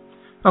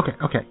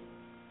 Okay.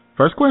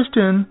 First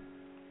question.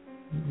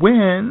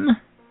 When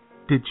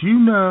did you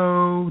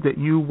know that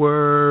you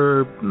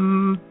were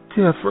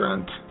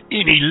different?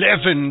 In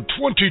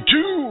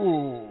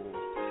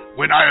 1122,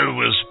 when I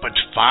was but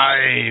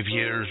 5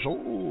 years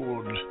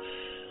old,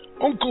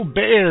 Uncle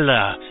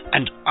Bela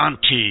and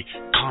Auntie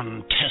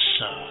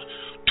Contessa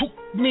took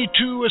me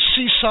to a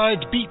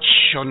seaside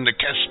beach on the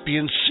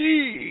Caspian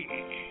Sea.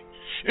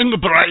 In the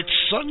bright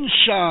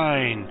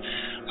sunshine,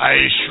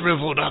 I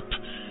shriveled up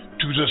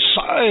to the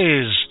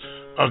size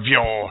of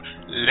your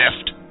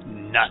left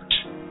nut.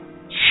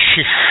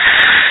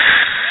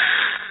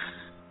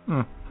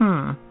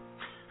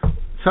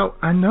 So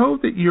I know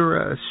that you're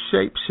a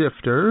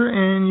shapeshifter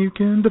and you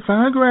can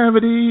defy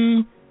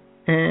gravity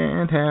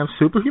and have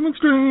superhuman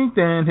strength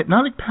and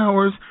hypnotic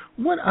powers.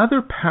 What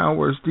other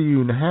powers do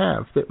you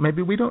have that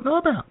maybe we don't know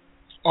about?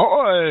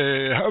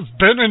 I have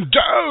been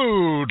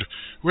endowed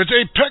with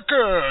a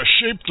pecker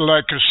shaped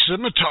like a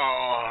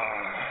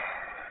scimitar.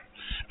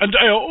 And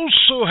I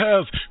also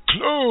have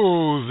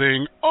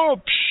clothing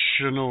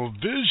optional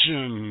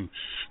vision,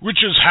 which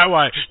is how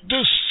I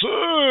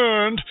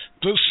discerned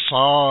the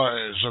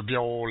size of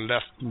your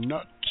left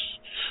nut.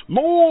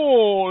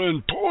 More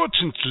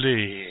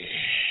importantly,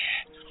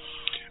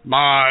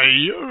 my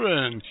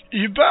urine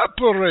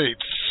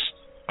evaporates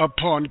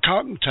upon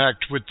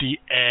contact with the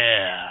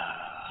air.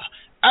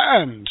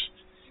 And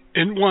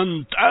in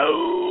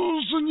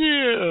 1,000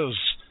 years,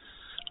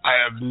 I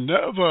have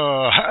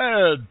never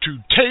had to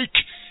take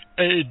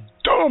a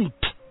dump.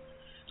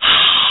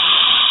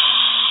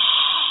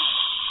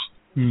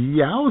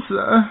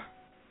 Yowza.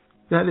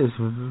 That is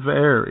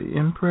very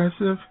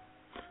impressive.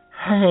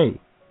 Hey,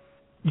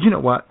 you know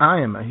what? I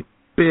am a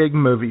big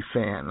movie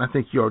fan. I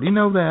think you already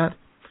know that.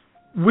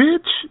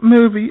 Which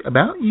movie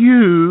about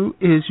you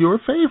is your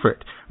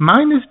favorite?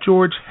 Mine is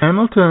George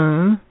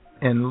Hamilton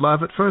and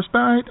Love at First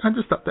Bite. I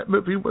just thought that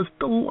movie was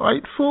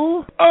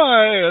delightful.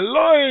 I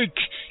like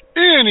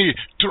any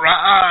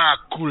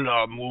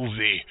Dracula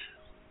movie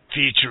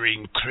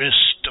featuring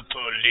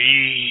Christopher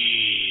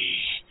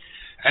Lee.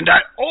 And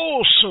I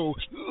also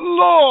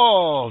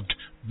loved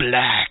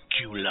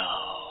Blackula.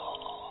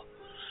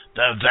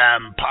 The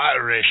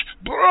vampirish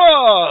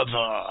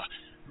brother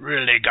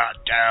really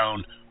got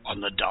down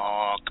on the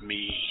dark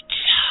meat.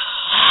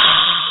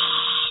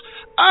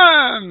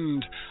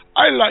 And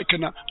I like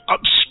an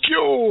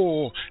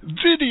obscure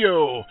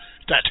video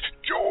that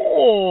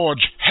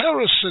George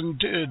Harrison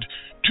did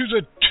to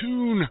the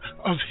tune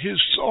of his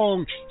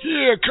song,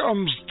 Here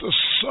Comes the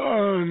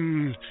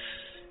Sun,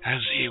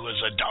 as he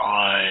was a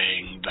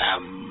dying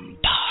vampire.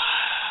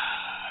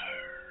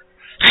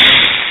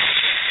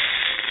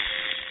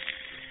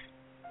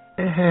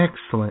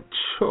 Excellent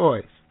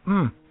choice.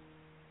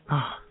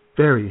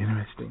 Very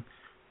interesting.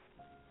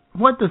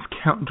 What does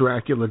Count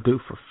Dracula do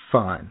for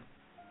fun?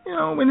 You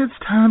know, when it's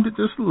time to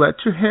just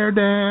let your hair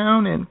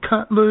down and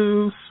cut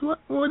loose, what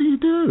do you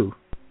do?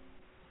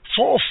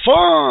 For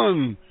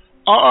fun,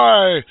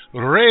 I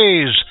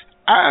raise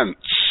ants.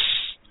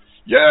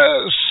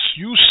 Yes,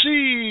 you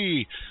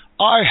see,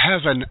 I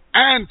have an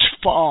ant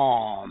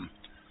farm.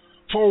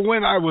 For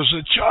when I was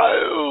a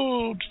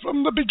child,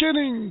 from the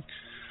beginning,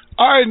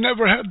 I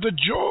never had the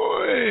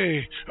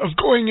joy of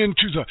going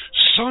into the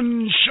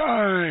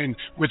sunshine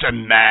with a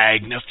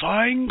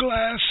magnifying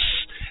glass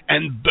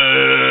and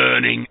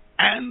burning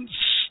ants.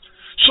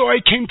 So I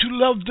came to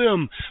love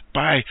them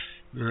by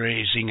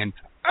raising an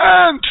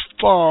ant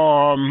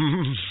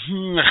farm.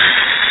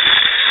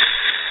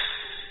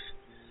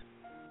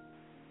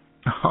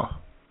 Oh,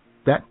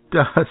 that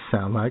does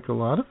sound like a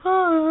lot of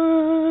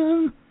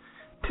fun.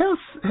 Tell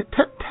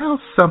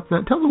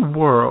the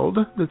world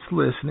that's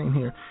listening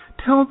here,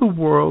 tell the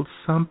world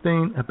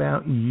something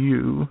about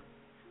you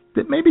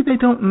that maybe they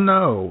don't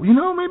know. You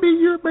know, maybe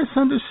you're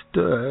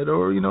misunderstood,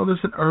 or, you know,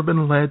 there's an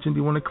urban legend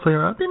you want to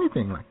clear up,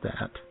 anything like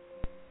that.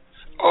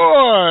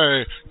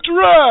 I,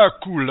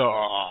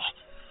 Dracula,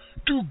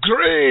 do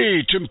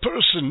great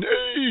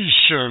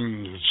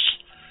impersonations.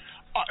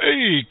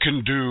 I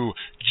can do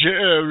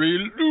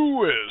Jerry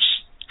Lewis.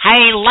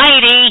 Hey,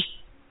 lady!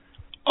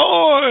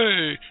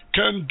 I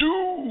can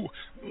do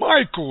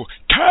Michael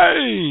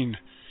Caine.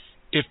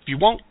 If you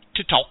want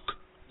to talk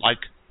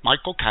like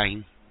Michael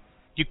Caine,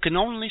 you can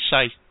only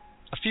say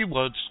a few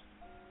words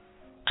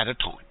at a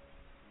time.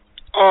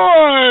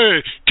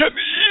 I can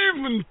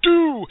even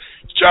do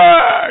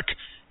Jack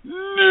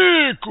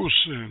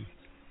Nicholson.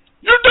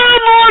 You're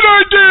damn right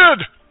I did!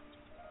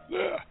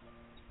 Yeah.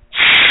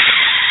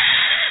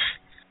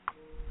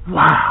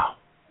 Wow.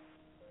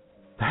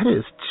 That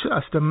is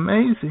just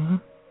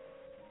amazing.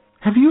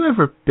 Have you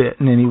ever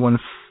bitten anyone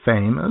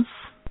famous?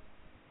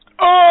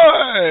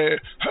 I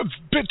have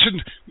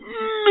bitten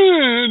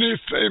many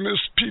famous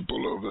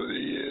people over the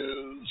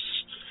years.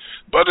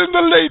 But in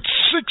the late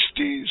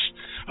 60s,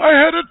 I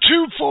had a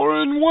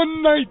 2-for in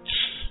one night.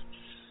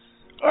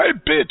 I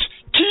bit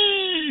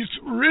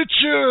Keith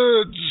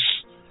Richards.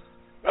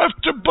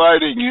 After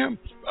biting him,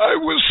 I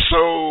was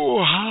so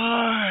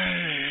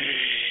high.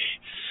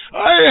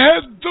 I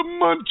had the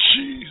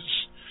munchies.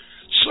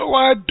 So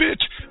I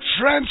bit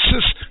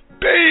Frances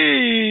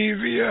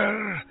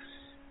Bavier,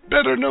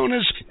 better known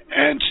as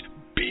Aunt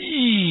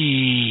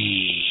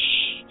B.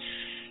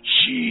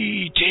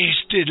 She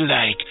tasted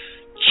like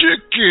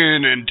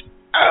chicken and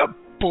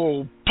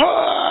apple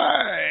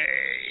pie.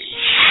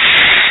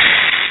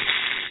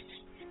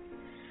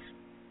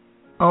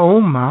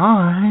 Oh,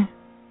 my.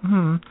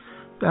 I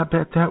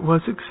bet that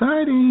was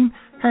exciting.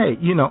 Hey,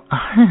 you know,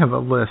 I have a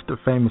list of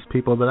famous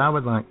people that I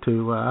would like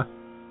to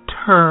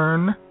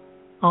turn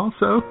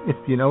also, if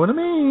you know what I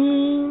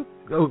mean.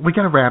 We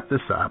got to wrap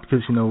this up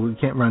because, you know, we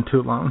can't run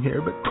too long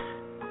here. But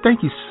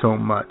thank you so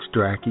much,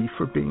 Dracky,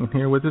 for being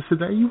here with us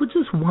today. You were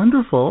just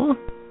wonderful.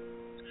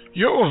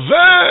 You're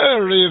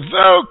very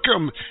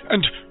welcome,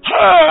 and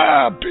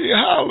happy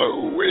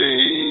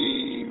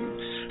Halloween.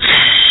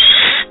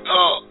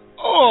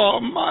 Oh,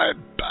 my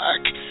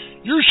back.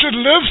 You should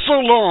live so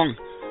long.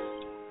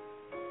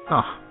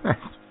 Oh, that's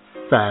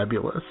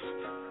fabulous.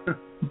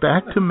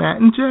 Back to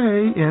Matt and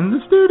Jay in the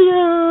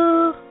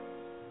studio.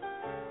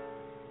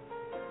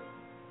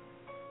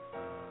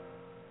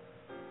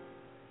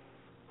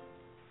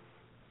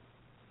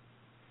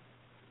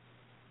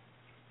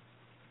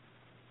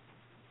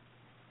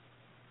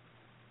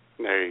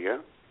 There you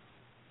go.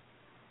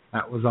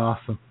 That was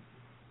awesome.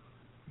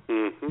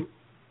 Mm-hmm.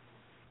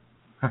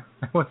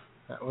 That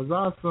was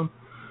awesome.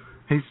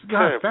 He's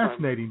got a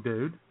fascinating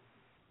dude.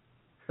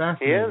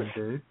 Fascinating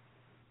dude.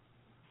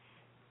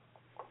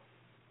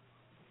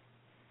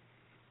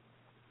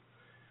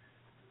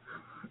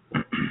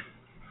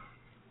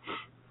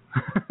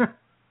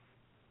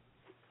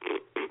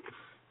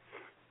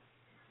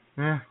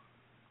 Yeah,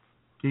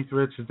 Keith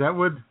Richards. That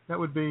would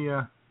be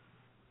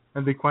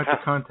that'd be quite the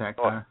contact.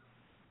 Oh,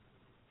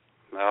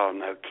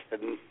 no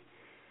kidding.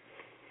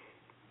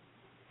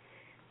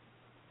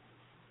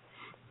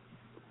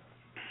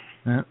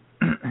 And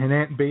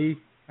Aunt B,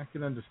 I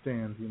can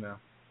understand, you know,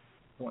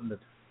 wanting to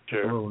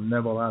take a little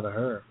nibble out of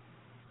her.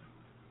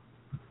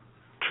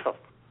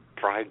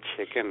 Fried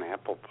chicken,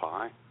 apple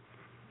pie.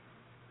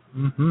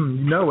 Mm-hmm.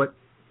 You know it.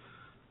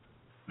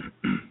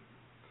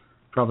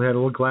 Probably had a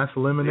little glass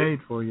of lemonade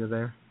for you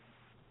there.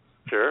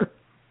 Sure.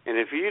 And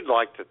if you'd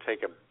like to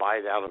take a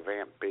bite out of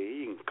Aunt B,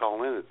 you can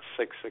call in at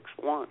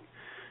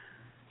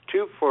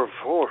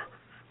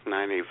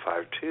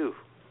 661-244-9852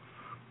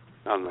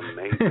 on the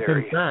Mays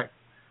area.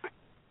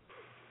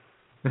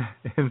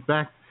 In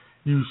fact,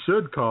 you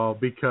should call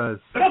because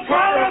the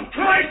power of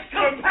Christ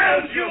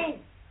compels you.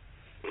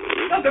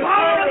 The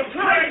power of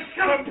Christ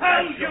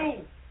compels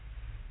you.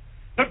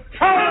 The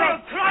power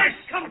of Christ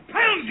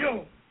compels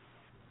you.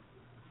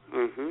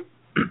 Mm-hmm.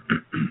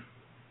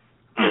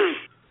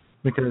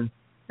 Because,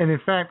 and in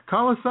fact,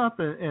 call us up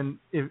and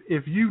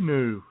if you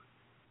knew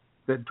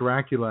that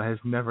Dracula has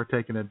never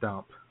taken a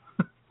dump,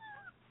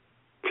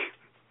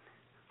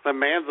 the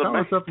man's a call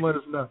man. us up and let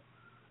us know.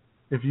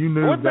 If you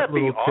knew Wouldn't that be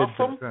little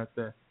awesome? tidbit right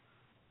there.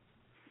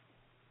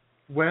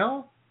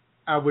 Well,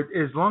 I would,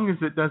 as long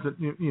as it doesn't,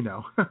 you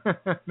know,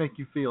 make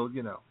you feel,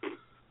 you know,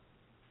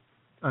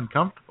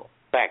 uncomfortable.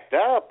 Backed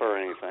up or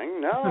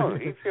anything. No,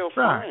 he feels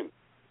right. fine.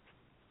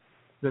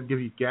 Doesn't give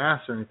you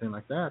gas or anything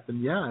like that, then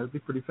yeah, it would be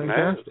pretty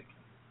fantastic.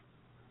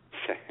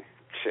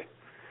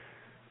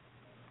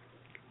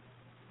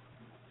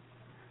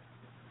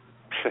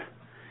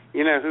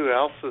 You know who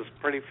else is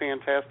pretty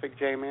fantastic,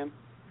 J-Man?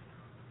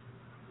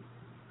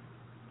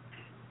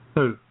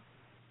 Who?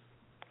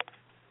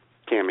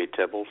 Tammy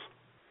Tibbles.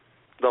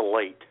 The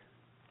late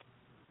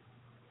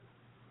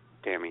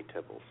Tammy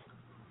Tibbles.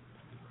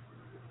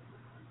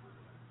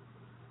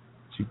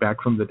 She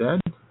back from the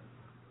dead?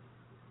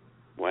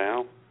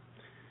 Well,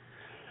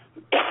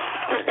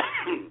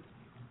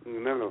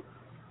 no.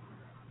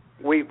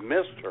 We've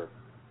missed her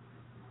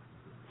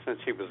since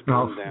she was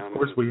gunned down. Of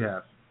course we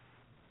have.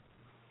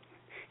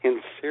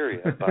 In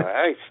Syria by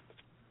ISIS.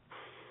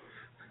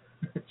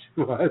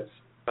 She was.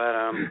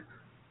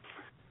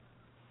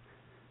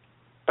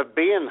 But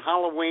being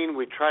Halloween,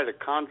 we try to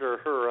conjure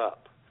her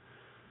up.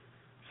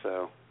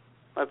 So,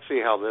 let's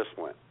see how this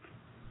went.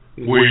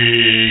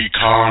 We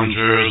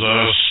conjure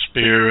the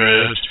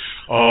spirit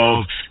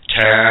of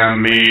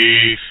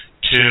Tammy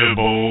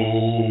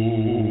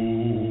Tibbles.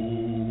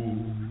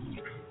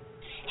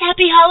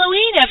 Happy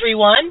Halloween,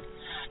 everyone.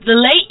 The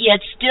late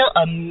yet still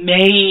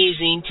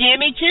amazing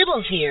Tammy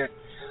Tibbles here.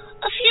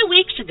 A few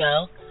weeks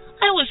ago,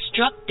 I was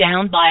struck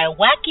down by a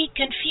wacky,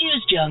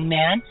 confused young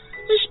man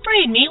who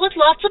sprayed me with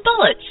lots of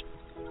bullets.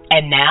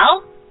 And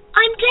now,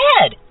 I'm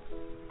dead.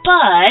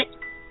 But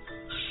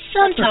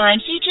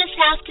sometimes you just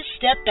have to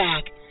step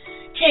back,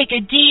 take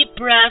a deep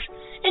breath,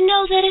 and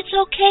know that it's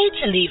okay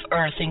to leave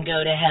Earth and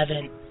go to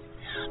heaven.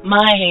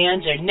 My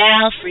hands are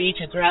now free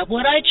to grab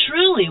what I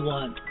truly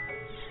want.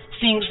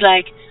 Things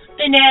like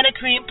banana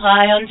cream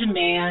pie on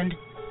demand,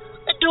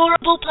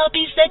 adorable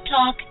puppies that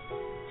talk,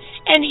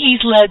 and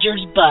Heath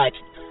Ledger's butt.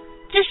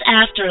 This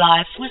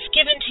afterlife was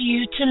given to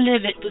you to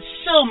live it with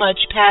so much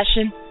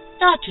passion,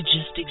 not to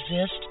just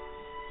exist.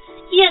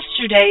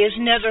 Yesterday is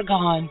never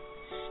gone.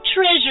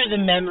 Treasure the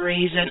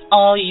memories and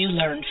all you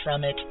learned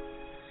from it.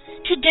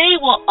 Today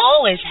will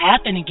always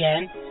happen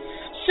again,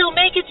 so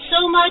make it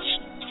so much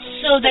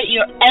so that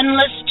your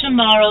endless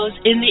tomorrows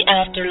in the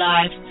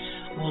afterlife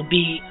will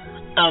be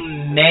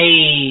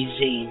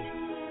amazing.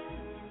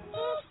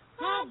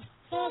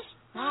 Fish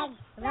head,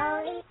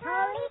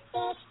 roly-poly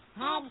fish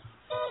head,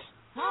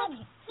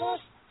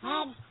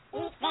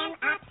 eat them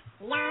up,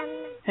 yum.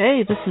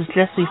 Hey, this is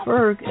Jesse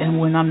Ferg, and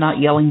when I'm not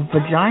yelling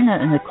vagina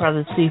in the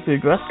crowded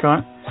seafood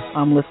restaurant,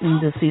 I'm listening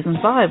to Season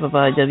 5 of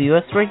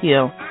IWS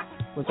Radio.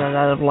 Was that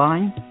out of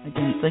line? I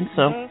didn't think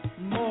so.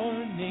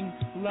 Morning,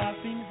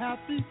 laughing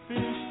happy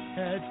fish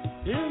head,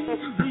 in the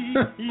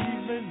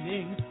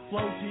evening,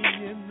 floating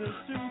in the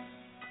soup.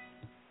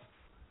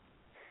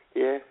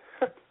 Yeah.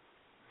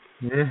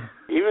 Yeah.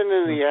 Even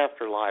in the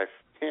afterlife,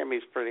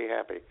 Tammy's pretty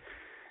happy.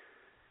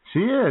 She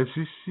is.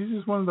 She's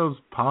just one of those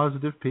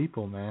positive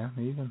people, man.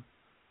 Even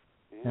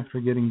after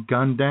getting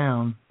gunned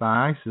down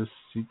by ISIS,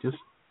 she just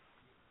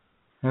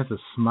has a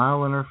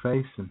smile on her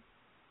face and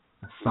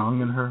a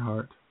song in her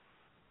heart.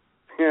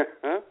 Yeah.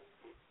 Huh?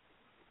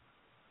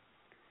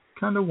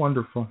 Kind of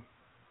wonderful.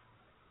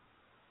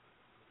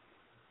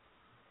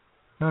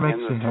 That makes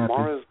me happy.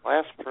 Tomorrows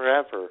last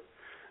forever.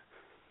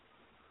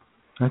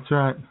 That's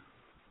right.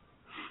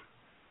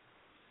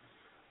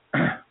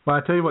 Well,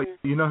 I tell you what,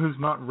 you know who's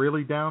not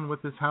really down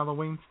with this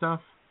Halloween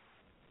stuff?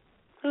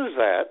 Who's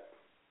that?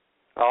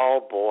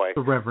 Oh, boy.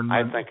 The Reverend.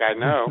 I think I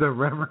know. The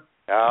Reverend.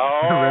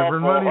 Oh, the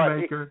Reverend boy.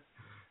 Moneymaker.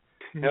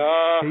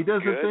 Oh, he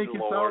doesn't think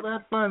it's all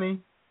that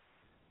funny.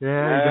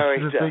 Yeah, No,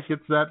 he doesn't think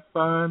it's that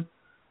fun.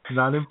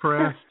 Not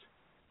impressed.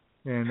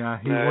 And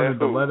he wanted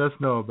to let us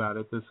know about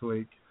it this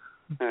week.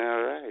 All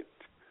right.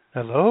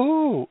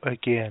 Hello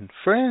again,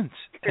 friends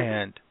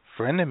and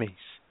frenemies.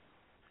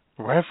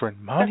 Reverend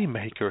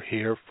Moneymaker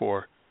here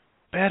for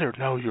Better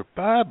Know Your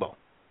Bible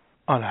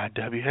on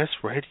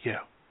IWS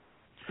Radio.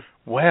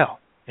 Well,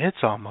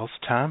 it's almost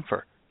time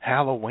for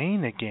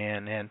Halloween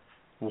again, and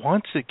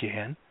once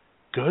again,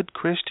 good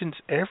Christians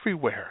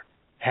everywhere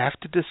have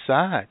to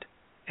decide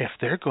if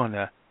they're going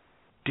to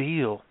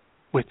deal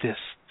with this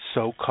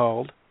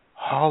so-called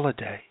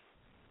holiday.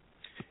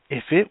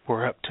 If it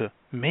were up to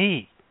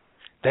me,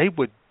 they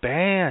would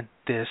ban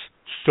this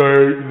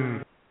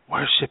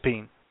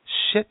Satan-worshipping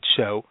shit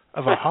show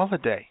of a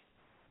holiday.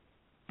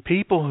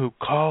 People who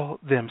call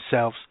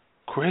themselves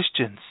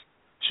Christians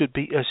should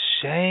be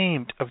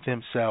ashamed of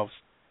themselves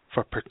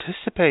for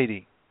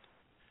participating.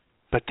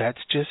 But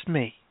that's just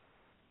me.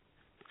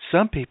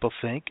 Some people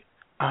think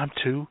I'm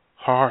too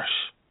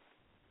harsh.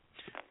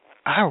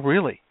 I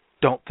really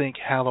don't think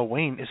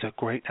Halloween is a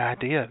great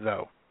idea,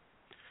 though.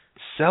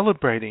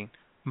 Celebrating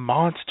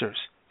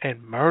monsters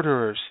and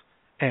murderers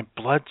and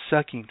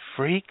blood-sucking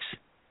freaks,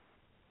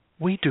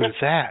 we do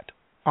that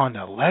on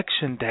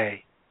Election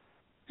Day.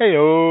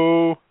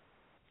 Hey-oh!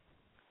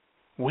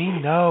 We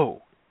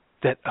know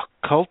that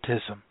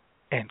occultism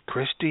and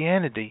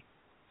Christianity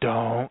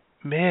don't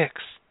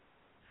mix.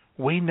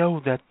 We know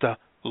that the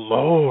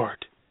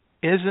Lord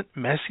isn't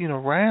messing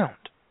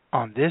around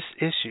on this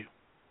issue.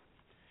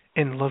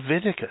 In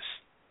Leviticus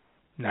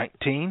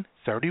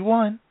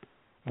 19:31,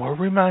 we're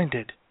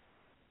reminded,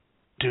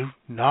 do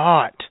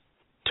not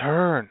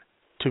turn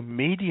to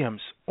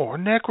mediums or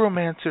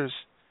necromancers.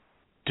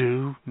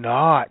 Do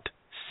not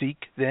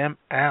seek them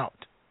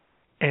out,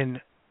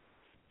 and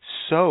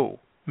so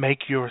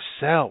make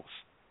yourselves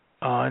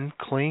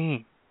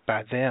unclean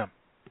by them.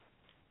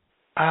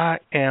 I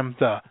am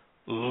the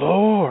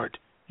Lord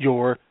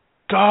your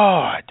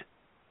God.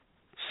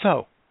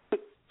 So,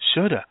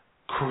 should a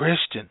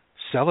Christian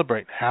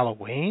celebrate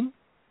Halloween?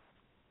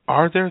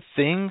 Are there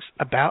things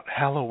about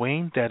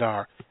Halloween that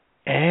are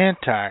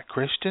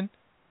anti-Christian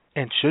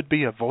and should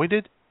be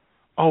avoided?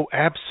 Oh,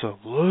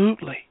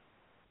 absolutely.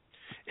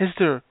 Is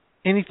there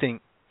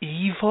anything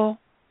evil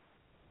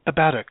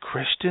about a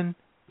Christian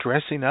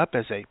dressing up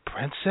as a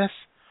princess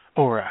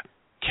or a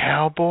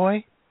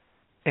cowboy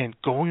and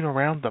going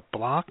around the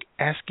block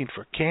asking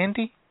for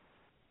candy?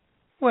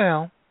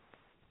 Well,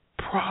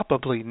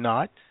 probably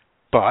not,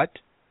 but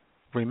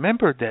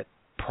remember that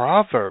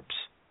Proverbs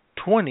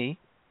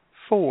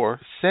 20:4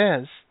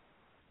 says,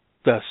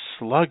 "The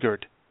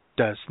sluggard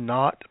does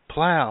not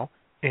plow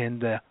in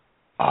the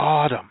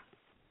autumn.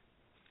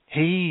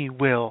 He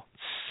will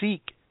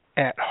seek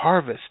at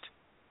harvest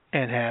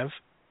and have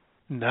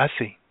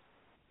nothing."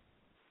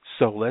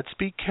 So let's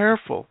be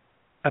careful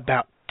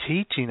about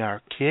teaching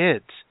our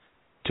kids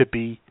to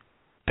be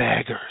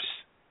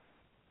beggars.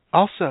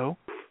 Also,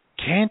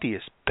 candy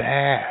is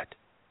bad.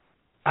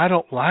 I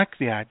don't like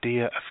the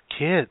idea of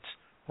kids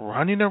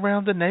running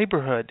around the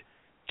neighborhood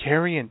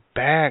carrying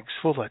bags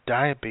full of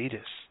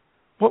diabetes.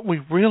 What we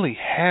really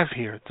have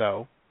here,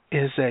 though,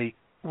 is a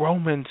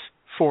Romans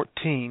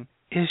 14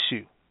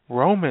 issue.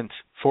 Romans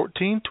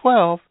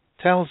 14:12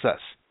 tells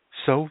us,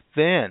 "So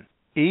then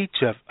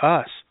each of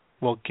us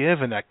will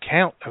give an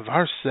account of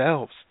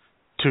ourselves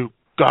to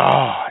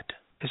God,"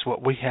 is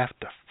what we have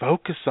to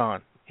focus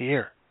on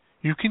here.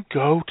 You can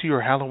go to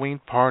your Halloween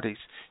parties.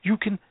 You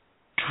can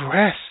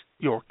dress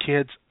your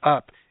kids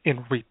up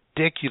in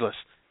ridiculous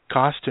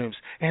costumes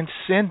and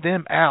send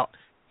them out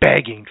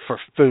begging for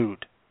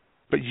food.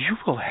 But you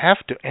will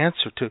have to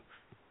answer to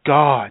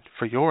God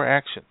for your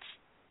actions.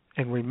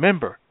 And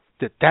remember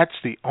that that's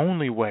the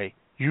only way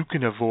you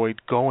can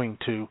avoid going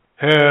to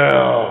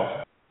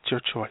hell. It's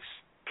your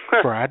choice.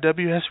 For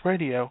IWS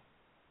Radio,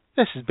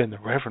 this has been the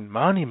Reverend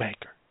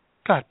Moneymaker.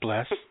 God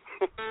bless.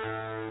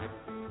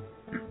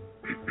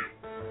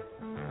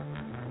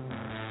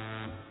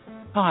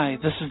 Hi,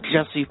 this is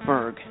Jesse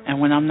Berg,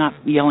 and when I'm not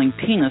yelling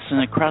penis in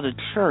a crowded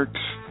church,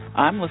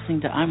 I'm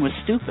listening to I'm With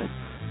Stupid.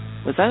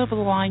 Was that over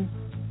the line?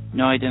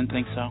 No, I didn't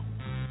think so.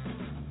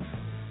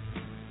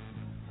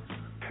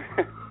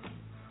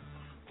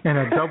 And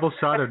a double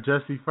shot of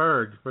Jesse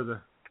Ferg for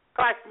the...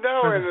 I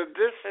know, in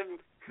addition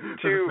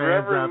to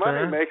Reverend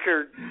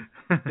Moneymaker,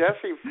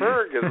 Jesse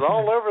Ferg is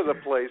all over the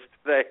place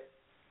today.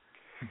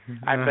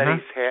 I bet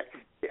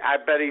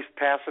he's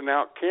passing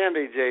out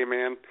candy,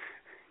 J-Man.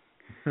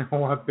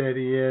 Oh, I bet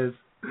he is.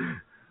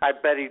 I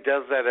bet he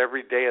does that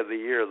every day of the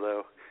year,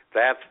 though.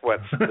 That's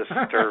what's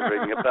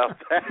disturbing about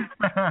that.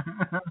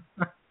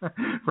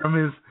 From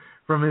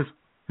his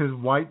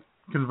white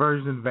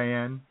conversion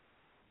van,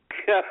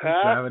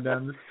 driving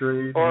down the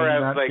street, or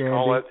as they candy.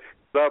 call it,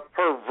 the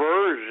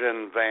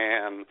perversion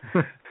van.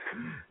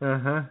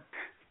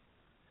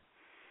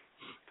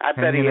 I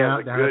bet he has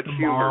a good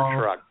humor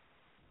truck.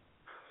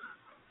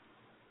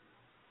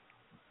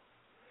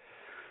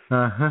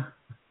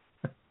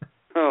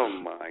 Oh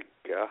my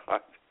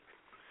God.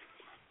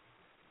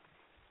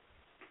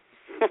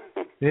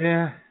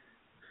 Yeah,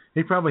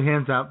 he probably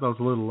hands out those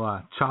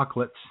little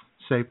chocolates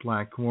shaped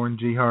like Warren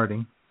G.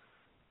 Harding.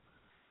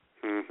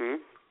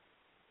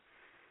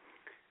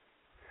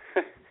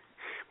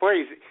 Well,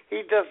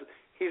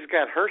 he's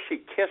got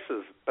Hershey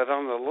Kisses, but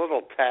on the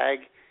little tag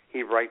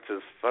he writes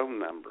his phone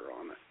number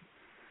on it.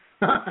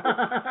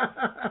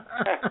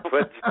 That's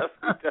what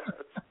Jesse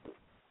does.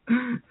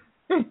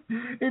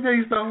 He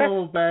takes the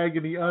whole bag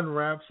and he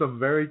unwraps them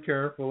very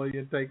carefully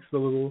and takes the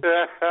little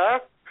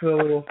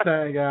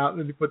tag out,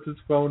 and he puts his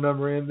phone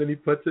number in, then he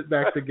puts it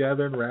back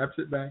together and wraps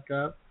it back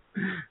up.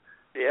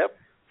 Yep.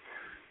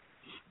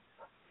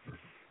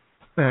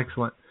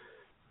 Excellent.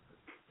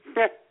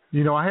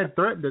 You know, I had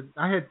threatened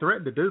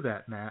to do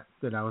that, Matt,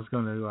 that I was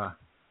going to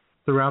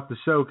throughout the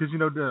show, because, you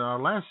know, our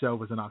last show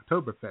was an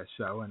Oktoberfest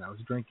show, and I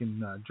was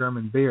drinking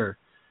German beer,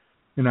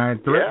 and I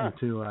had threatened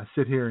to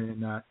sit here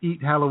and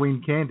eat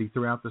Halloween candy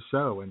throughout the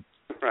show, and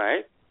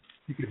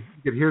you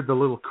could hear the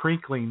little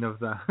crinkling of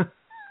the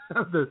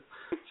of the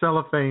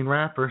cellophane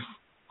wrappers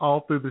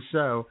all through the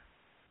show.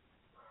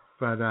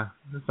 But I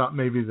thought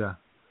maybe the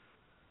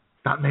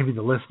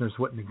listeners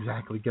wouldn't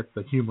exactly get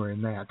the humor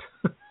in that.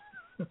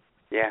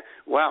 Yeah,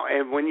 well,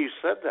 and when you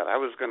said that, I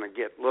was going to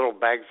get little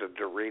bags of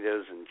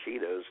Doritos and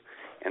Cheetos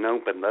and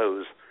open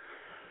those.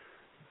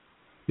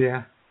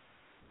 Yeah,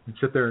 and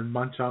sit there and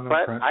munch on them,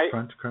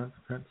 crunch.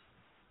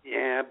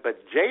 Yeah,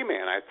 but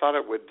J-Man, I thought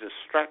it would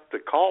distract the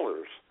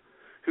callers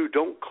who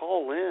don't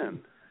call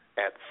in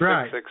at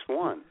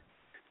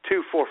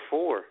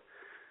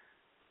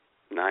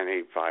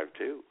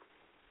 661-244-9852.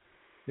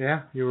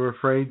 Yeah, you were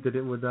afraid that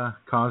it would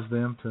cause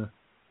them to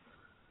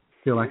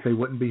feel like they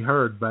wouldn't be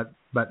heard, but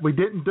we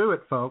didn't do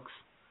it, folks.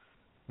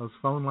 Those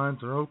phone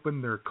lines are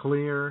open. They're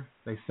clear.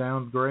 They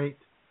sound great.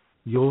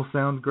 You'll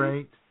sound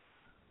great.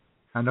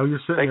 I know you're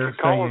sitting there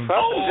saying,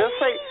 just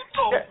say,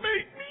 "Don't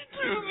make me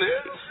do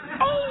this.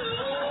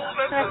 Oh,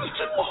 this is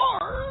too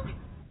hard."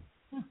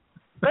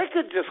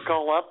 just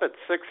call up at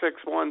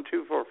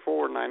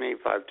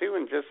 661-244-9852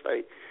 and just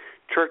say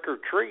trick or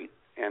treat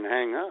and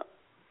hang up.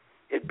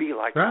 It'd be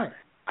like a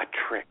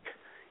trick.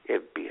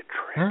 It'd be a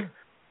trick. Yeah.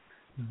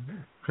 Mm-hmm.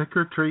 Trick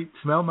or treat,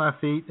 smell my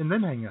feet, and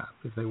then hang up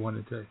if they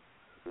wanted to.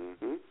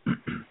 Mm-hmm.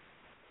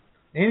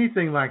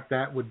 Anything like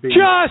that would be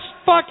just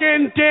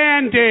fucking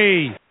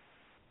dandy.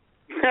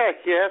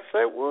 Yes,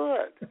 it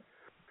would.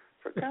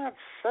 For God's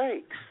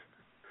sakes.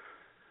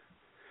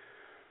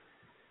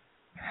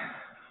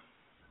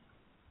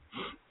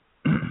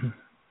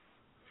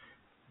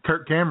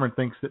 Kirk Cameron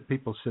thinks that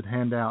people should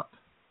hand out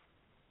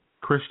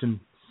Christian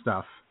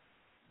stuff,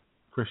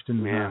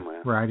 Christian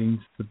writings,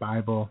 the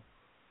Bible,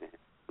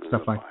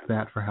 stuff like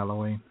that for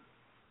Halloween.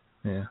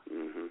 Yeah,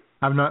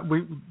 I'm not.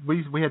 We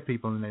had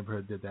people in the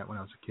neighborhood did that when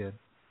I was a kid.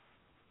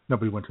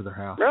 Nobody went to their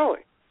house.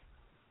 Really?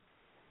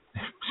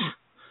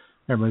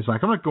 Everybody's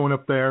like, I'm not going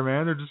up there,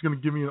 man. They're just going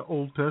to give me an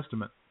Old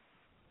Testament.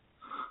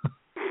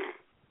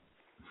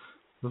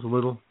 Those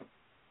little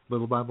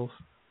Bibles.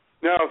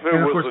 Now, if it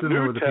was the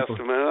New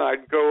Testament,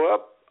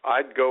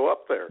 I'd go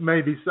up there.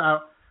 Maybe so.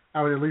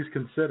 I would at least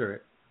consider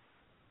it.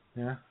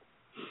 Yeah.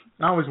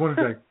 I always wanted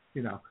to,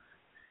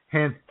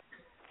 hand.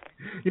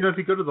 If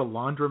you go to the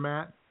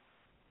laundromat,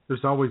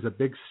 there's always a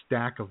big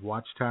stack of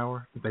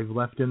Watchtower that they've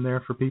left in there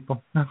for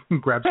people.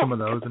 Grab some of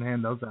those and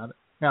hand those out at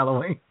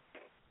Halloween.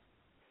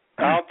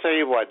 I'll tell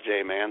you what,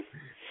 J-Man.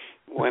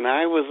 When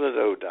I was at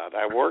ODOT,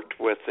 I worked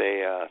with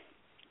a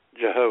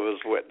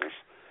Jehovah's Witness.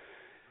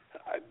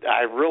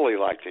 I really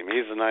liked him.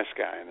 He's a nice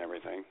guy and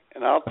everything.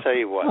 And I'll tell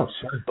you what,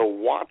 the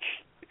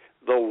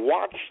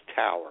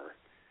Watchtower,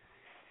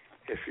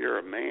 if you're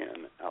a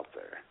man out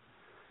there,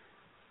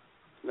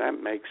 that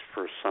makes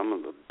for some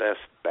of the best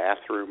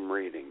bathroom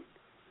reading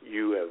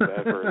you have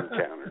ever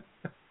encountered.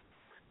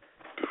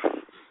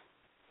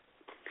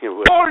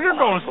 You're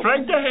going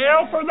straight to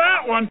hell for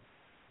that one.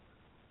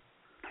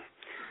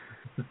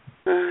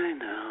 I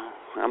know.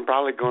 I'm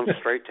probably going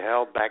straight to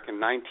hell back in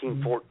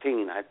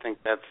 1914. I think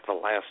that's the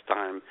last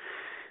time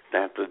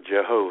that the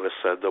Jehovah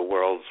said the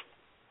world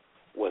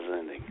was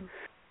ending.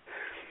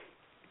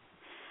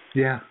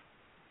 Yeah.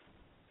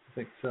 I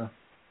think so.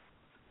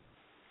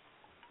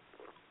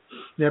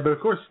 Yeah, but of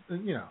course,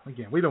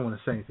 again, we don't want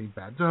to say anything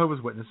bad.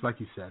 Jehovah's Witness, like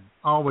you said,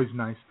 always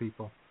nice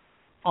people.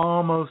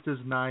 Almost as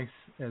nice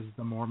as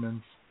the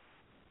Mormons,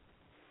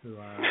 who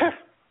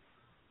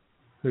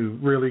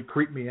really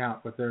creep me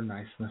out with their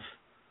niceness.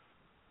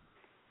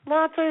 Well,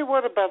 I'll tell you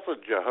what about the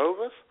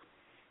Jehovah's.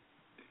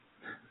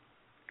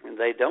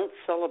 They don't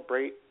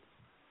celebrate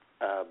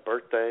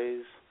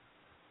birthdays.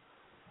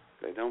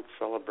 They don't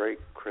celebrate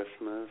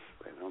Christmas.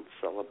 They don't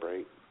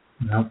celebrate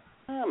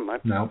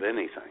much of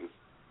anything.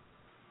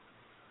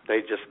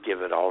 They just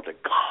give it all to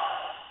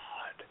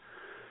God.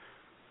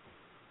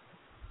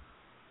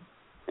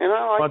 And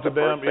I like the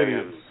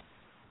birthdays.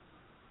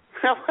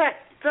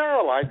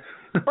 No,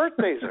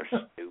 birthdays are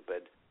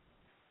stupid.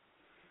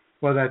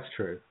 Well, that's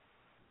true.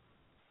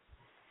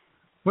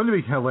 Wouldn't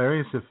it be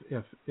hilarious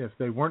if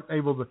they weren't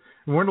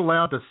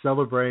allowed to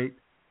celebrate,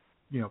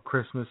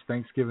 Christmas,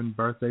 Thanksgiving,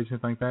 birthdays,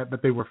 and things like that,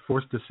 but they were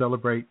forced to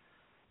celebrate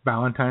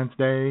Valentine's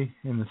Day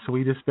and the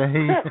sweetest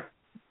day?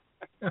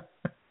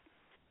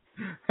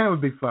 That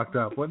would be fucked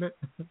up, wouldn't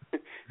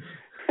it?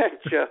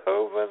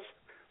 Jehovah's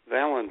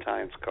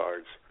Valentine's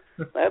cards.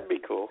 That'd be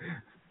cool.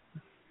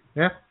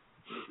 Yeah.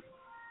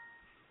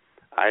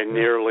 I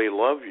nearly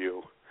love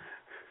you.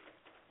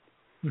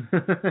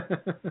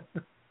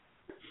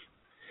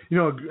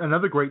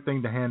 Another great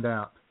thing to hand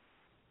out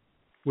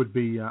would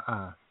be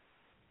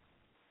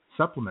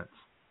supplements.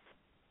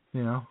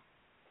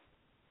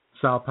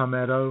 Sal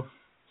palmetto,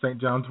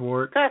 St. John's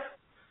wort.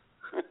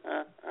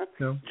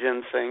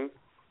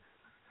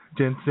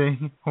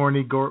 Ginseng,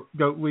 horny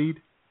goat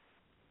weed.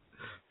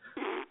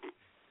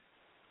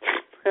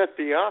 That'd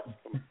be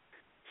awesome.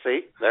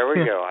 See, there we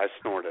go. I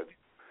snorted.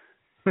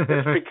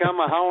 It's become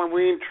a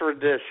Halloween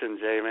tradition,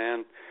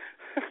 J-Man.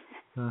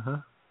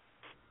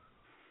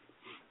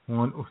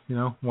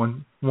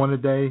 One a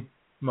day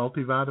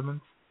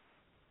multivitamins.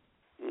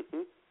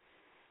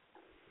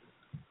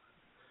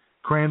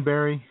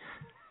 Cranberry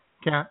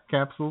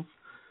capsules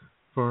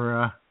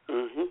for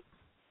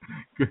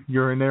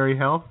urinary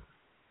health.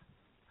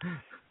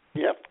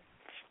 Yep.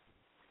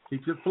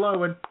 Keeps it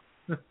flowing.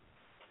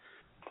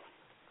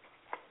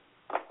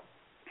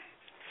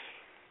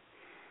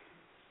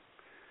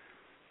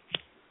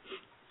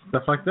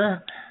 Stuff like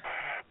that.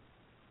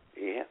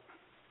 Yeah.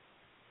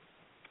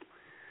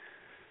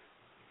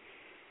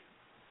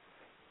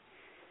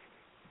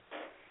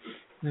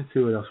 Let's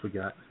see what else we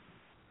got.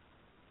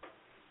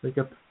 I think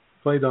I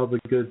played all the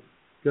good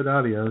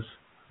audios.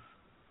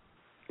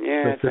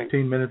 Yeah,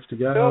 15 minutes to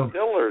go.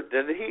 Phil Diller,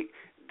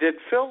 did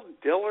Phil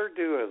Diller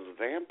do his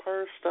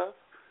vampire stuff?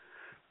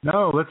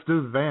 No, let's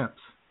do the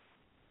vamps.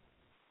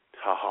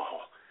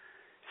 Oh,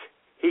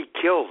 he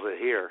kills it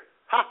here.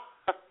 Ha!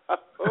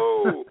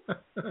 Oh.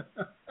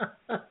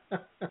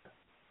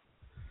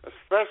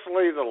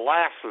 Especially the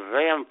last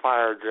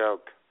vampire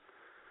joke.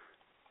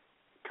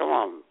 Come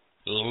on.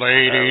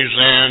 Ladies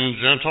and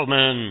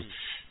gentlemen,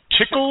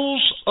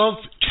 Tickles of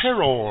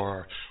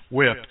Terror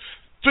with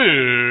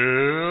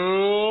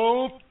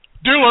Phil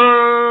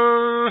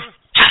Diller.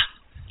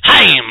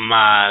 I'm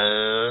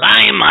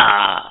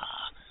Lima.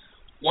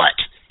 What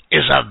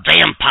is a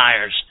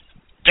vampire's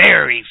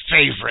very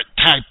favorite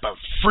type of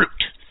fruit?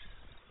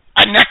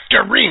 A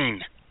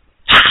nectarine.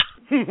 Ha!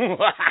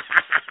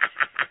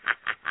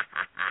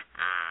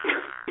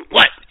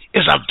 What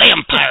is a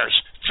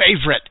vampire's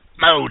favorite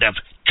mode of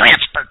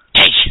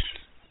transportation?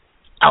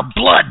 A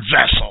blood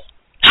vessel.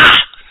 Ha!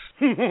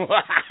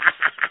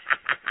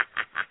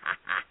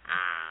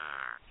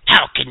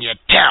 How can you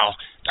tell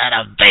that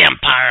a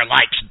vampire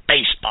likes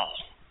baseball?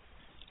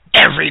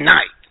 Every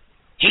night,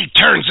 he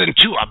turns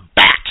into a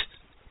bat.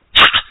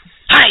 Ha!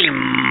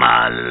 I'm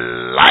a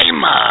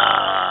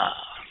Lima.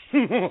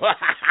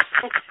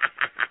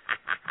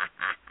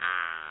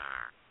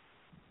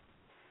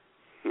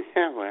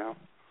 Yeah, well.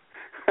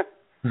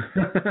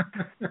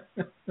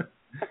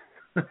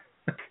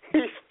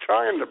 He's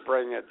trying to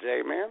bring it,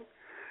 J-Man.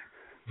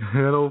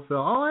 That old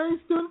fella. Oh,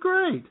 he's doing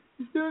great.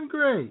 He's doing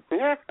great.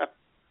 Yeah.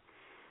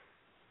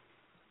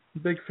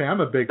 Big fan.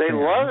 I'm a big they fan.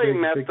 They love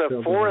him big at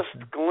the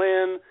Forest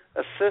Glen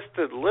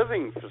Assisted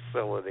Living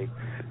Facility.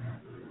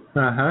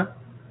 Uh-huh.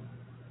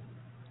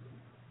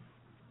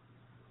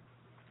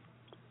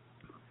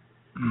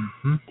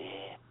 Mm-hmm.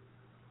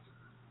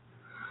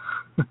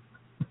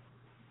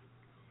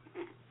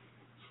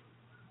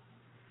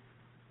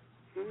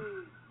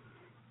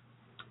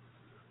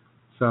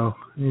 So,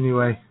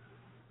 anyway.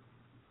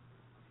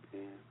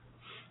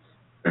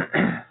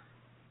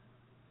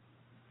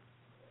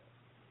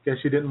 Guess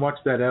you didn't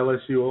watch that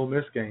LSU Ole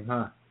Miss game,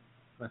 huh?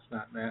 That's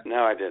not Matt.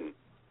 No, I didn't.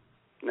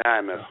 No,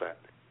 I missed that.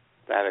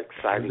 That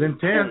exciting. It was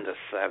intense.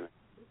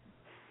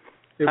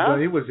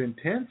 10-7. It was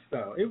intense,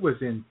 though. It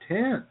was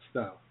intense,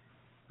 though.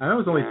 I know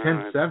it was only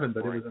 10-7,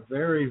 but it was a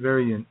very,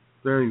 very,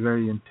 very,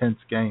 very intense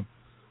game,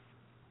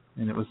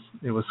 and it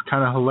was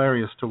kind of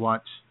hilarious to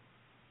watch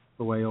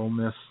the way Ole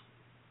Miss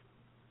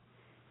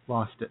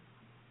lost it,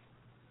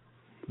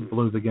 and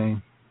blew the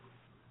game.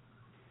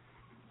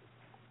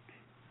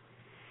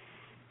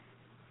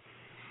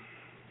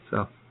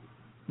 So,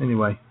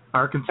 anyway,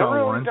 Arkansas won. I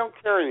really won. don't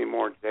care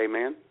anymore,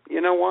 J-Man. You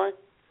know why?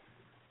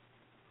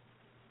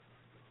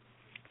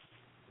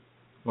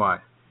 Why?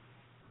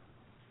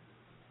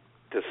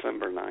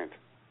 December 9th.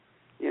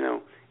 You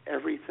know,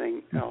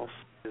 everything else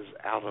is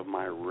out of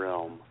my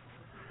realm.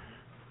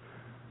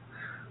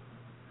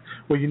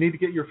 Well, you need to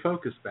get your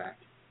focus back,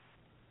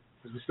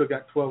 because we still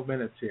got 12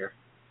 minutes here.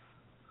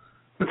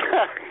 Are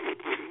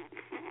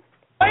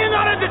you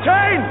not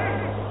entertained?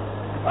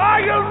 Are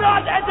you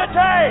not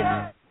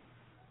entertained?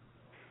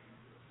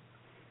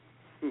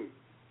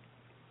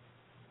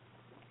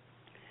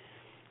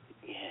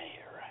 Yeah,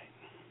 you're right.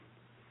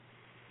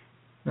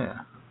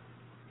 Yeah.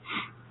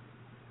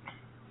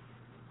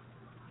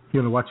 You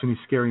want to watch any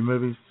scary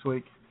movies this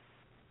week?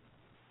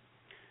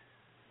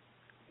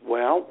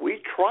 Well,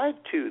 we tried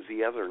to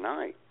the other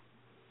night,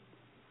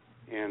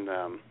 and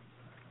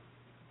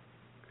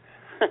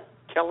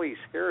Kelly's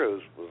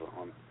Heroes was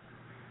on.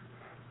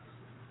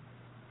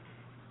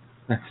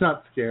 That's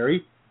not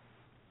scary.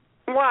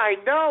 Why,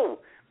 no,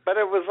 but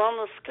it was on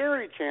the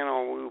Scary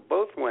Channel. We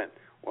both went,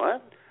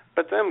 what?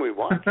 But then we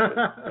watched it.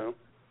 So.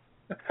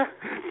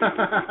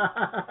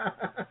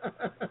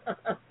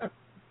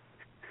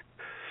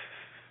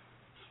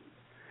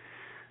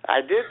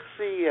 I did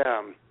see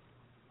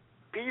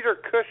Peter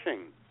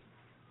Cushing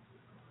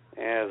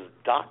as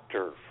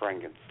Dr.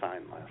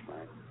 Frankenstein last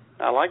night.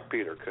 I like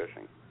Peter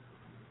Cushing.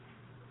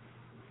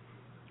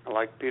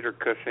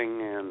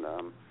 And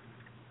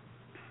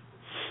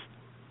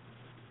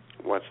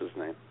what's his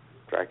name?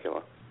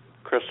 Dracula.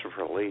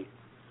 Christopher Lee.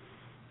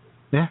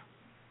 Yeah.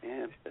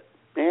 Yeah.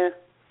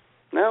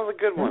 No, the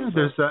good ones.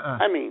 There's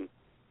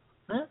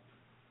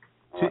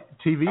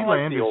TV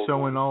Land is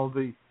showing all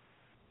the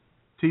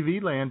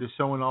TV Land is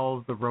showing all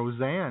of the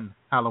Roseanne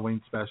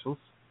Halloween specials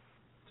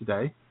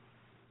today.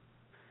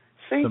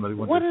 See, somebody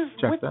wanted what to is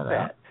check with that that?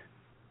 out.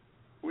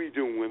 We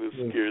don't want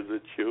to scare the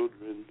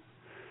children.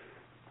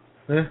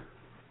 Yeah.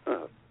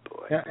 Oh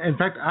boy. Yeah, in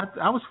fact,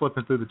 I was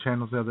flipping through the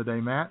channels the other day,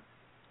 Matt.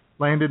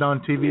 Landed on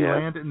TV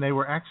Land, and they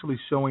were actually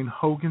showing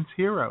Hogan's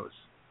Heroes.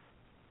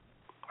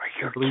 Are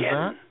you believe kidding?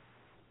 that?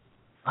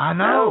 I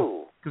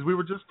know, because we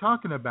were just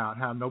talking about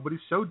how nobody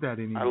showed that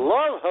anymore. I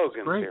love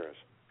Hogan's Heroes.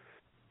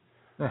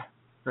 Yeah,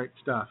 great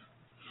stuff.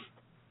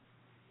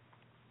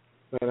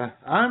 But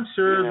I'm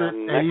sure that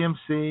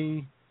AMC,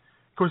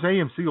 of course,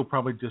 AMC will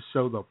probably just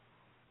show the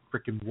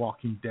freaking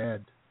Walking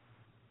Dead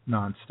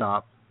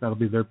nonstop. That'll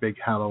be their big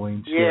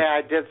Halloween shit. Yeah,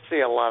 I did see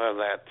a lot of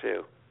that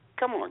too.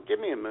 Come on, give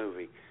me a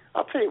movie.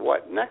 I'll tell you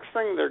what, next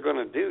thing they're going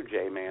to do,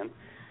 J-Man,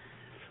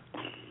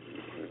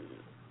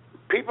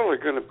 people are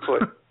going to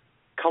put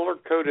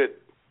color-coded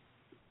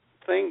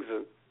things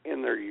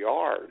in their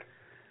yard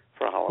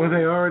for Halloween. Well,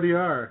 they already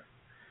are.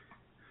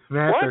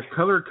 Matt, What? they're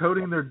color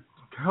coding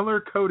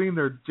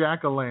their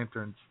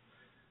jack-o'-lanterns.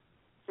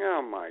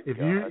 Oh my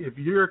God! If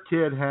your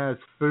kid has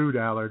food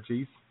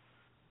allergies,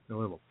 you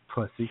little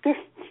pussy,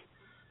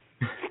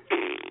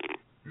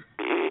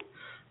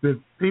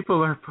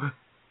 people are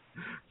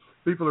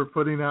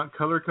putting out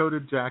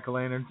color-coded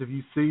jack-o'-lanterns. If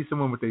you see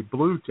someone with a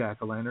blue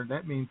jack-o'-lantern,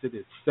 that means it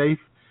is safe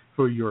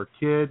for your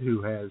kid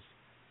who has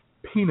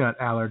peanut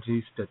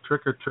allergies to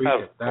trick-or-treat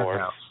at that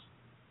house.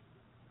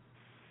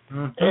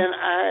 Mm-hmm. And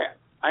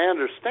I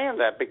understand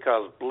that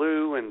because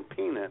blue and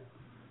peanut,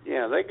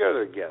 yeah, they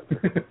go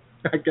together.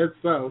 I guess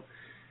so.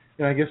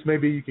 And I guess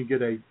maybe you can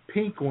get a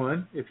pink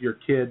one if your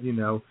kid,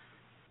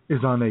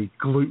 is on a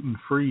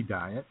gluten-free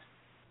diet.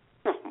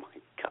 Oh, my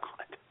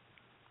God.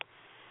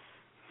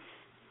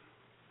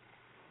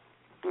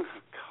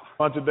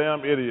 Bunch of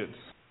damn idiots.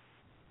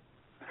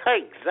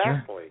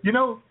 Exactly.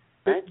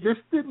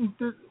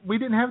 We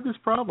didn't have this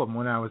problem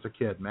when I was a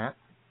kid, Matt.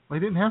 We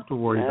didn't have to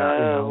worry about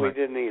it. No, we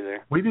didn't either.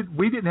 We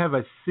didn't have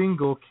a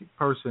single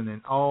person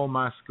in all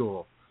my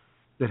school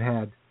that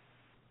had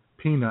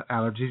peanut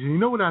allergies. And you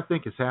know what I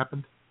think has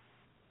happened?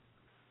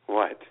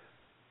 What?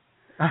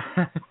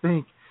 I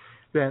think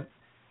that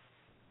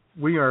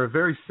we are a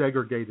very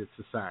segregated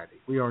society.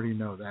 We already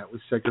know that. We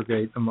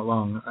segregate them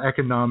along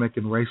economic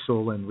and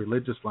racial and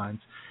religious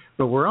lines.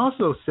 But we're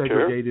also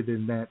segregated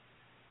in that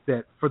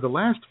for the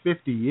last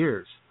 50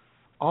 years,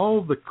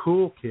 all the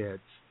cool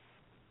kids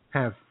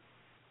have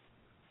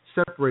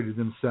separated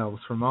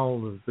themselves from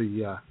all of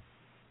the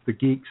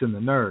geeks and the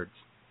nerds.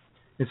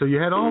 And so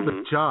you had all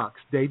the jocks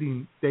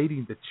dating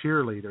the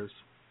cheerleaders,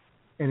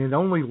 and it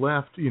only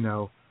left,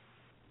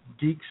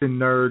 geeks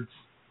and nerds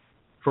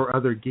for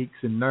other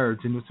geeks and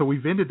nerds. And so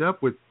we've ended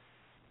up with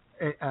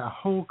a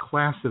whole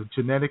class of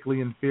genetically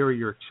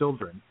inferior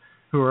children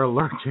who are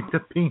allergic to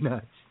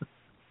peanuts.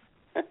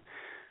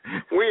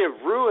 We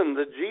have ruined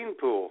the gene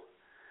pool.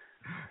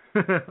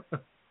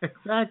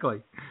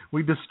 Exactly.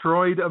 We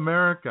destroyed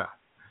America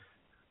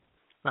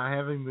by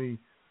having the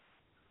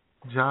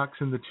jocks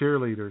and the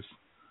cheerleaders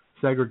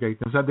segregate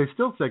themselves. They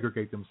still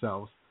segregate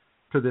themselves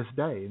to this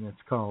day, and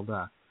it's called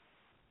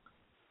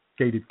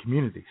gated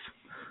communities.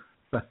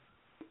 But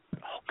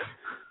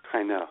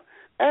I know.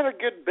 I had a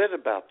good bit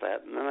about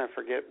that, and then I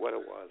forget what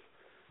it was.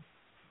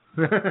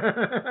 You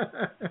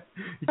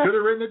could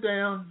have written it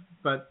down,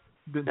 but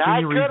didn't see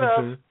any reason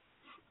to.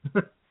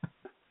 I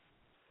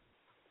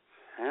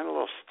had a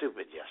little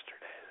stupid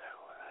yesterday,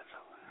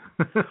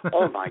 though.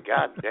 Oh, my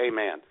God. Hey,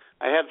 man.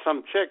 I had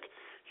some chick.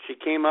 She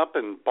came up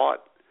and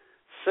bought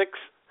 6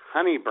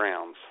 honey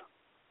browns.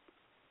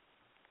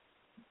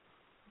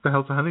 What the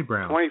hell's a honey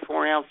brown?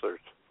 24 ounces.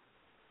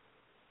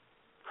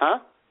 Huh?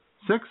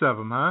 6 of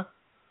them, huh?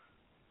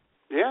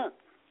 Yeah.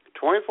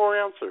 24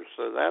 ounces.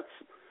 So that's,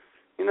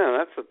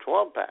 that's a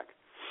 12-pack.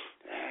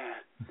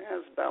 Yeah,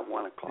 it's about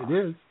 1 o'clock.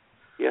 It is.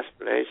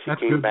 Yesterday she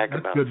came back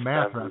about 7. That's good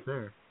math right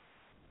there.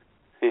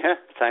 Yeah,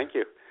 thank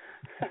you.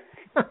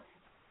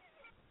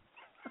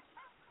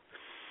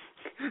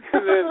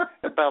 And then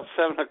about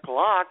 7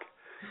 o'clock,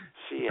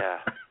 she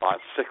bought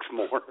 6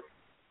 more.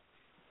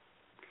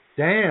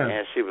 Damn.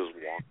 Yeah, she was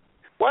walking.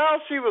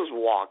 Well, she was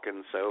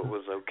walking, so it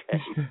was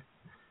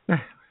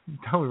okay.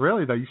 Oh,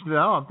 really, though?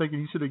 I'm thinking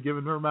you should have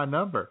given her my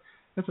number.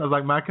 That sounds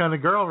like my kind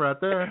of girl right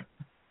there.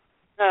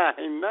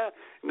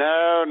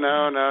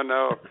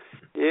 No.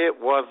 It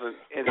wasn't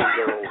any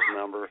girl's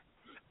number.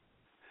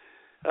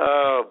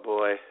 Oh,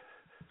 boy.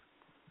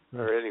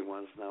 Or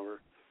anyone's number.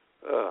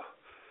 Ugh.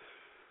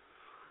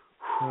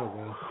 Oh,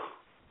 well.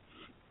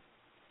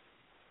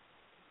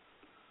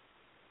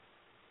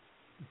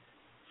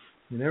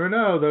 You never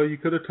know, though. You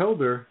could have told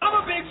her.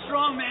 I'm a big,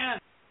 strong man.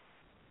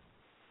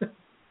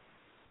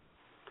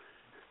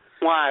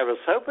 Why, I was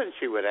hoping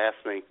she would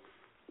ask me,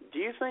 do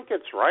you think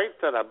it's right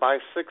that I buy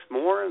 6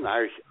 more? And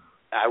I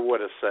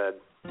would have said,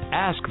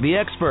 ask the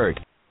expert.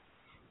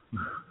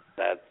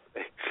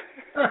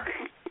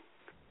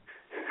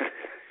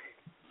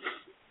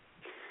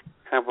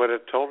 I would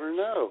have told her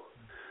no.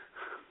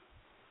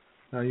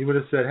 You would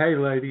have said, "Hey,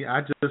 lady,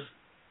 I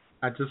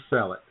just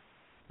sell it.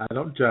 I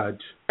don't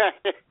judge."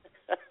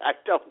 I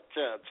don't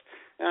judge.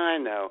 I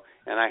know,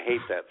 and I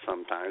hate that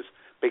sometimes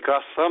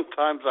because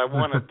sometimes I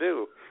want to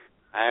do.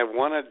 I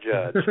want to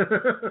judge.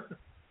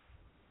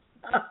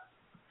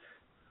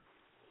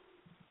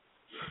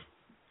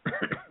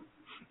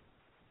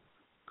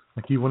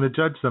 Like you want to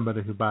judge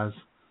somebody who buys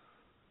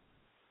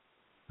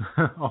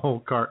a whole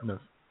carton of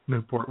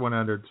Newport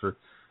 100s for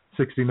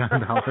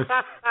 $69.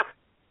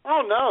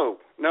 Oh,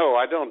 no,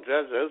 I don't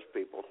judge those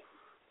people.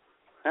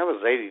 That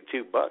was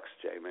 $82,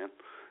 J-Man.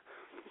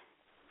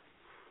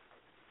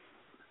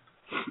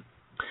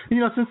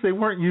 Since they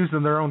weren't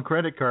using their own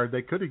credit card,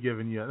 they could have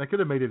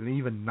made it an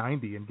even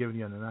 90 and given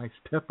you a nice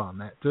tip on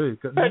that too,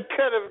 couldn't they? They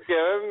could have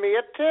given me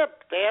a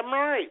tip, damn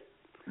right.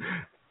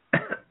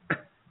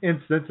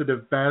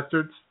 Insensitive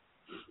bastards.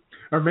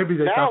 Or maybe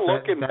they now thought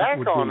looking back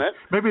on it.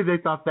 Maybe they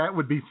thought that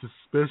would be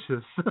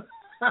suspicious.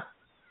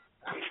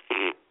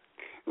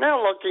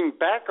 Now looking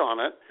back on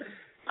it,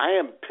 I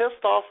am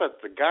pissed off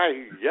at the guy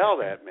who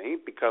yelled at me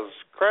because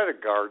his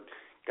credit card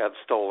got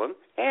stolen,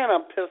 and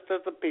I'm pissed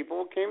at the people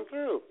who came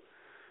through.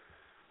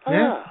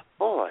 Yeah. Ah,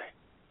 boy.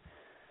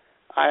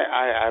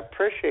 I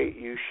appreciate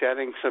you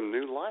shedding some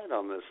new light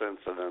on this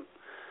incident.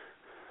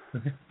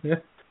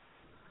 Yeah.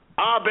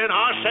 I've been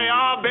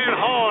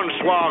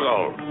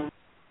hornswoggled.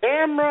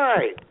 Damn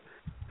right.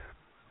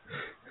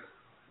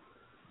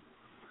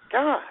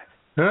 God.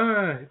 All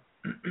right.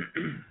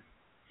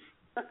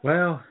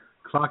 Well,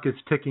 clock is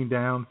ticking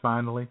down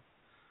finally.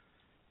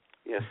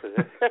 Yes, it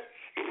is.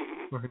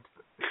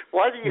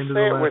 Why do you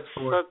say it with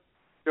such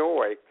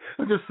joy?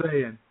 I'm just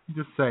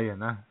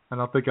saying. I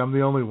don't think I'm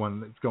the only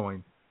one that's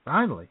going,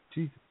 finally.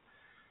 Jesus.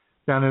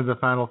 Down into the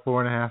final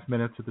 4.5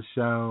 minutes of the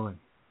show.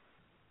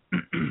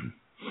 And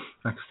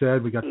like I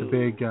said, we got the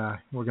big,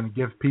 we're going to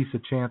give peace a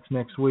chance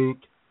next week.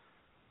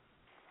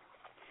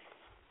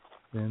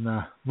 Then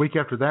week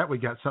after that, we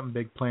got something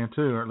big planned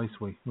too, or at least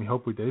we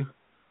hope we do.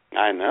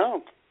 I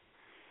know.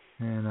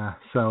 And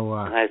so...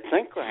 I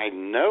think I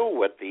know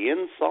what the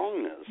end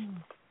song is.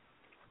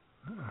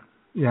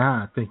 Yeah,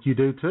 I think you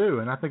do too.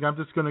 And I think I'm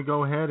just going to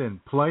go ahead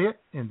and play it,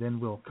 and then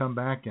we'll come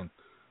back and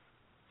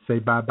say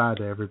bye-bye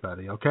to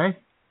everybody, okay?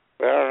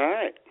 All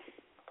right.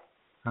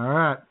 All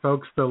right,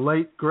 folks, the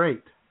late,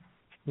 great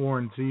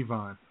Warren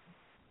Zevon,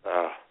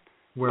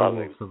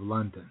 Werewolves of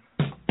London.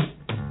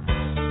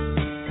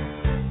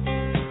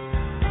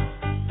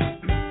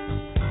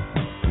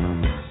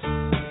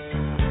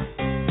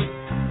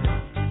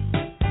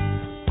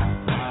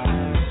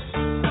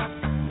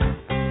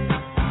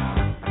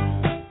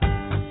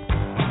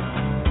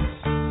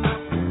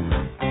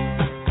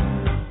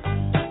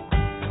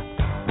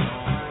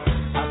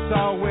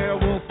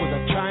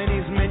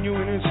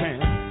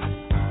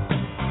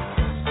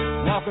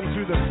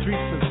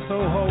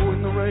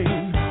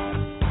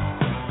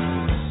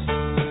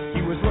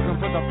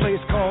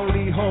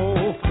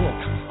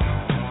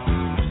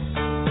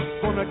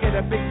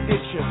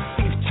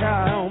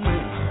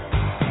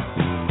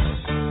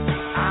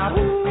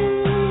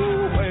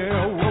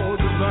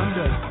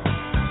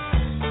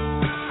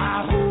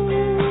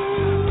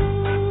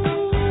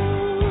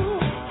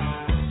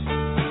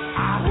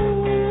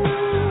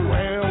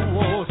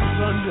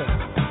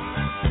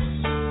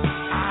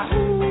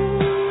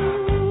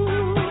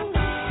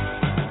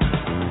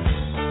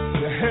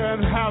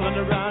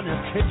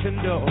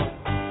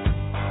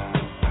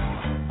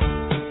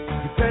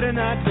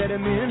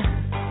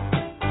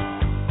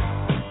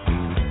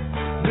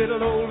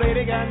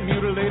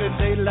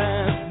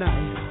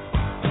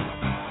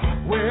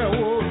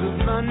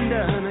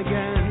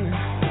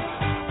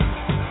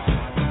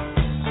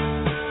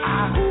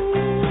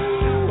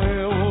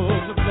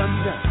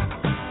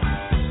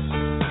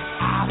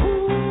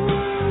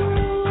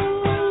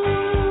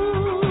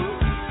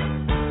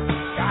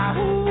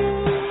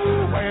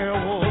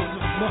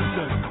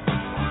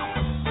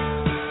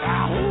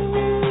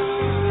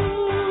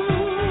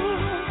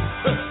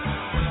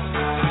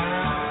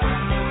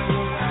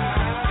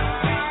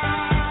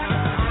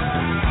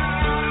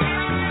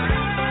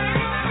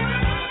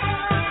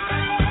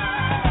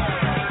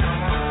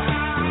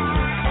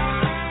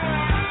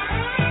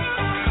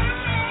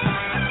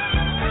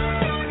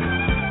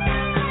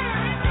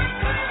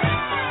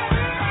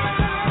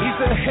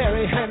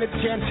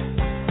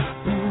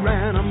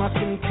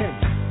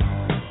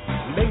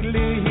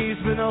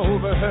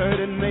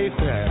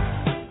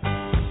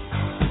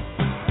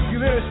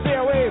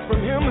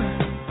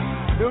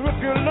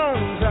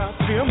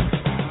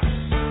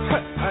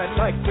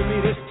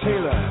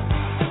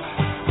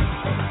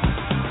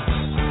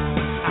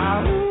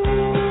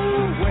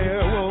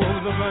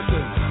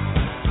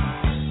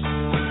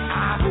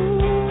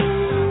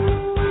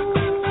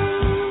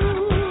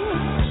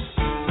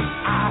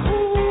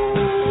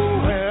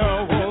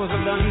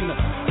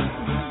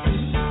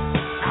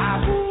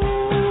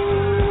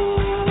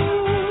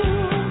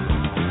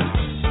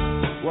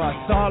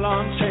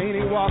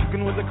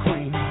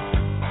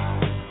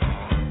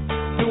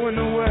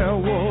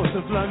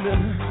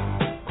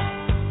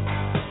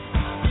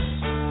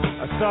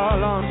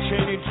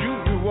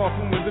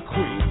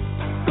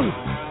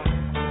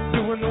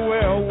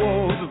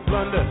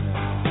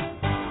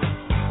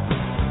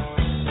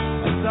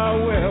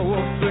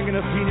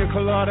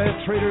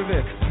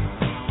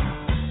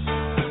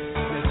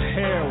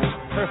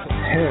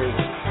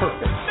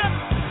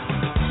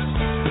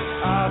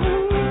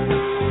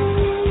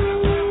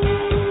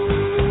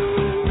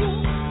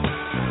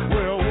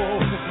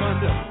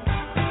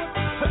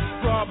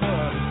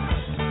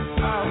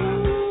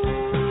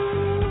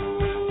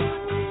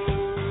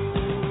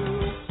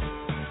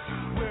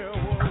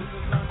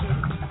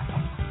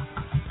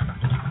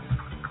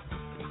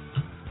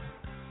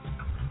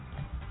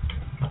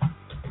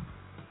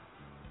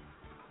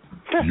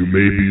 You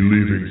may be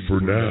leaving for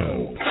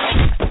now,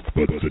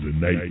 but the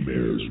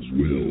nightmares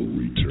will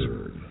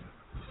return.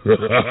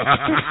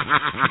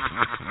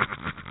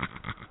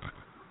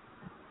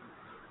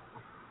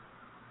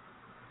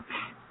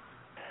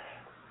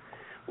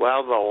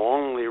 Well, they'll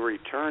only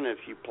return if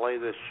you play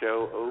this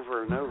show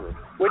over and over,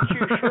 which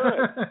you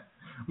should.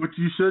 Which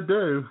you should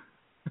do,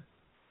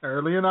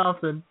 early and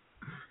often.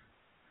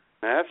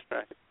 That's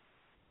right.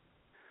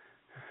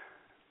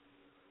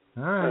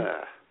 All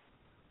right.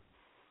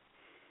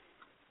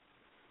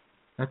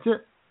 That's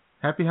it.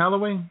 Happy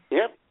Halloween.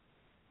 Yep.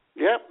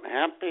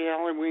 happy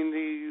Halloween to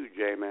you,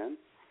 J-Man.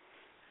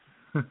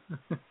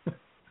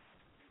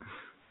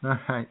 All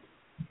right.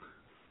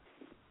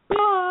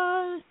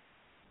 Bye.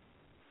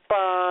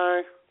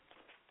 Bye.